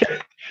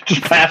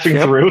 just passing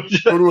through.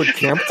 Go to a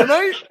camp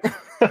tonight.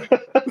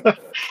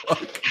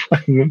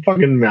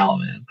 Fucking Mel,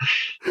 man.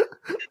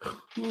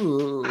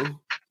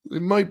 They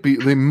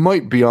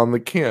might be on the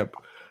camp.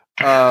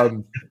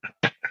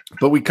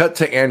 But we cut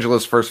to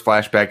Angela's first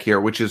flashback here,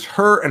 which is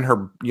her and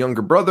her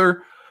younger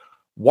brother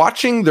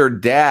watching their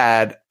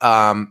dad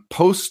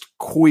post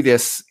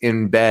coitus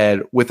in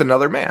bed with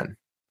another man.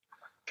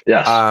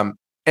 Yes.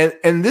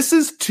 And this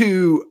is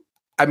to,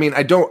 I mean,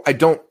 I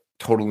don't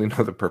totally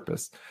know the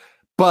purpose,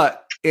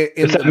 but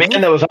it's the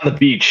man that was on the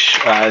beach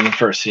in the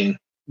first scene,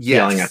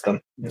 yelling at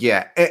them.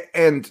 Yeah.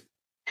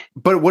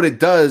 But what it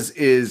does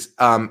is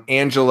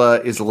Angela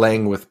is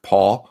laying with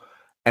Paul,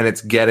 and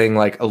it's getting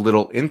like a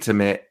little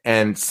intimate,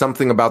 and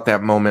something about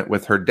that moment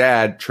with her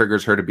dad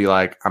triggers her to be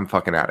like, I'm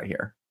fucking out of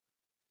here.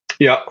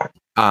 Yeah.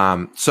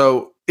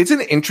 So it's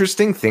an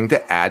interesting thing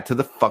to add to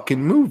the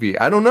fucking movie.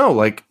 I don't know.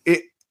 Like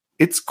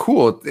it's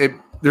cool.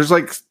 There's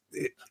like,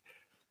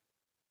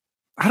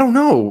 I don't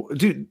know,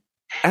 dude,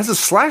 as a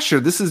slasher,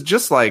 this is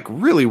just like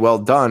really well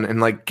done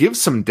and like gives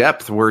some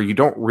depth where you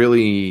don't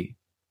really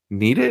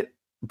need it,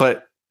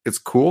 but it's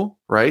cool.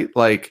 Right.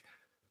 Like,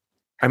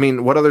 I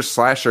mean, what other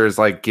slasher is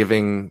like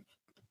giving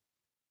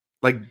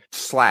like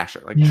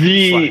slasher, like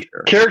the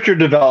character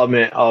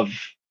development of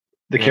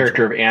the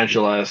character of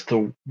Angela as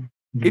to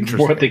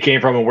what they came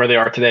from and where they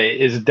are today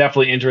is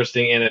definitely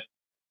interesting, and it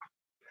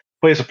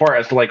plays a part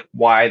as to like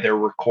why they're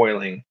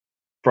recoiling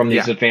from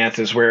these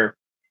advances where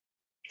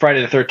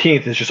Friday the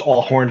 13th is just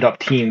all horned up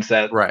teens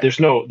that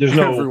there's no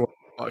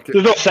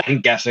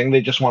second guessing.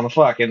 They just want to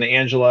fuck. And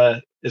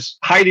Angela is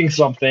hiding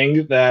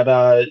something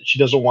that she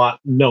doesn't want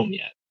known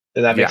yet.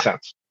 Does that make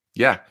sense?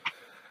 Yeah.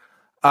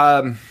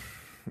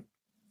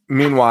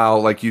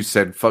 Meanwhile, like you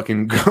said,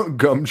 fucking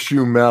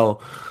Gumshoe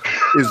Mel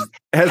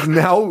has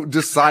now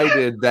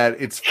decided that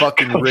it's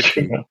fucking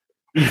Ricky.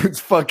 It's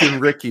fucking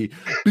Ricky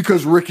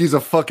because Ricky's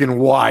a fucking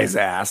wise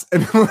ass.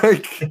 And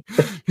like,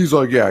 he's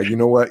like, yeah, you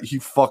know what? He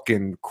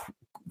fucking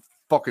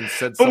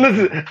said something. But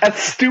listen, as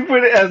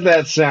stupid as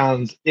that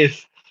sounds,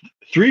 if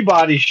 3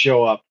 bodies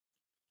show up,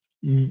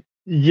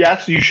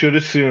 yes, you should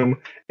assume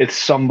it's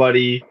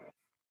somebody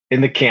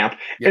in the camp.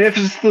 Yeah. And if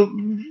it's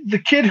the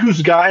kid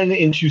who's gotten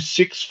into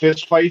 6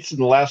 fist fights in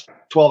the last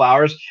 12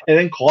 hours and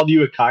then called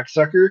you a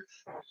cocksucker,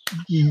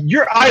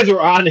 your eyes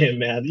are on him,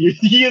 man.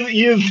 He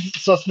is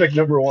suspect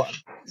number 1.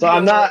 So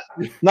I'm not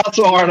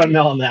so hard on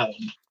Mel on that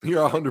one.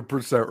 You're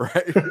 100%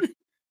 right.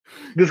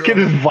 This kid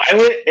is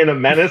violent and a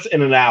menace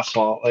and an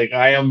asshole. Like,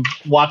 I am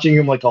watching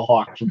him like a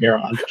hawk from here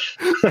on.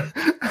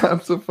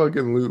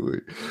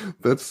 Absolutely.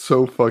 That's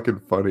so fucking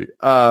funny.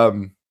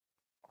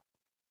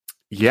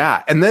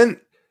 Yeah, and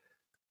then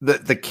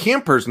the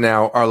campers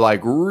now are like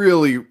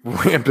really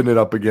ramping it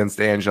up against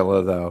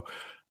Angela though.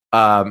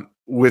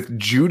 With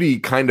Judy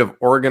kind of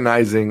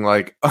organizing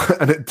like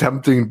an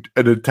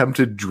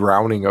attempted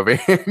drowning of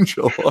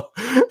Angela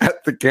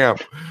at the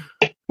camp.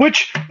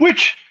 Which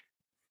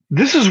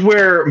this is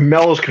where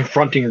Mel is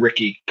confronting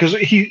Ricky, because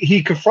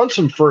he confronts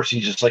him first.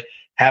 He's just like,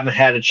 haven't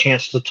had a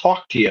chance to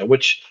talk to you,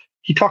 which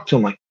he talked to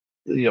him like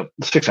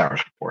 6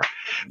 hours before.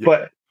 Yeah.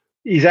 But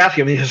he's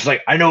asking him, he's just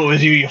like, I know it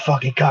was you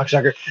fucking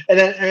cocksucker.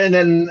 And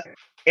then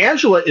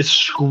Angela is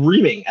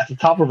screaming at the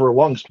top of her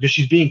lungs because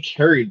she's being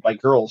carried by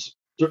girls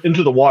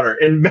into the water.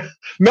 And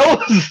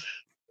Mel is,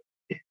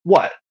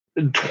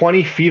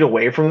 20 feet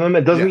away from them?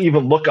 It doesn't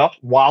even look up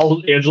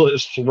while Angela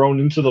is thrown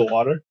into the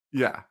water.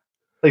 Yeah.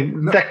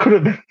 That could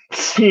have been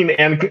seen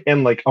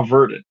and like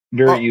averted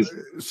very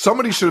easily.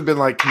 Somebody should have been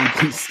like, can you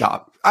please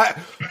stop?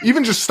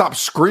 Even just stop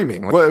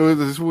screaming.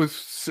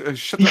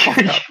 Shut the fuck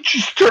up.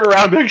 Just turn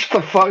around and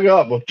shut the fuck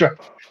up. I'm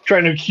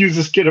trying to accuse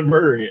this kid of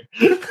murder here.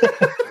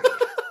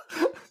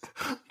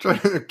 Trying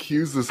to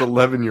accuse this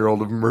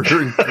 11-year-old of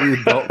murdering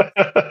 3 adults.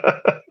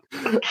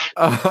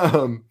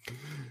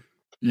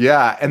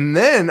 Yeah, and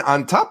then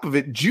on top of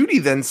it, Judy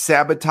then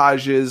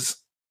sabotages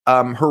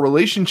her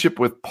relationship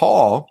with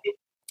Paul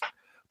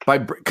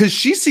because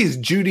she sees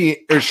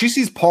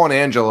Paul and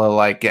Angela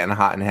like getting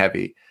hot and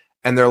heavy,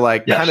 and they're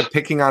like kind of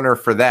picking on her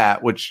for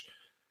that. Which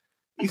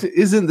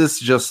isn't this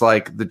just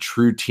like the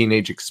true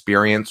teenage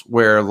experience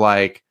where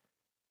like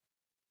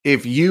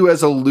if you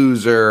as a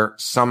loser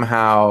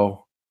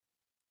somehow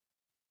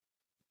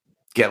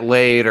get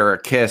laid or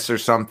a kiss or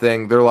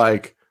something, they're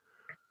like,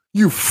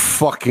 you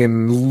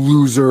fucking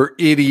loser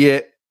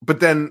idiot. But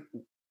then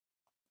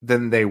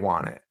they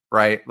want it,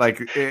 right? Like,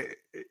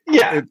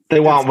 they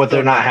want what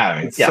they're not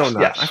having. It's so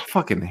not. I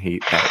fucking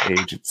hate that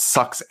age. It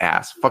sucks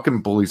ass.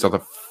 Fucking bullies are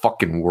the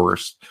fucking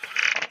worst.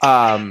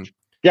 But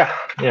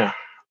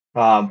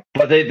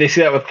they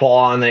see that with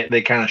Paul, and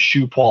they kind of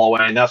shoo Paul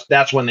away, and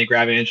that's when they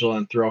grab Angela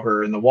and throw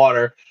her in the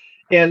water.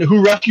 And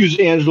who rescues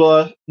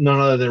Angela? None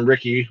other than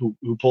Ricky, who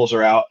pulls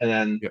her out. And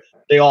then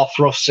they all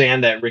throw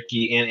sand at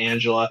Ricky and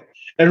Angela.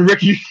 And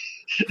Ricky,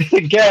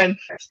 again,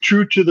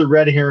 true to the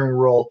red herring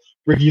rule,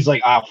 Ricky's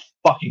like, I'll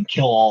fucking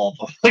kill all of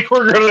them. Like,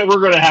 we're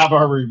gonna have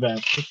our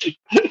revenge.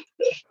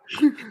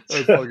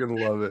 I fucking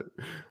love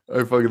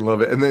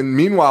it. And then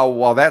meanwhile,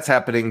 while that's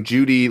happening,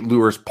 Judy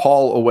lures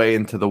Paul away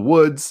into the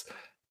woods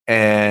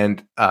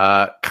and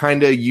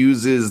kind of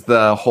uses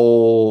the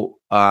whole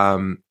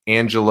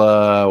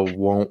Angela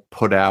won't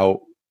put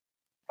out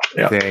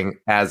thing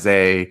as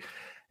a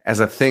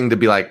thing to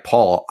be like,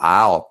 Paul,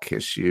 I'll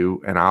kiss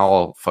you and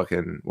I'll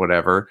fucking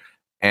whatever.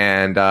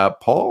 And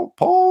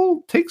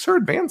Paul takes her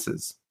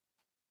advances.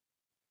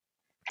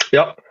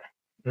 Yep.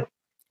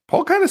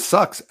 Paul kind of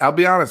sucks. I'll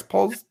be honest.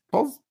 Paul's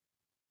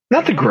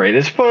not the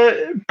greatest, but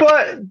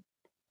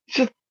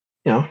just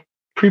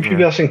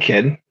prepubescent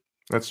kid.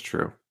 That's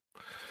true.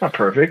 Not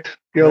perfect.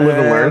 You gotta live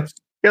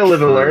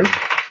and learn.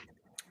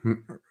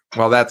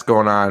 While that's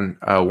going on,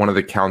 one of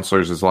the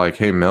counselors is like,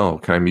 hey, Mel,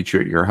 can I meet you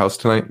at your house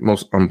tonight?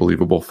 Most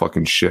unbelievable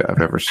fucking shit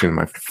I've ever seen in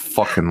my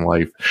fucking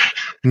life.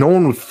 No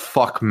one would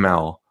fuck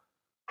Mel.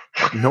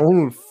 Let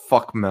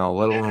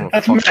alone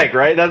that's Meg,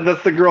 right?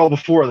 That's the girl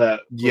before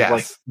that.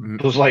 Yes.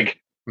 Was like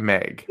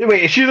Meg.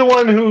 Wait, is she the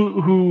one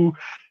who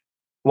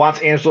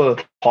wants Angela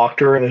to talk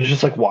to her and is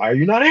just like, why are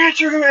you not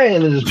answering me?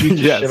 And then just beats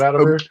the shit out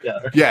of her.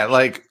 Yeah,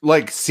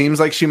 like seems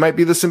like she might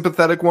be the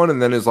sympathetic one, and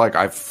then is like,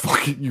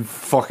 you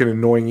fucking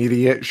annoying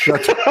idiot.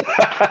 Shut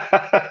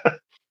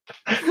up.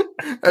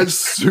 As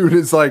soon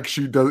as like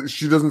she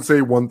doesn't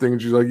say one thing,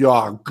 and she's like,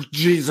 "Oh,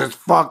 Jesus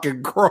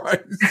fucking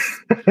Christ,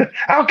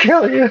 I'll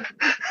kill you."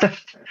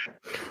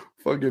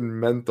 Fucking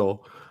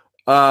mental.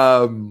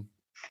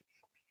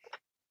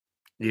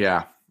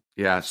 Yeah.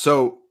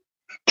 So,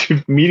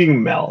 dude,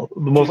 meeting Mel,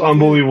 the most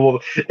unbelievable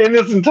in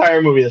this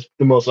entire movie. Is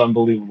the most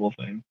unbelievable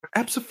thing.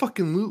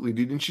 Absolutely,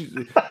 dude. And she's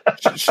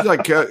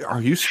like,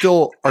 "Are you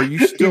still?"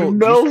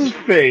 Mel's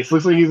face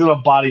looks like he's in a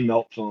body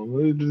melt film.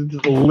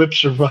 The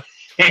lips are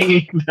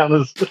hanging down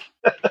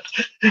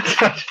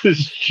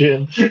his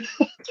chin.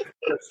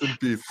 Rest in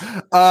peace.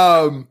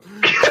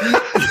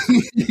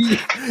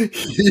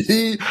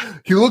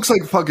 He looks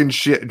like fucking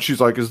shit, and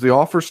she's like, "Is the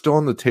offer still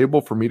on the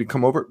table for me to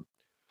come over?"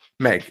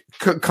 Meg,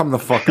 come the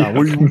fuck on.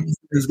 What are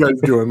these guys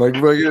doing? Like,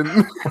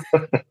 fucking.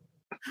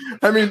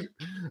 I mean,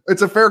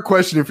 it's a fair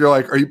question if you're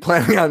like, are you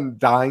planning on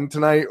dying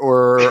tonight,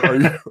 or are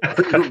you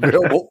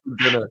available for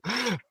dinner?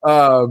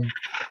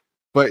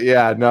 But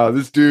yeah, no,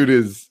 this dude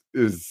is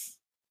hideous.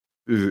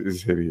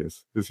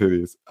 Is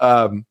hideous.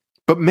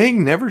 But Meg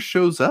never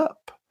shows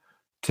up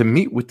to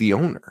meet with the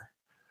owner,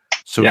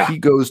 so he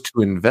goes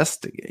to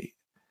investigate.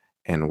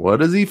 And what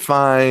does he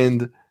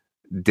find?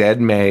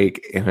 Dead Meg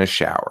in a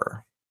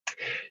shower.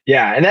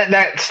 Yeah, and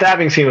that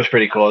stabbing scene was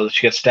pretty cool.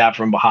 She gets stabbed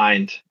from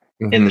behind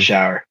in the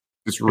shower.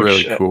 It's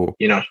really cool.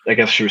 I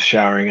guess she was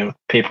showering in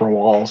paper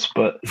walls,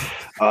 but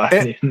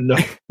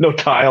no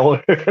tile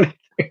or anything.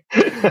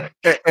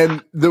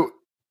 And the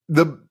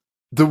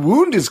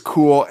wound is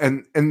cool,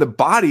 and the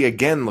body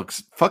again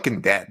looks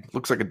fucking dead.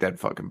 Looks like a dead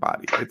fucking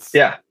body. It's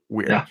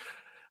weird. Yeah.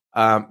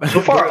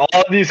 So far,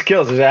 all of these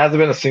kills, there hasn't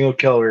been a single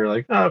kill where you're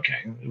like, oh, okay,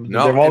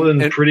 no, they've all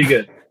been pretty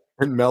good.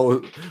 And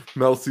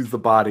Mel sees the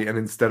body, and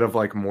instead of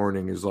like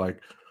mourning, is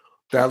like,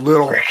 that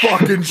little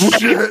fucking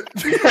shit.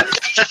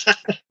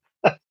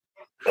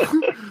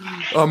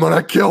 I'm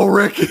gonna kill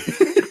Ricky.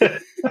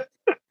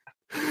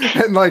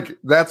 And like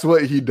that's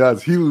what he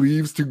does. He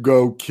leaves to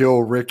go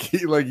kill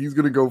Ricky. Like he's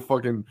gonna go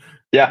fucking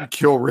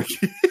kill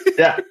Ricky.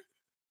 Yeah.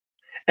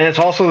 And it's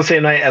also the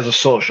same night as a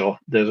social.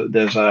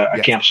 There's a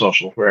camp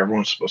social where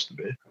everyone's supposed to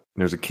be.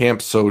 There's a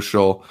camp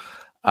social.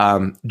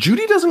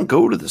 Judy doesn't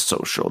go to the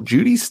social.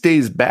 Judy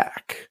stays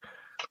back.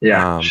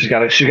 Yeah, she's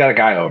got a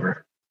guy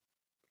over.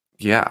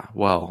 Yeah,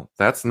 well,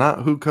 that's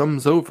not who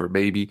comes over,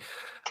 baby.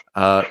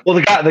 Well,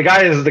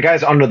 the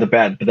guy's under the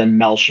bed, but then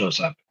Mel shows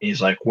up.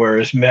 He's like, "Where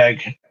is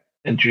Meg?"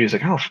 And Judy's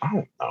like, "I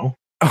don't know."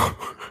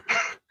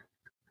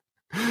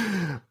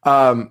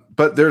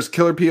 But there's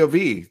Killer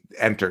POV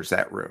enters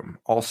that room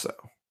also.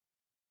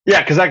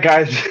 Yeah, because that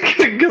guy's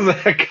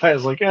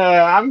like,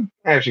 I'm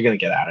actually gonna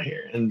get out of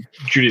here, and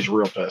Judy's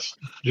real pissed.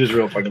 She's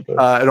real fucking pissed.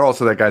 And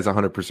also, that guy's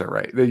 100%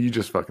 right. You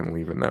just fucking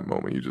leave in that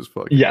moment. You just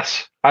fucking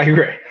yes, I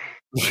agree.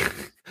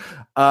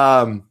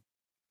 And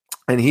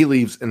he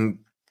leaves, and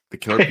the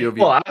Killer POV.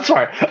 Well, I'm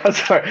sorry.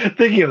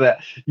 Thinking of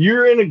that,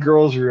 you're in a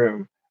girl's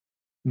room.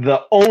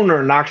 The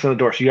owner knocks on the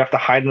door, so you have to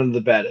hide under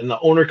the bed. And the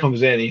owner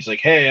comes in. And he's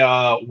like, "Hey,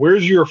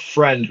 where's your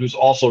friend who's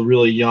also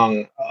really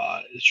young?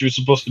 She was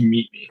supposed to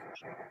meet me."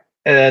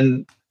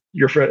 And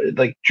your friend,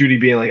 like Judy,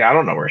 being like, "I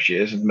don't know where she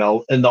is." And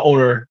Mel and the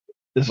owner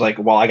is like,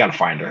 "Well, I gotta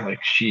find her. Like,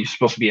 she's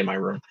supposed to be in my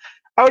room."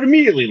 I would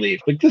immediately leave.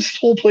 Like, this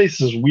whole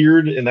place is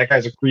weird, and that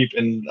guy's a creep,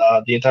 and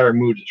the entire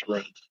mood is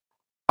ruined.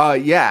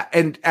 Yeah,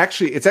 and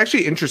actually, it's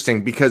actually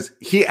interesting because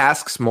he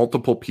asks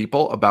multiple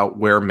people about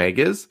where Meg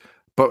is,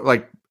 but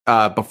like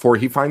before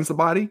he finds the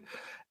body,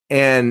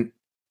 and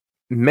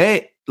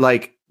Meg,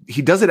 like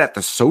he does it at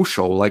the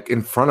social, like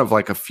in front of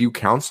like a few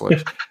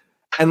counselors,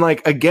 and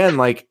like again,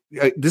 like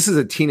this is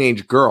a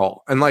teenage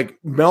girl, and like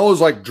Mel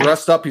is like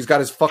dressed up, he's got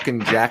his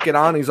fucking jacket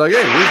on, he's like,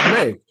 "Hey, where's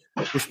Meg?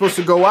 We're supposed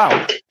to go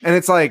out," and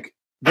it's like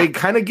they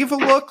kind of give a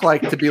look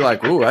like to be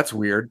like, "Ooh, that's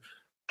weird,"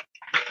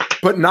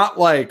 but not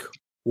like,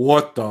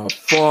 what the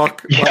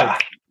fuck? Yeah.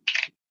 Like,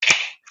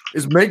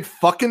 is Meg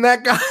fucking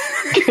that guy?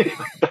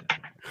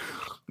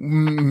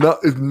 No,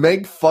 is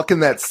Meg fucking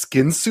that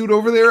skin suit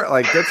over there?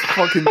 Like, that's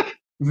fucking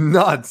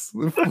nuts.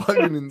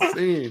 Fucking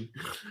insane.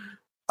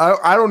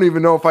 I don't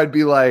even know if I'd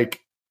be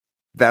like,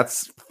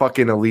 that's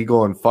fucking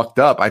illegal and fucked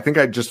up. I think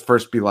I'd just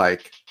first be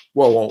like,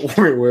 whoa,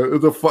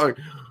 wait, the fuck?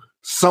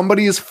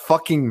 Somebody is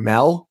fucking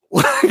Mel?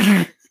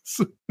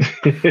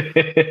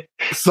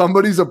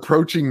 Somebody's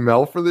approaching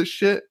Mel for this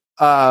shit?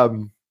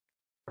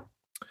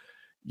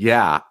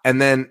 Yeah. And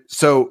then,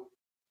 so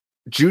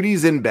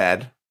Judy's in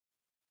bed.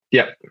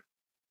 Yep.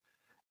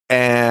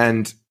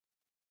 And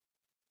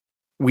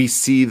we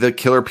see the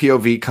Killer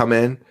POV come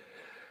in.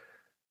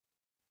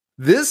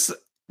 This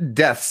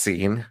death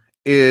scene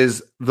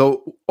is the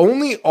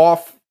only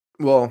off.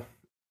 Well,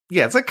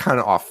 yeah, it's like kind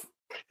of off.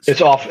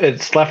 It's off.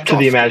 It's left to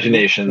the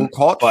imagination. We'll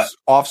call it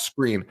off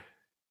screen.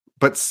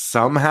 But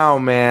somehow,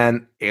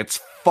 man,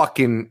 it's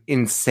fucking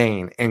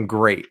insane and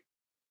great.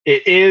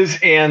 It is,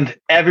 and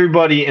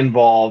everybody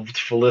involved,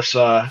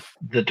 Felissa,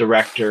 the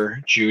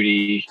director,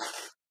 Judy,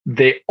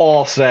 they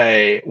all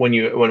say when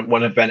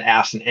have been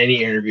asked in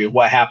any interview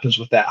what happens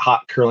with that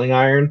hot curling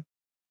iron,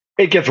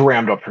 it gets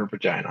rammed up her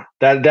vagina.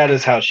 That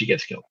is how she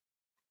gets killed.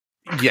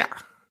 Yeah.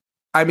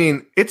 I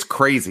mean, it's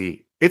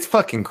crazy. It's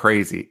fucking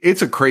crazy.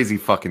 It's a crazy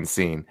fucking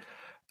scene.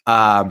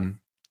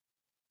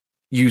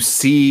 You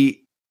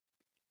see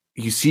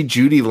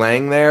Judy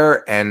laying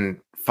there, and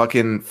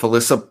fucking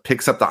Felissa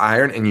picks up the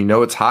iron, and you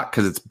know it's hot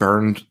because it's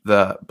burned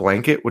the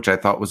blanket, which I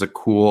thought was a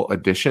cool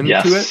addition to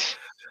it.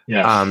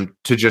 Yes.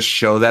 To just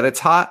show that it's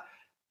hot.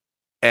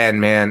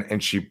 And man,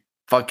 and she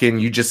fucking,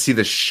 you just see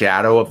the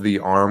shadow of the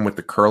arm with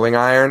the curling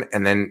iron,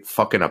 and then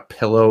fucking a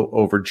pillow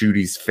over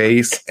Judy's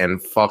face,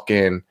 and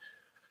fucking,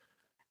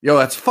 yo,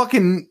 that's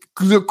fucking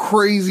the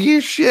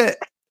craziest shit.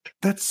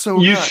 That's so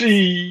you nuts.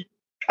 See,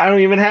 I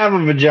don't even have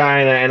a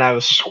vagina, and I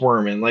was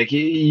squirming. Like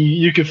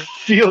you could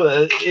feel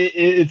it.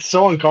 It's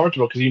so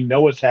uncomfortable because you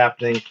know what's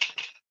happening.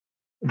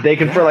 They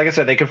confirm, like I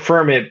said, they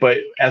confirm it, but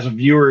as a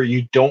viewer,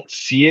 you don't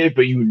see it,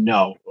 but you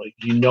know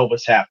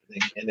what's happening,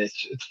 and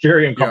it's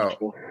very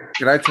uncomfortable.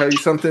 Can I tell you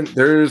something?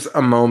 There's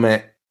a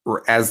moment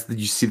where, as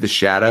you see the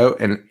shadow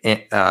and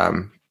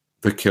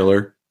the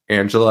killer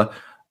Angela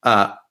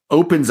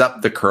opens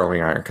up the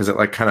curling iron because it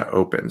like kind of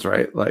opens,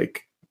 right?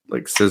 Like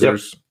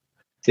scissors.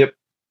 Yep.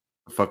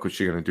 The fuck was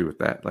she gonna do with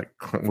that? Like,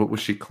 what was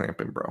she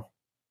clamping, bro?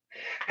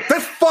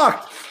 That's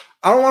fucked.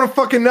 I don't want to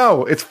fucking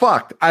know. It's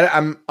fucked.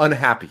 I'm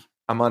unhappy.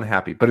 I'm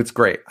unhappy, but it's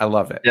great. I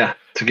love it. Yeah,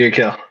 it's a good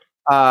kill.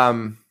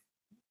 And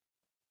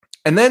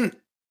then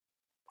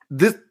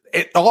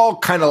it all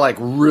kind of like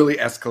really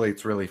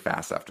escalates really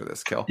fast after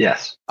this kill.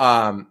 Yes.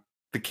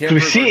 The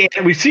camera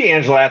we see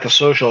Angela at the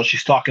social.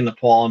 She's talking to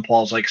Paul, and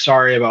Paul's like,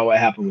 "Sorry about what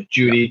happened with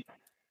Judy.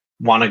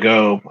 Want to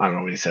go?" I don't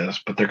know what he says,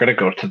 but they're gonna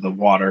go to the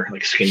water.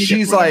 Like,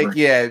 she's like,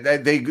 "Yeah,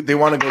 they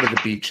want to go to the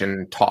beach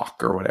and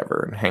talk or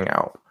whatever and hang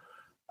out,"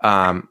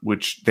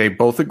 which they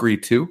both agree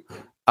to.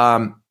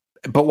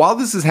 But while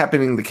this is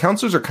happening, the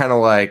counselors are kind of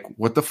like,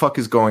 "What the fuck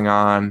is going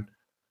on?"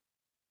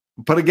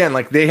 But again,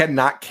 like they had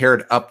not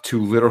cared up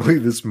to literally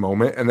this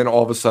moment, and then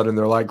all of a sudden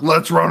they're like,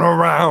 "Let's run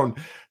around."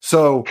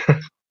 So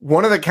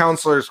one of the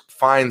counselors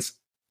finds,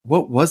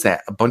 what was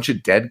that? A bunch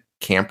of dead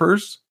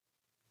campers?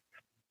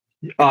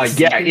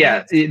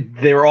 Yeah.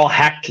 They were all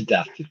hacked to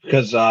death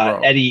because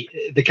Eddie,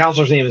 the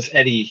counselor's name is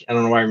Eddie. I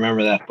don't know why I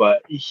remember that,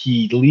 but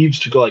he leaves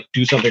to go like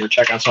do something or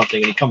check on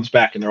something, and he comes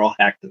back and they're all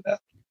hacked to death.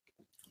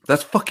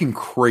 That's fucking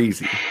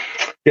crazy.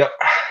 Yep.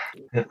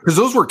 Because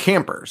those were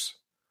campers.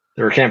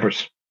 They were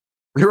campers.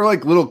 They were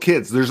like little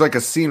kids. There's like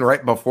a scene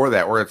right before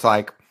that where it's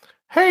like,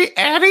 "Hey,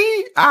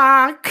 Eddie,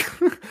 I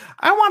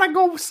want to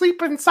go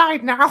sleep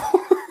inside now."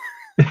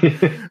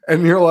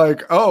 And you're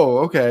like, "Oh,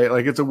 okay."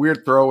 Like it's a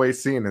weird throwaway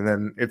scene. And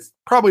then it's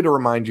probably to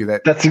remind you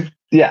that that's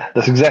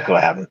exactly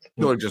what happened.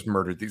 Miller just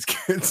murdered these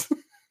kids.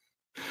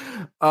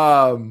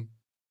 Yeah,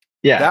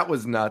 that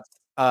was nuts.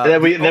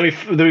 Then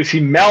we see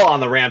Mel on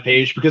the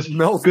rampage because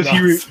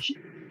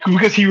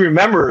he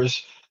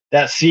remembers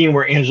that scene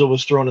where Angela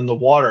was thrown in the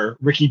water.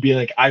 Ricky being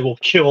like, "I will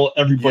kill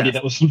everybody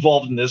that was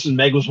involved in this," and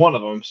Meg was one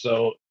of them.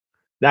 So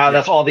now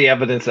that's all the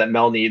evidence that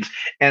Mel needs.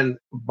 And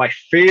my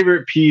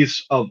favorite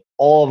piece of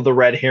all of the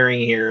red herring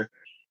here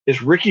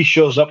is Ricky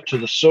shows up to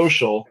the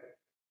social,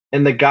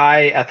 and the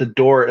guy at the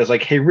door is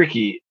like, "Hey,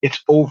 Ricky,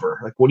 it's over.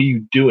 Like, what are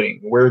you doing?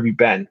 Where have you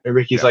been?" And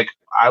Ricky's like,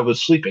 "I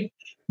was sleeping.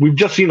 We've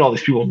just seen all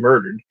these people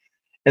murdered."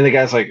 And the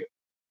guy's like,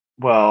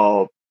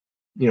 "Well,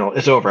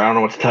 it's over. I don't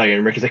know what to tell you."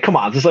 And Ricky's like, "Come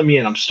on, just let me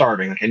in. I'm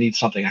starving. Like, I need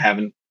something. I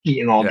haven't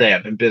eaten all day.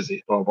 I've been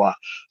busy, blah, blah, blah."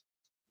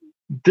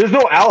 There's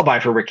no alibi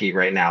for Ricky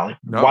right now.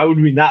 Like, why would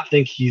we not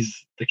think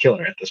he's the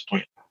killer at this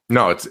point?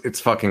 No, it's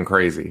fucking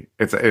crazy.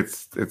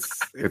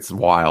 It's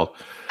wild.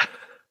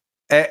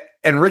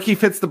 And Ricky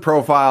fits the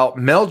profile.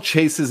 Mel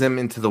chases him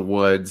into the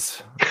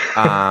woods.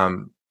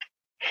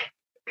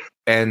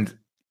 And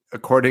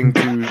according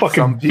to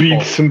some people,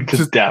 beats him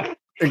to death.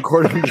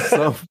 According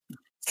to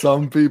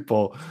some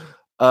people,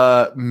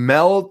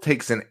 Mel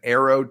takes an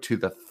arrow to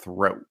the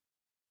throat.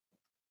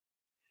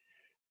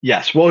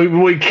 Yes. Well,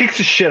 he kicks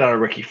the shit out of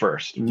Ricky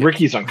first. Yes.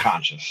 Ricky's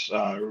unconscious.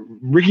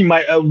 Ricky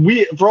might.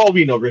 For all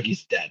we know,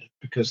 Ricky's dead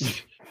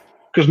because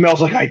Mel's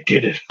like, "I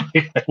did it.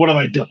 What have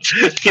I done?"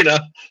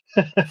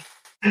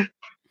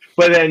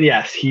 But then,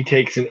 yes, he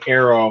takes an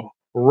arrow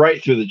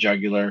right through the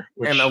jugular,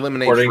 which, and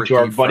eliminates according Ricky to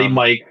our buddy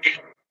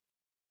Mike.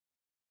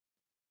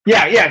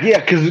 Yeah.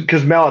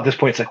 Because Mel at this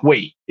point is like,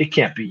 "Wait, it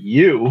can't be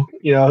you."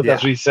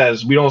 That's what he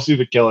says. We don't see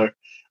the killer.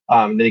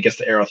 Then he gets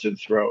the arrow through the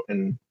throat,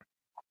 and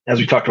as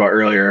we talked about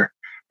earlier,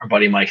 our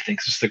buddy Mike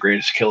thinks it's the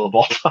greatest kill of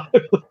all time.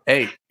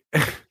 Hey,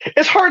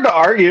 it's hard to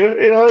argue.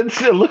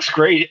 It looks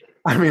great.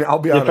 I mean, I'll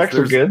be honest. The effects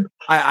are good.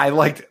 I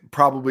liked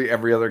probably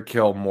every other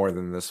kill more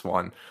than this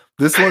one.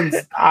 This one's.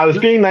 I was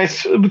being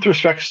nice with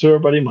respect to our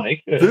buddy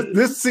Mike.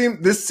 This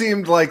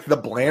seemed like the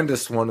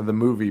blandest one of the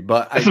movie,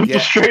 but it's a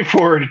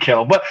straightforward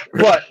kill. But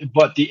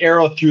the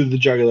arrow through the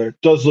jugular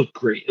does look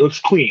great. It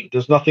looks clean.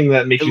 There's nothing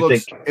that makes you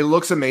think it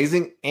looks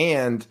amazing.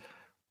 And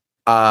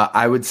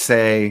I would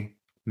say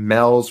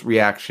Mel's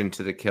reaction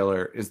to the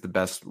killer is the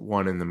best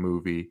one in the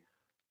movie.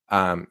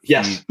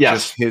 Yes.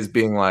 Just his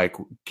being like,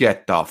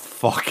 "Get the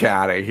fuck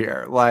out of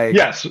here!" Like,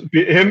 yes,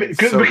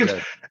 because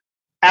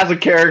as a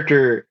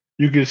character,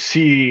 you can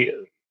see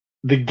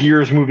the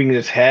gears moving in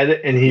his head,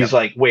 and he's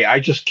like, "Wait, I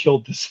just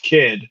killed this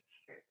kid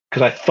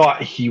because I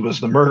thought he was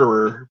the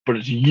murderer, but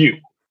it's you.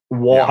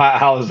 Well,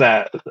 how is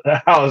that?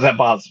 How is that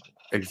possible?"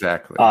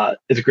 Exactly.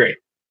 It's great.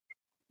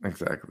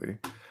 Exactly.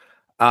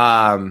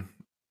 Yeah,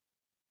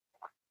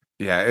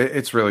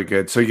 it's really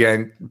good. So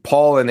again,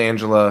 Paul and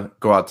Angela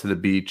go out to the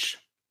beach,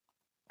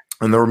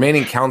 and the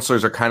remaining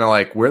counselors are kind of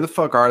like, "Where the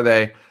fuck are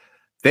they?"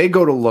 They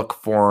go to look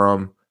for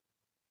them.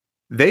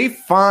 They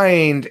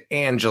find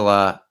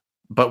Angela,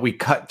 but we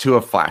cut to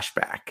a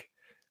flashback.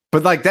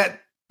 But like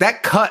that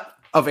cut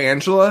of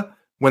Angela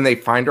when they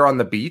find her on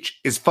the beach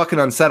is fucking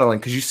unsettling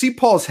because you see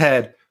Paul's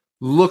head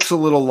looks a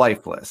little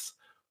lifeless.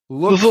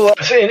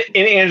 Looks in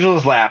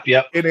Angela's lap.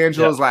 Yep. In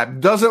Angela's lap.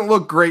 Doesn't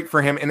look great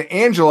for him. And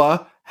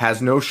Angela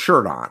has no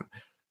shirt on.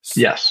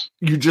 Yes.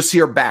 You just see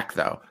her back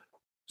though.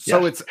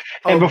 So it's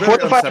and before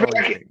the flashback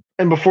flashback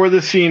and before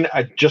this scene,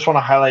 I just want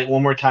to highlight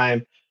one more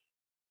time.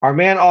 Our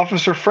man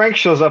Officer Frank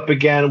shows up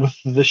again with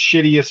the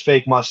shittiest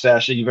fake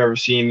mustache that you've ever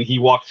seen. He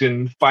walks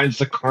in, finds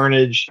the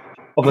carnage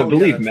of I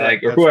believe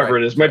Meg or whoever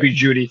it is, might be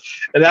Judy.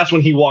 And that's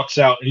when he walks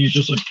out and he's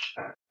just like,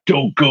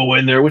 don't go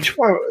in there, which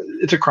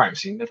it's a crime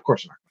scene. Of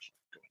course not.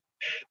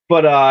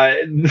 But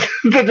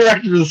the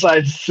director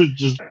decides to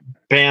just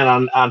ban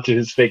onto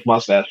his fake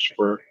mustache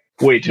for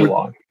way too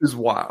long. It's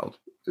wild.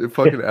 It's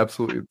fucking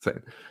absolutely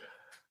insane.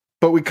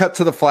 But we cut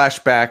to the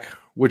flashback,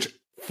 which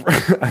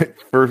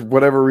for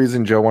whatever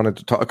reason Joe wanted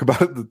to talk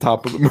about at the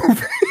top of the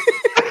movie.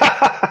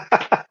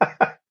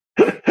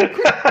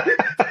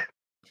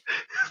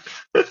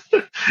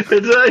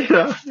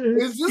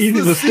 Is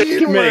this the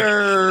scene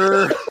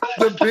where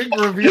the big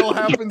reveal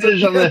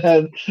happens on the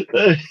head?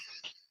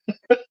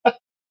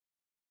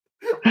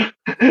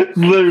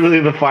 Literally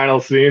the final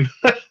scene.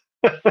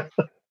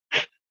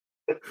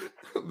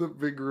 The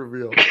big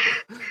reveal.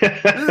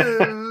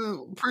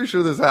 Pretty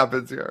sure this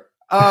happens here.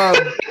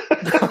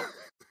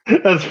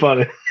 That's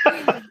funny.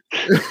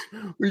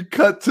 We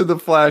cut to the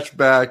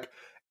flashback.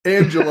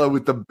 Angela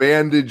with the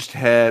bandaged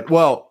head.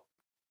 Well,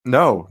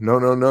 no.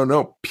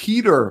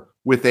 Peter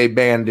with a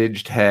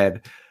bandaged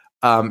head,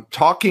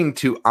 talking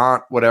to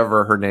Aunt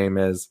whatever her name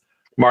is,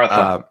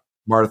 Martha.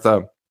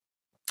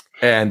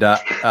 And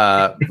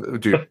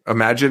dude,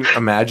 imagine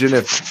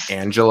if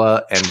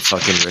Angela and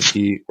fucking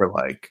Ricky were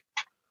like,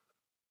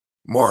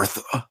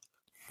 Martha.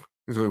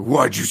 He's like,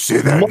 why'd you say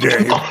that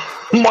name?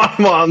 My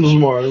mom's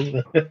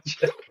Martha.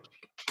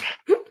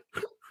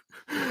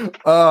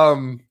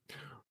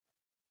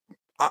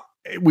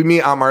 We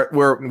meet Aunt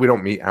Martha. We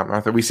don't meet Aunt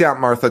Martha. We see Aunt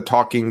Martha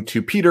talking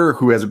to Peter,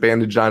 who has a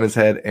bandage on his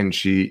head, and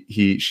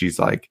she's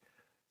like,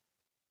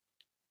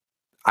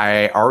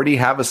 I already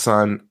have a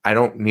son. I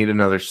don't need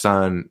another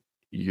son.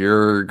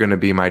 You're gonna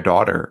be my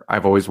daughter.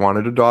 I've always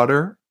wanted a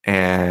daughter,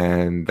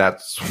 and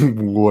that's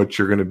what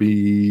you're gonna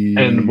be.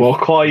 And we'll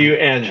call you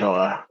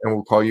Angela.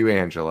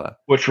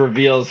 Which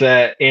reveals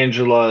that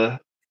Angela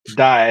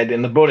died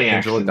in the boating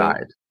accident. Angela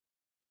died.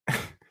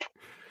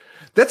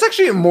 That's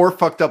actually a more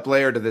fucked up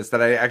layer to this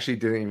that I actually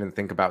didn't even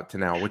think about to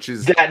now, which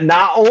is that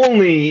not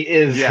only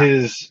is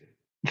his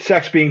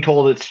sex being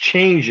told it's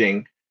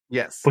changing,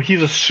 yes, but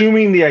he's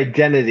assuming the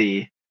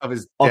identity of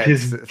his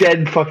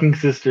dead fucking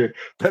sister,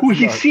 who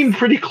he seemed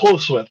pretty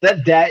close with.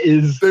 That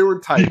is they were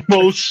tight.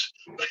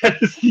 That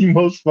is the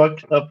most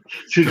fucked up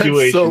situation.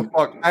 That's so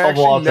fucked. I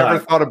actually never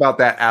thought about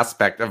that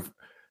aspect of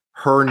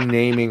her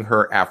naming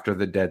her after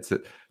the dead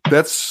sister.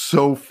 That's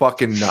so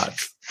fucking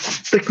nuts.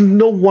 Like,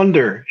 no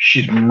wonder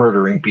she's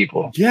murdering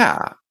people.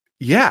 Yeah.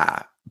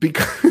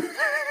 Because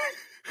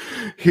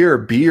here,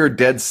 be your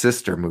dead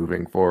sister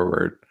moving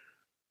forward.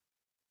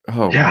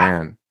 Oh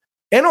man.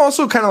 And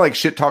also kind of like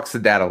shit talks to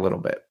dad a little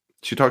bit.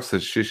 She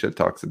shit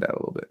talks to dad a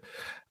little bit.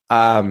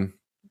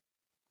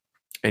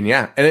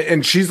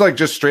 And she's like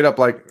just straight up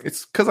like,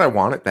 it's because I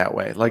want it that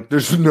way. Like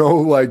there's no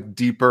like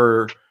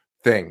deeper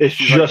thing. It's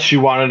she's just like, she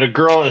wanted a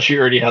girl and she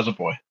already has a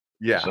boy.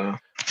 Yeah. So.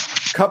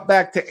 Cut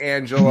back to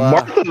Angela.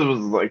 Martha was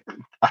like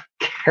a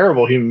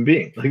terrible human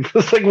being. Like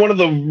it's like one of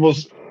the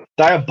most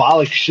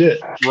diabolic shit.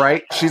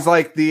 Right? She's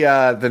like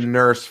the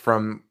nurse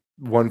from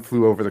One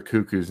Flew Over the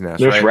Cuckoo's Nest.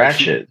 Nurse right?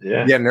 Ratched,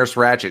 Yeah, Nurse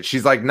Ratched.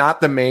 She's like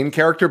not the main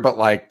character, but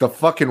like the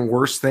fucking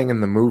worst thing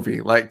in the movie.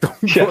 Like the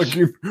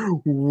fucking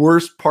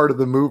worst part of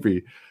the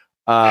movie.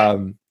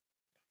 And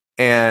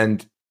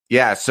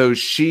yeah, so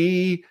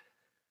we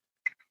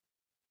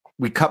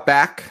cut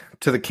back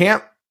to the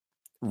camp.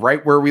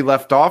 Right where we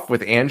left off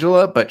with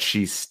Angela, but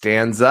she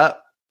stands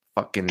up,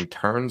 fucking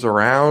turns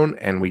around,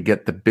 and we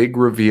get the big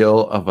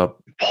reveal of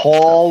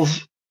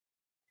Paul's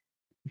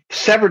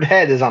severed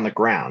head is on the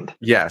ground.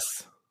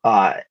 Yes.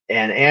 And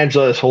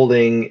Angela is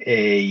holding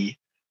a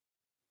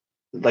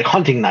like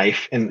hunting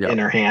knife in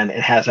her hand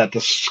and has that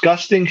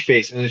disgusting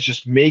face and is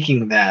just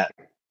making that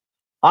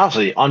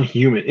honestly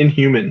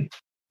inhuman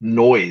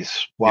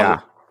noise.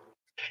 Wow.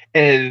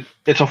 And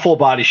it's a full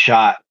body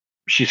shot.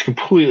 She's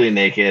completely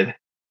naked.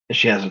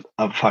 She has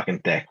a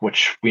fucking dick,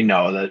 which we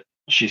know that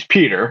she's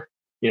Peter,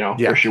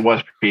 or she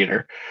was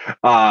Peter.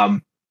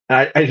 And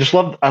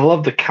I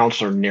love the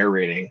counselor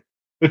narrating.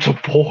 It's a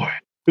boy.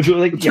 It's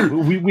like,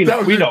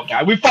 we know,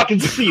 guy. We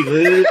fucking see.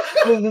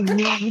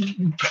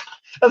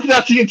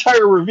 That's the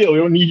entire reveal. We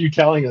don't need you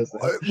telling us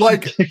that.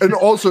 Like, and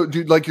also,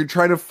 dude, like you're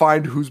trying to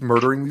find who's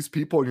murdering these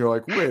people, and you're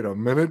like, wait a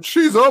minute,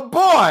 she's a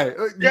boy.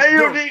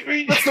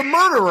 That's the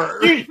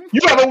murderer. You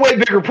have a way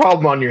bigger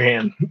problem on your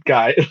hand,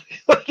 guy.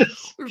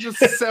 There's just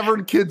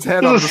severed kid's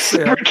head on the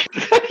sand.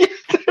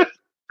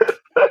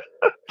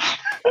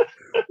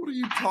 What are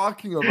you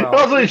talking about?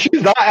 Also,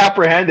 she's not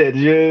apprehended.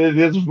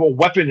 There's a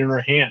weapon in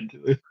her hand.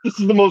 This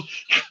is the most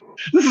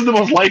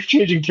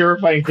life-changing,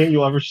 terrifying thing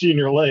you'll ever see in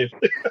your life.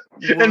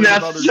 And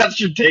that's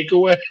your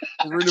takeaway.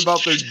 Worried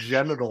about their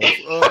genitals.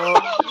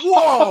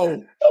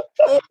 Whoa!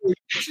 Holy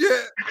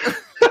shit!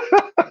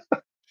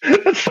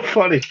 That's so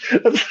funny.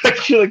 That's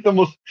actually like the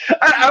most.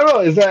 I don't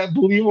know. Is that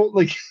believable?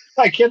 Like,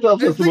 I can't tell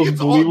if it's the most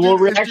believable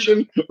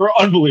reaction or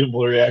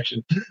unbelievable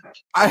reaction.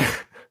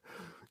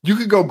 You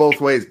could go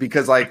both ways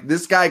because like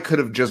this guy could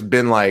have just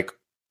been like,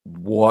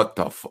 what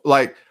the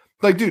like,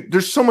 dude,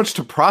 there's so much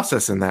to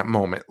process in that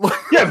moment.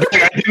 Yeah, but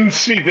I didn't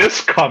see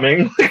this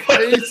coming.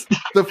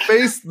 The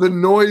face, the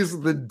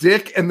noise, the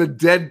dick, and the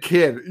dead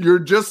kid. You're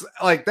just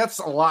like, that's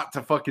a lot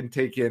to fucking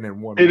take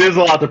in one. It is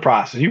a lot to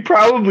process. You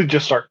probably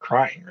just start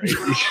crying, right?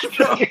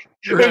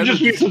 It would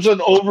just be such an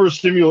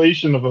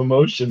overstimulation of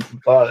emotions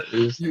and thought.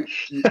 You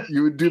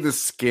would do the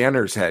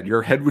scanner's head.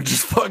 Your head would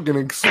just fucking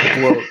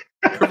explode.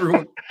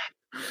 Everyone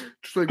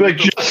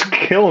just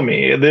kill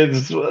me.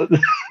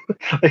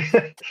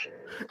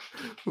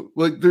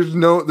 Like there's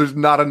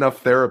not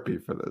enough therapy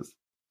for this.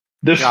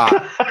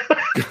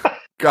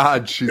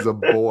 God, she's a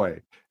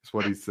boy. That's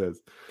what he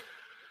says.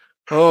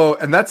 Oh,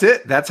 and that's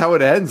it. That's how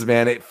it ends,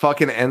 man. It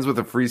fucking ends with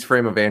a freeze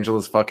frame of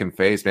Angela's fucking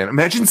face, man.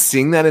 Imagine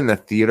seeing that in the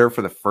theater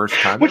for the first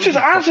time. Which is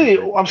honestly,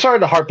 I'm sorry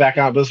to harp back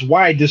on it, but this is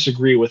why I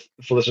disagree with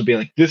Felissa being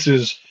like, this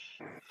is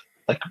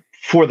like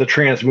for the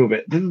trans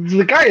movement.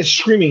 The guy is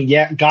screaming,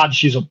 "Yeah, God,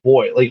 she's a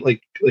boy!"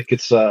 Like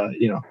it's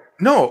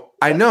No,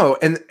 I know,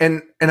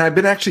 and I've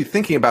been actually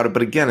thinking about it,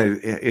 but again,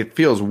 it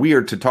feels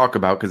weird to talk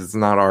about because it's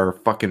not our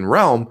fucking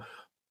realm.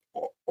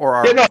 Or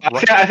our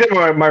I think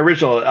my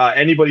original.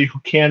 Anybody who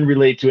can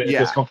relate to it and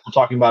feels comfortable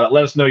talking about it,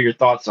 let us know your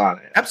thoughts on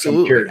it.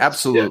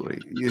 Absolutely.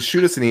 Yeah. You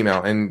shoot us an email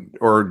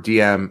or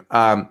DM.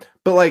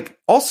 But like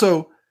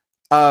also,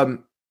 Angela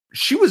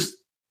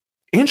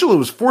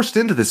was forced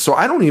into this, so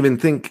I don't even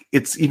think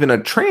it's even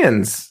a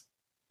trans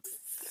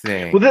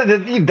thing. Well,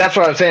 that's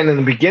what I was saying in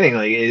the beginning.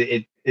 Like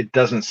it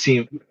doesn't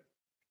seem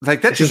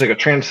like that. It seems like a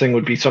trans thing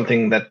would be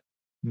something that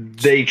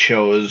they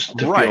chose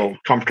to feel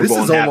comfortable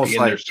and happy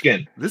in their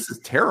skin. This is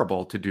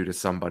terrible to do to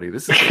somebody.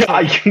 This is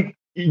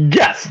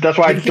yes, that's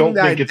why I don't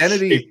think it's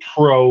a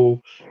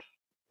pro.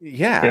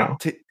 Yeah,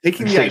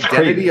 taking the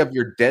identity of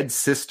your dead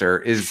sister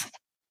is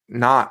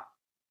not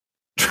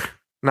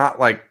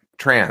like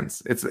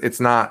trans. It's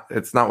not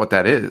what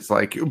that is.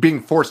 Like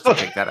being forced to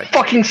take that identity.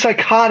 Fucking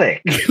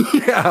psychotic.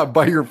 Yeah,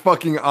 by your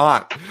fucking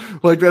aunt.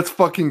 Like that's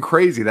fucking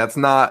crazy. That's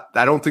not.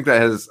 I don't think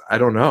that has. I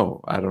don't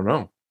know.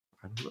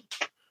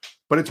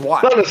 But it's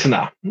wild. Let us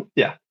know.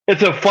 Yeah,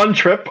 it's a fun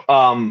trip.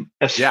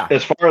 As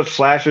far as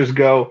slashers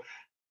go,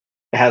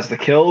 it has the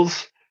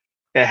kills.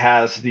 It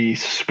has the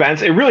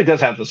suspense. It really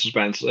does have the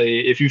suspense.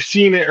 If you've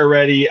seen it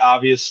already,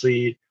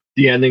 obviously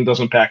the ending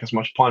doesn't pack as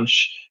much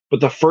punch. But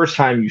the first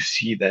time you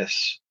see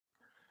this,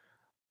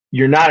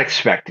 you're not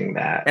expecting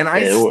that. And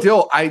I'm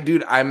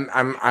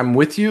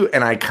with you,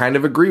 and I kind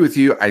of agree with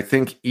you. I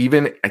think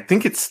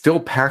it still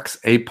packs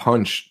a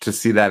punch to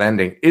see that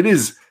ending. It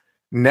is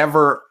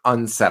never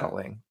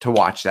unsettling to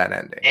watch that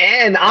ending.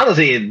 And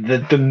honestly,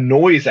 the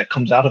noise that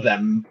comes out of that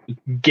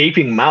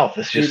gaping mouth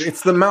is just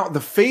it's the mouth,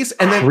 the face,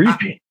 and then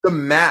creepy. The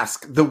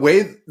mask, the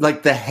way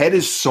like the head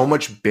is so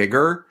much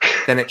bigger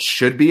than it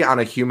should be on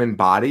a human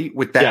body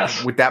with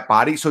that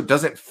body, so it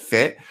doesn't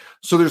fit.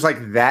 So there's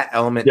like that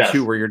element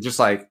too, where you're just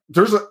like,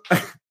 there's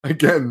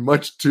again,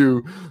 much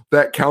to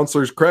that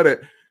counselor's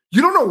credit,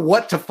 you don't know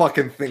what to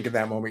fucking think in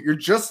that moment. You're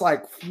just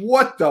like,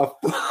 what the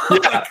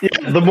fuck?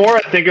 Yeah. The more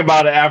I think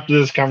about it after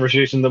this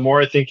conversation, the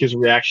more I think his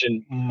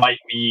reaction might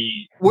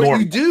be what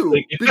normal. You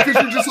do. Because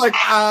you're just like,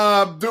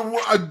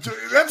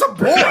 that's a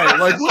boy.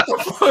 Like, what the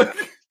fuck?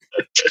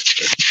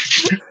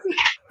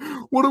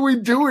 What are we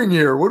doing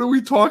here? What are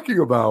we talking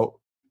about?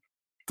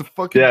 The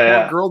fucking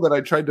poor girl that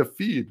I tried to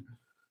feed.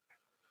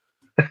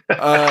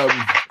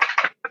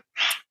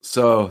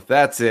 So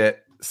that's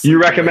it.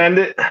 You recommend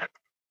it?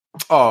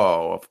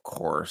 Oh, of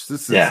course.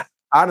 This is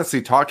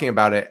honestly talking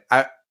about it.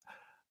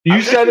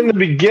 You said in the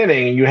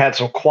beginning you had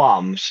some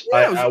qualms.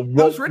 Yeah, I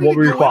was ready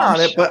to go on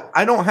it, but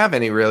I don't have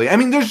any really. I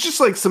mean, there's just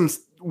like some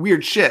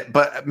weird shit,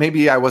 but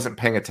maybe I wasn't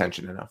paying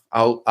attention enough.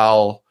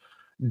 I'll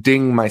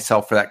ding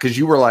myself for that because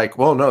you were like,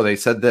 "Well, no, they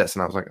said this,"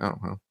 and I was like, "Oh,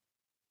 well."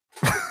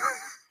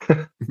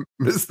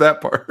 Missed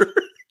that part.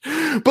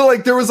 But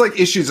like, there was like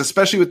issues,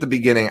 especially with the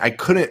beginning. I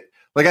couldn't.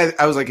 Like,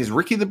 I was like, is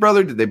Ricky the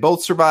brother? Did they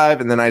both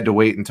survive? And then I had to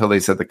wait until they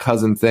said the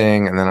cousin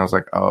thing. And then I was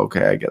like, oh,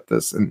 okay, I get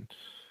this. And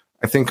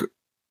I think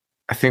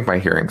my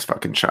hearing's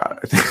fucking shot.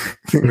 I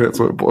think that's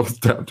what it boils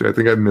down to. I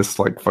think I missed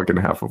like fucking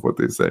half of what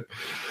they say.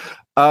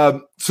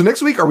 So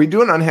next week, are we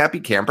doing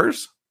Unhappy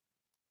Campers?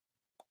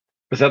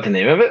 Is that the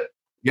name of it?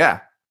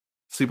 Yeah.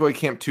 Sleepaway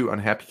Camp 2,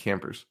 Unhappy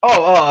Campers.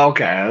 Oh,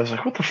 okay. I was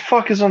like, what the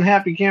fuck is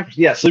Unhappy Campers?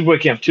 Yeah, Sleepaway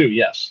Camp 2,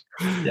 yes.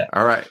 Yeah.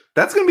 All right.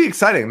 That's going to be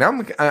exciting. Now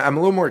I'm a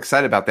little more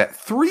excited about that.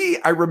 3,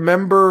 I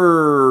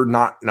remember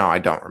I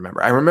don't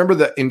remember. I remember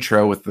the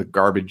intro with the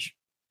garbage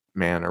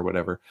man or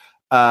whatever.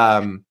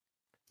 I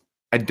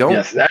don't.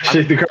 Yes,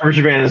 actually, the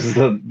garbage man is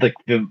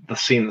the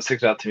scene that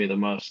sticks out to me the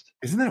most.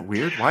 Isn't that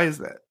weird? Why is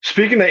that?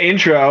 Speaking of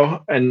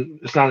intro, and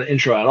it's not an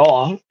intro at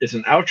all, it's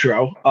an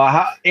outro.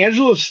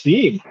 Angela's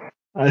theme.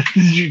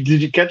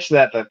 Did you catch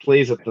that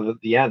plays at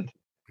the end?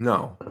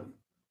 No.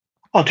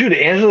 Oh, dude,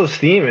 Angela's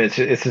theme it's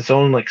its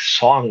own like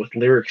song with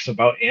lyrics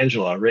about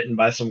Angela, written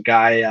by some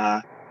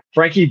guy,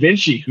 Frankie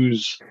Vinci,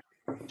 who's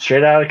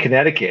straight out of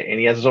Connecticut, and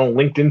he has his own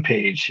LinkedIn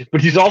page.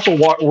 But he's also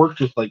worked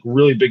with like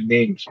really big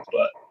names.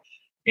 But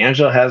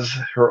Angela has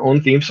her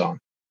own theme song.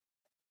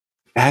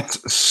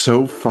 That's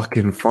so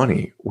fucking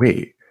funny.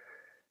 Wait,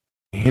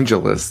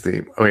 Angela's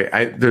theme. Oh, wait,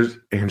 there's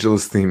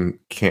Angela's theme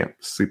camp,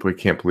 Sleepaway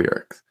Camp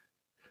lyrics.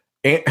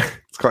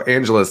 It's called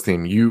Angela's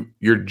theme.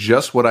 You're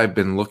just what I've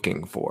been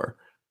looking for.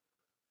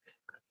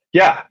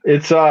 Yeah,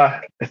 it's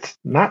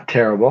not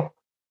terrible.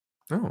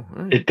 Oh,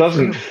 right. It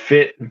doesn't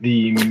fit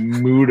the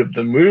mood of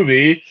the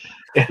movie,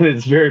 and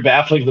it's very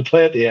baffling to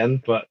play at the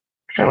end, but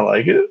I kind of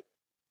like it.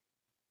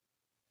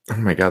 Oh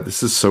my god,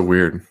 this is so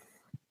weird.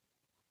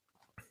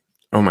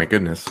 Oh my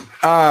goodness.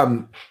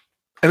 And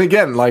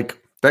again,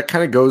 like that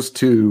kind of goes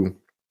to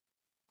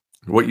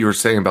what you were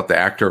saying about the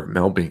actor of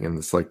Mel being in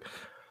this. Like,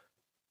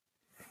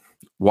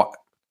 what?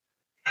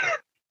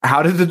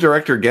 How did the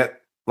director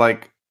get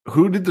like?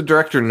 Who did the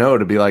director know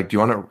to be like, do you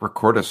want to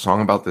record a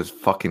song about this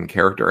fucking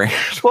character?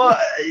 Well,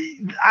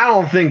 I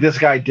don't think this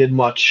guy did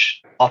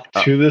much up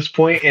to this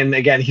point. And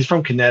again, he's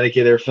from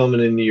Connecticut. They're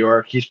filming in New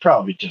York. He's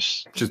probably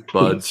just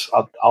buds.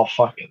 I'll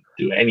fucking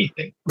do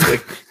anything.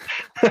 Like,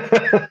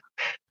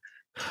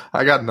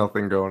 I got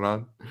nothing going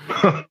on.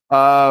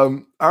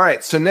 All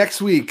right. So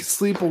next week,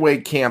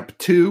 Sleepaway Camp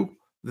 2,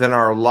 then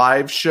our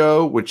live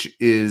show, which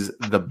is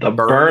the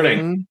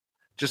Burning.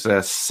 Just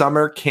a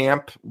summer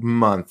camp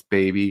month,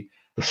 baby.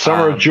 The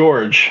Summer of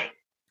George.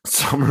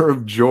 Summer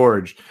of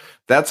George.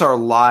 That's our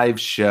live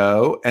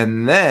show.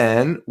 And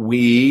then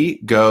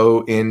we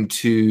go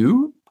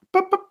into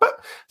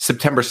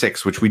September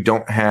 6th, which we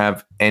don't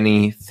have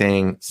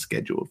anything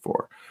scheduled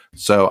for.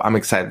 So I'm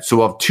excited. So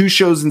we'll have 2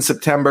 shows in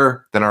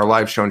September, then our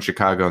live show in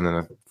Chicago, and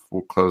then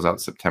we'll close out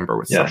September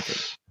with something.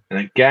 And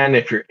again,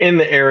 if you're in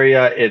the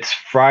area, it's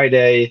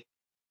Friday,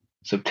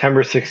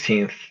 September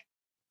 16th.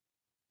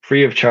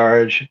 Free of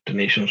charge.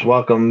 Donations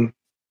welcome,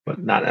 but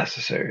not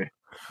necessary.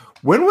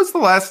 When was the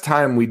last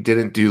time we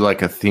didn't do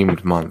like a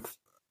themed month?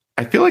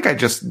 I feel like I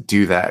just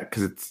do that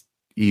because it's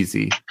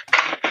easy.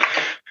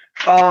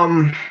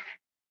 I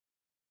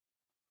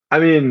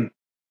mean,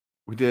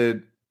 we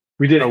did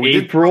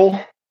April.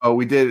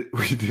 We did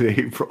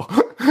April.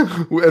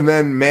 And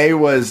then May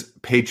was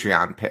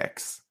Patreon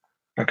picks.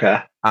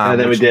 Okay.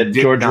 And then we did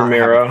George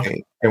Romero.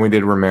 And we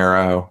did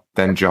Romero,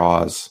 then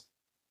Jaws,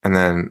 and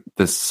then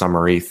this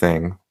summary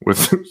thing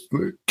with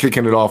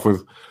kicking it off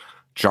with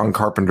John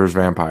Carpenter's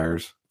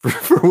Vampires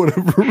for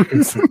whatever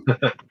reason.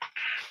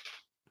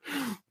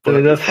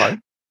 But that's fine.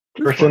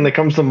 First one that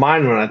comes to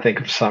mind when I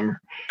think of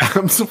summer.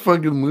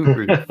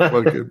 Absolutely.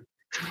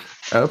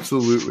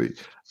 Absolutely.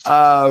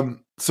 So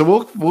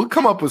we'll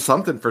come up with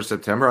something for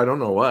September. I don't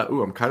know what.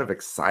 Ooh, I'm kind of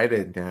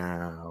excited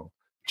now.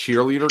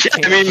 Cheerleader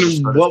camp. I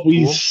mean, what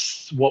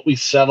we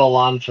settle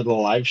on for the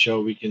live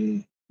show, we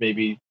can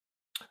maybe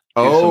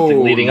do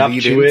something leading up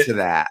to it.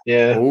 That.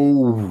 Yeah.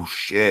 Oh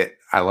shit.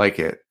 I like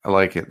it.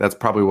 That's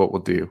probably what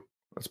we'll do.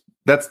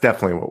 That's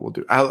definitely what we'll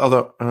do.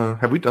 Although,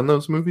 have we done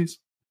those movies?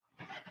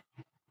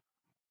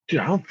 Dude,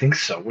 I don't think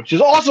so. Which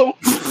is also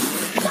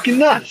fucking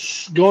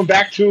nuts. Going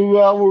back to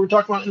what we were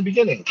talking about in the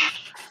beginning.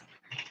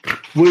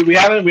 We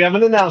haven't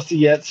announced it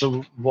yet,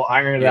 so we'll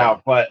iron it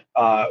out. But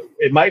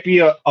it might be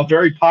a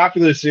very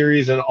popular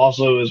series, and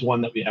also is one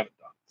that we haven't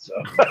done. So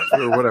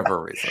for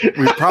whatever reason,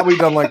 we've probably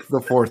done like the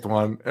 4th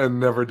one and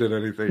never did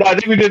anything. No, I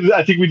think we did.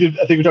 I think we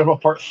talked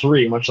about part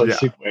 3, much like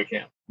Sleepaway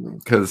Camp.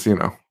 Because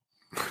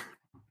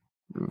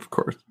of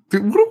course,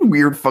 dude, what a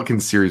weird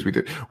fucking series we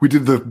did. We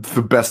did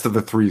the best of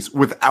the 3s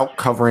without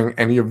covering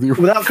any of them,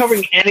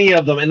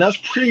 and that's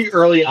pretty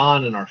early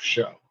on in our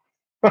show.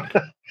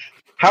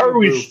 How are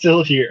we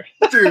still here?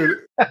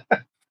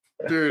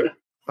 Dude.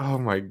 Oh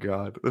my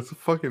god. That's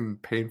fucking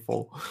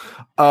painful.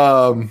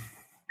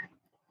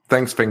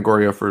 Thanks,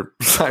 Fangoria, for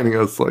signing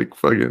us like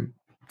fucking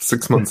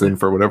 6 months in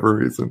for whatever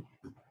reason.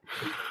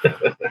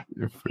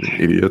 You're fucking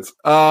idiots.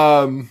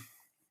 Our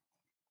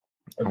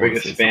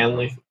biggest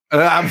family.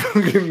 I'm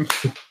fucking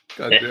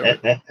God damn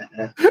it.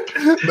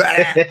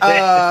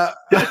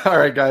 All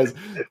right, guys.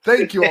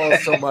 Thank you all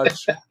so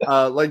much.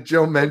 Like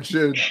Joe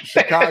mentioned,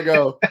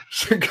 Chicago,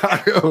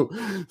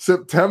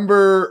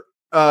 September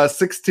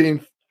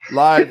 16th,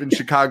 live in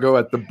Chicago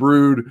at the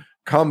Brood.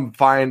 Come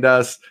find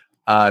us.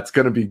 It's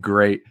going to be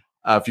great.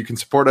 If you can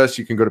support us,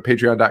 you can go to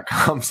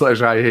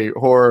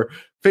patreon.com/IHateHorror,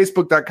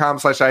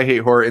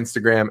 facebook.com/IHateHorror,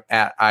 Instagram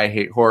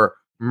 @IHateHorror.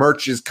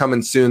 Merch is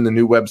coming soon. The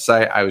new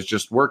website. I was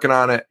just working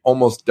on it,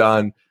 almost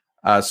done.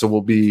 So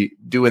we'll be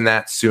doing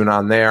that soon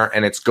on there,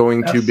 and it's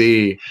going to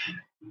be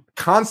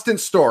constant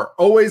store,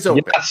 always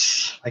open.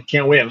 Yes, I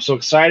can't wait. I'm so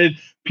excited.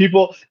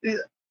 People,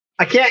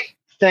 I can't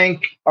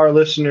thank our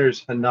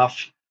listeners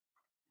enough.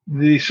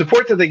 The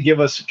support that they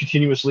give us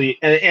continuously,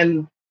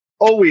 and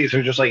always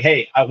are just like,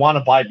 hey, I want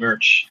to buy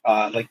merch.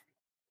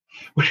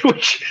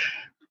 Which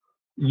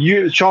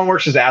Sean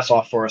works his ass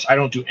off for us. I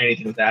don't do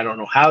anything with that. I don't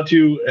know how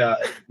to.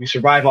 We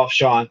survive off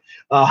Sean.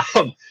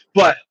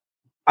 But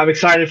I'm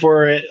excited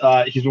for it.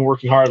 He's been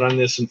working hard on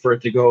this, and for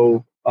it to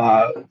go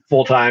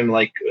full time,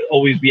 like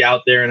always be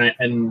out there.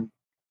 And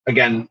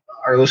again,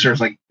 our listeners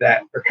like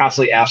that are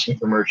constantly asking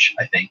for merch.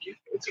 I thank you.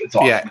 It's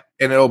awesome. Yeah,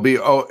 and it'll be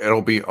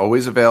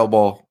always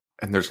available,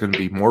 and there's going to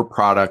be more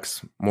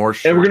products, more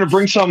shirts. And we're going to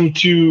bring some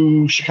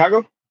to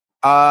Chicago.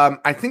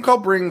 I think I'll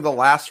bring the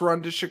last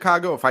run to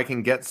Chicago. If I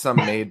can get some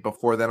made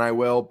before then, I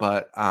will.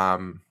 But I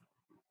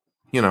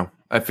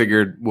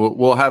figured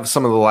we'll have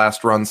some of the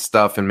last run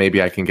stuff, and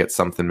maybe I can get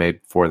something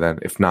made before then.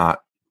 If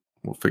not,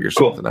 we'll figure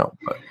something out.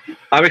 But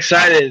I'm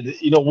excited.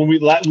 When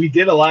we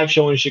did a live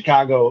show in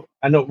Chicago,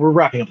 I know we're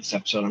wrapping up this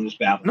episode. I'm just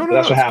babbling.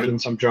 That's what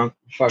happens. Good. I'm drunk.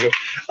 Fuck it.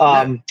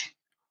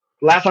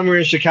 Last time we were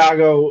in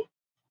Chicago,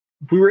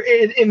 we were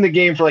in the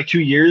game for like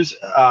 2 years,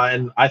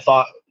 and I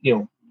thought,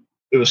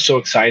 it was so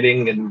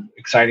exciting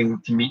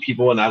to meet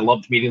people, and I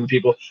loved meeting the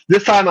people.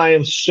 This time I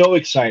am so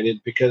excited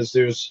because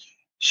there's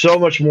so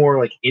much more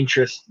like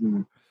interest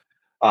in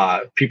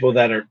people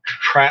that are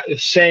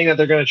saying that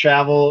they're going to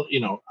travel.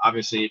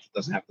 Obviously if it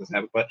doesn't happen, it doesn't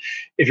happen. But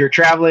if you're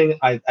traveling,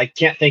 I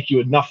can't thank you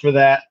enough for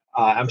that.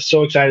 I'm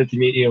so excited to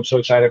meet you. I'm so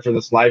excited for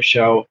this live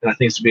show, and I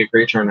think it's going to be a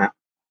great turnout.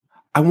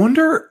 I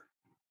wonder,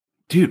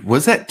 dude,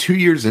 was that 2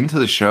 years into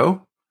the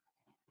show?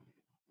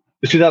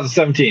 It was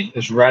 2017.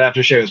 It's right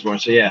after Shay was born.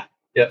 So yeah.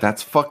 Yeah,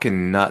 that's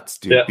fucking nuts,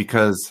 dude. Yeah.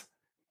 Because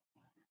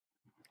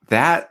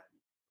that's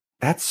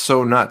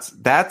so nuts.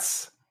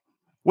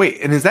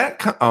 And is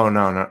that? Oh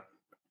no,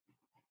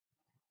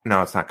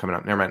 it's not coming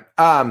up. Never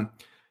mind.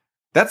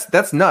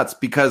 That's nuts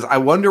because I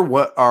wonder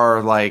what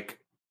our like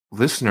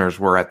listeners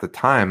were at the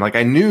time. Like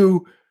I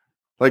knew,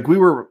 like we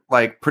were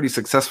like pretty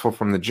successful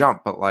from the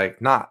jump, but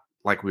like not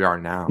like we are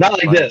now.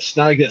 Not like this.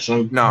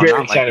 I'm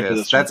very excited for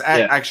this. That's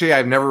actually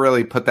I've never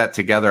really put that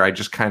together. I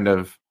just kind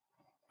of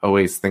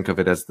always think of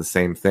it as the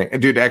same thing.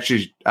 And dude,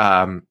 actually,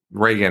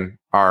 Reagan,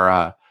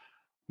 our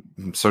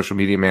social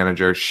media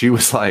manager, she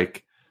was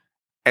like,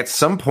 at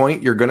some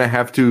point you're going to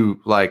have to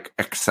like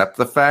accept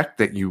the fact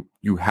that you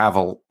have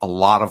a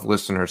lot of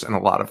listeners and a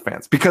lot of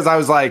fans, because I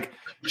was like,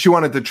 she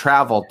wanted to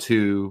travel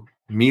to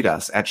meet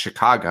us at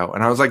Chicago.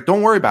 And I was like,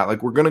 don't worry about it.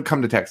 Like, we're going to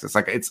come to Texas.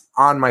 Like, it's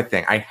on my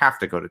thing. I have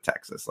to go to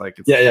Texas. Like,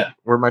 it's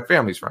where my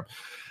family's from.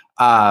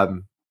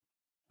 And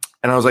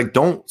I was like,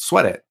 don't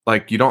sweat it.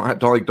 Like, you don't have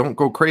to, like, don't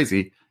go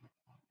crazy.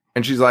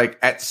 And she's like,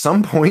 at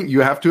some point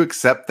you have to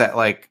accept that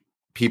like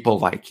people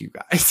like you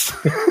guys.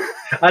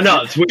 I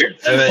know, it's weird.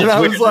 I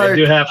was like,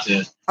 you have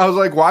to. I was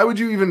like, why would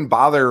you even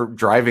bother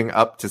driving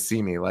up to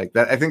see me? Like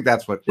that, I think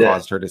that's what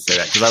caused her to say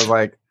that. Cause I was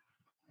like,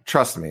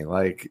 trust me,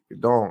 like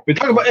don't. We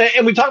talk about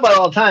it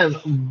all the time.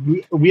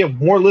 We have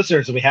more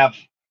listeners than we have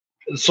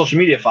social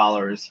media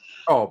followers.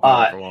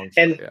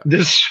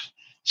 There's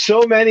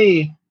so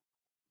many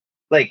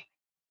like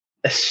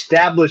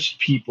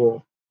established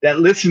people that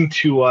listen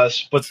to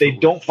us, but they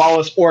don't follow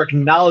us or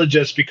acknowledge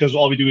us because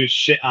all we do is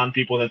shit on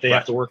people that they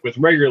have to work with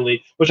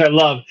regularly, which I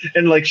love.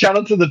 And like, shout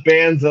out to the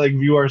bands that like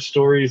view our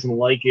stories and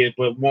like it,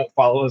 but won't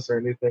follow us or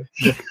anything.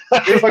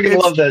 I fucking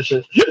love that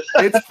shit.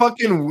 It's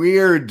fucking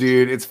weird,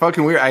 dude. It's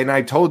fucking weird. And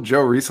I told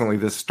Joe recently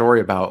this story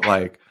about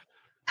like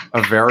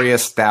a very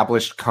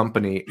established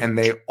company, and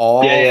they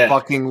all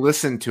fucking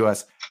listen to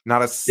us.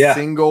 Not a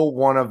single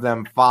one of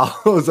them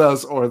follows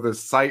us, or the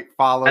site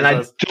follows us. And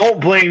I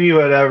don't blame you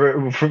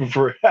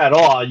for at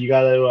all. You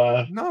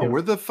gotta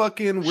we're the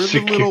fucking what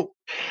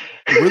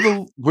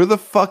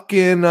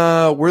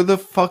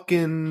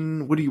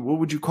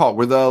would you call it?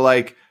 We're the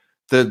like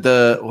the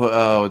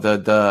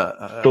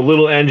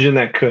little engine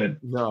that could.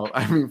 No,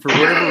 I mean, for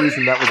whatever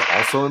reason that was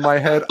also in my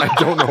head. I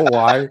don't know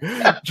why.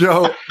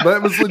 Joe,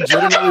 that was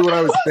legitimately what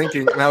I was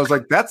thinking, and I was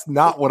like, that's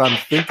not what I'm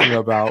thinking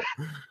about.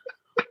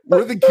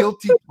 We're the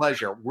guilty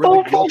pleasure.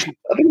 We're the guilty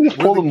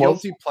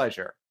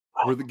pleasure.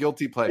 We're the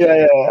guilty pleasure.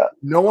 Yeah.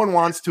 No one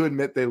wants to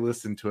admit they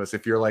listen to us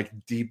if you're like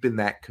deep in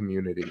that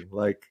community.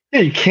 Like,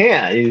 you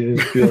can't. You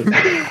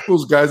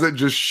those guys that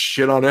just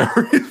shit on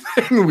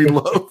everything we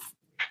love.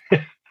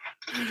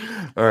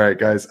 All right,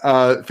 guys.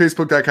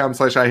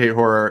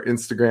 Facebook.com/IHateHorror,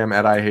 Instagram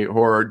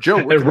 @IHateHorror.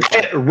 Joe,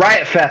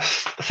 Riot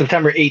Fest,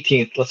 September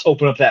 18th. Let's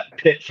open up that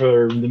pit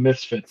for the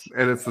Misfits.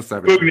 And it's the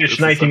 17th. Boognish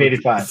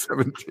 1985.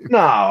 17th.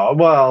 No,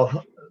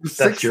 well, the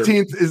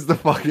 16th is the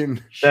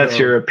fucking show. That's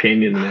your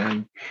opinion,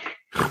 man.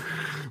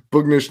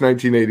 Boognish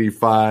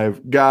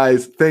 1985.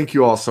 Guys, thank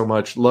you all so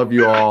much. Love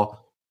you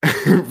all.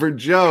 For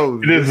Joe,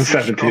 it is the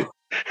 17th.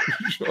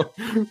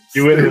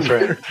 You win this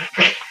right.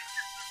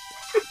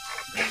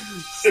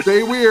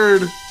 Stay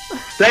weird.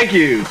 Thank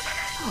you.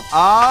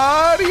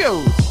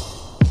 Adios.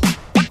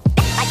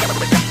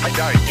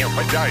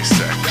 I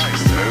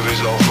dissect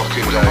movies all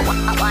fucking day.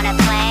 I wanna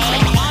play.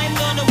 I'm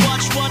gonna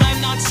watch what I'm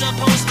not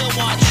supposed to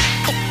watch.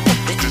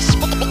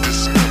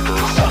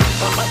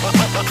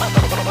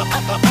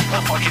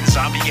 A fucking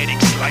zombie getting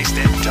sliced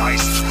and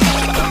diced.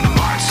 The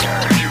monster.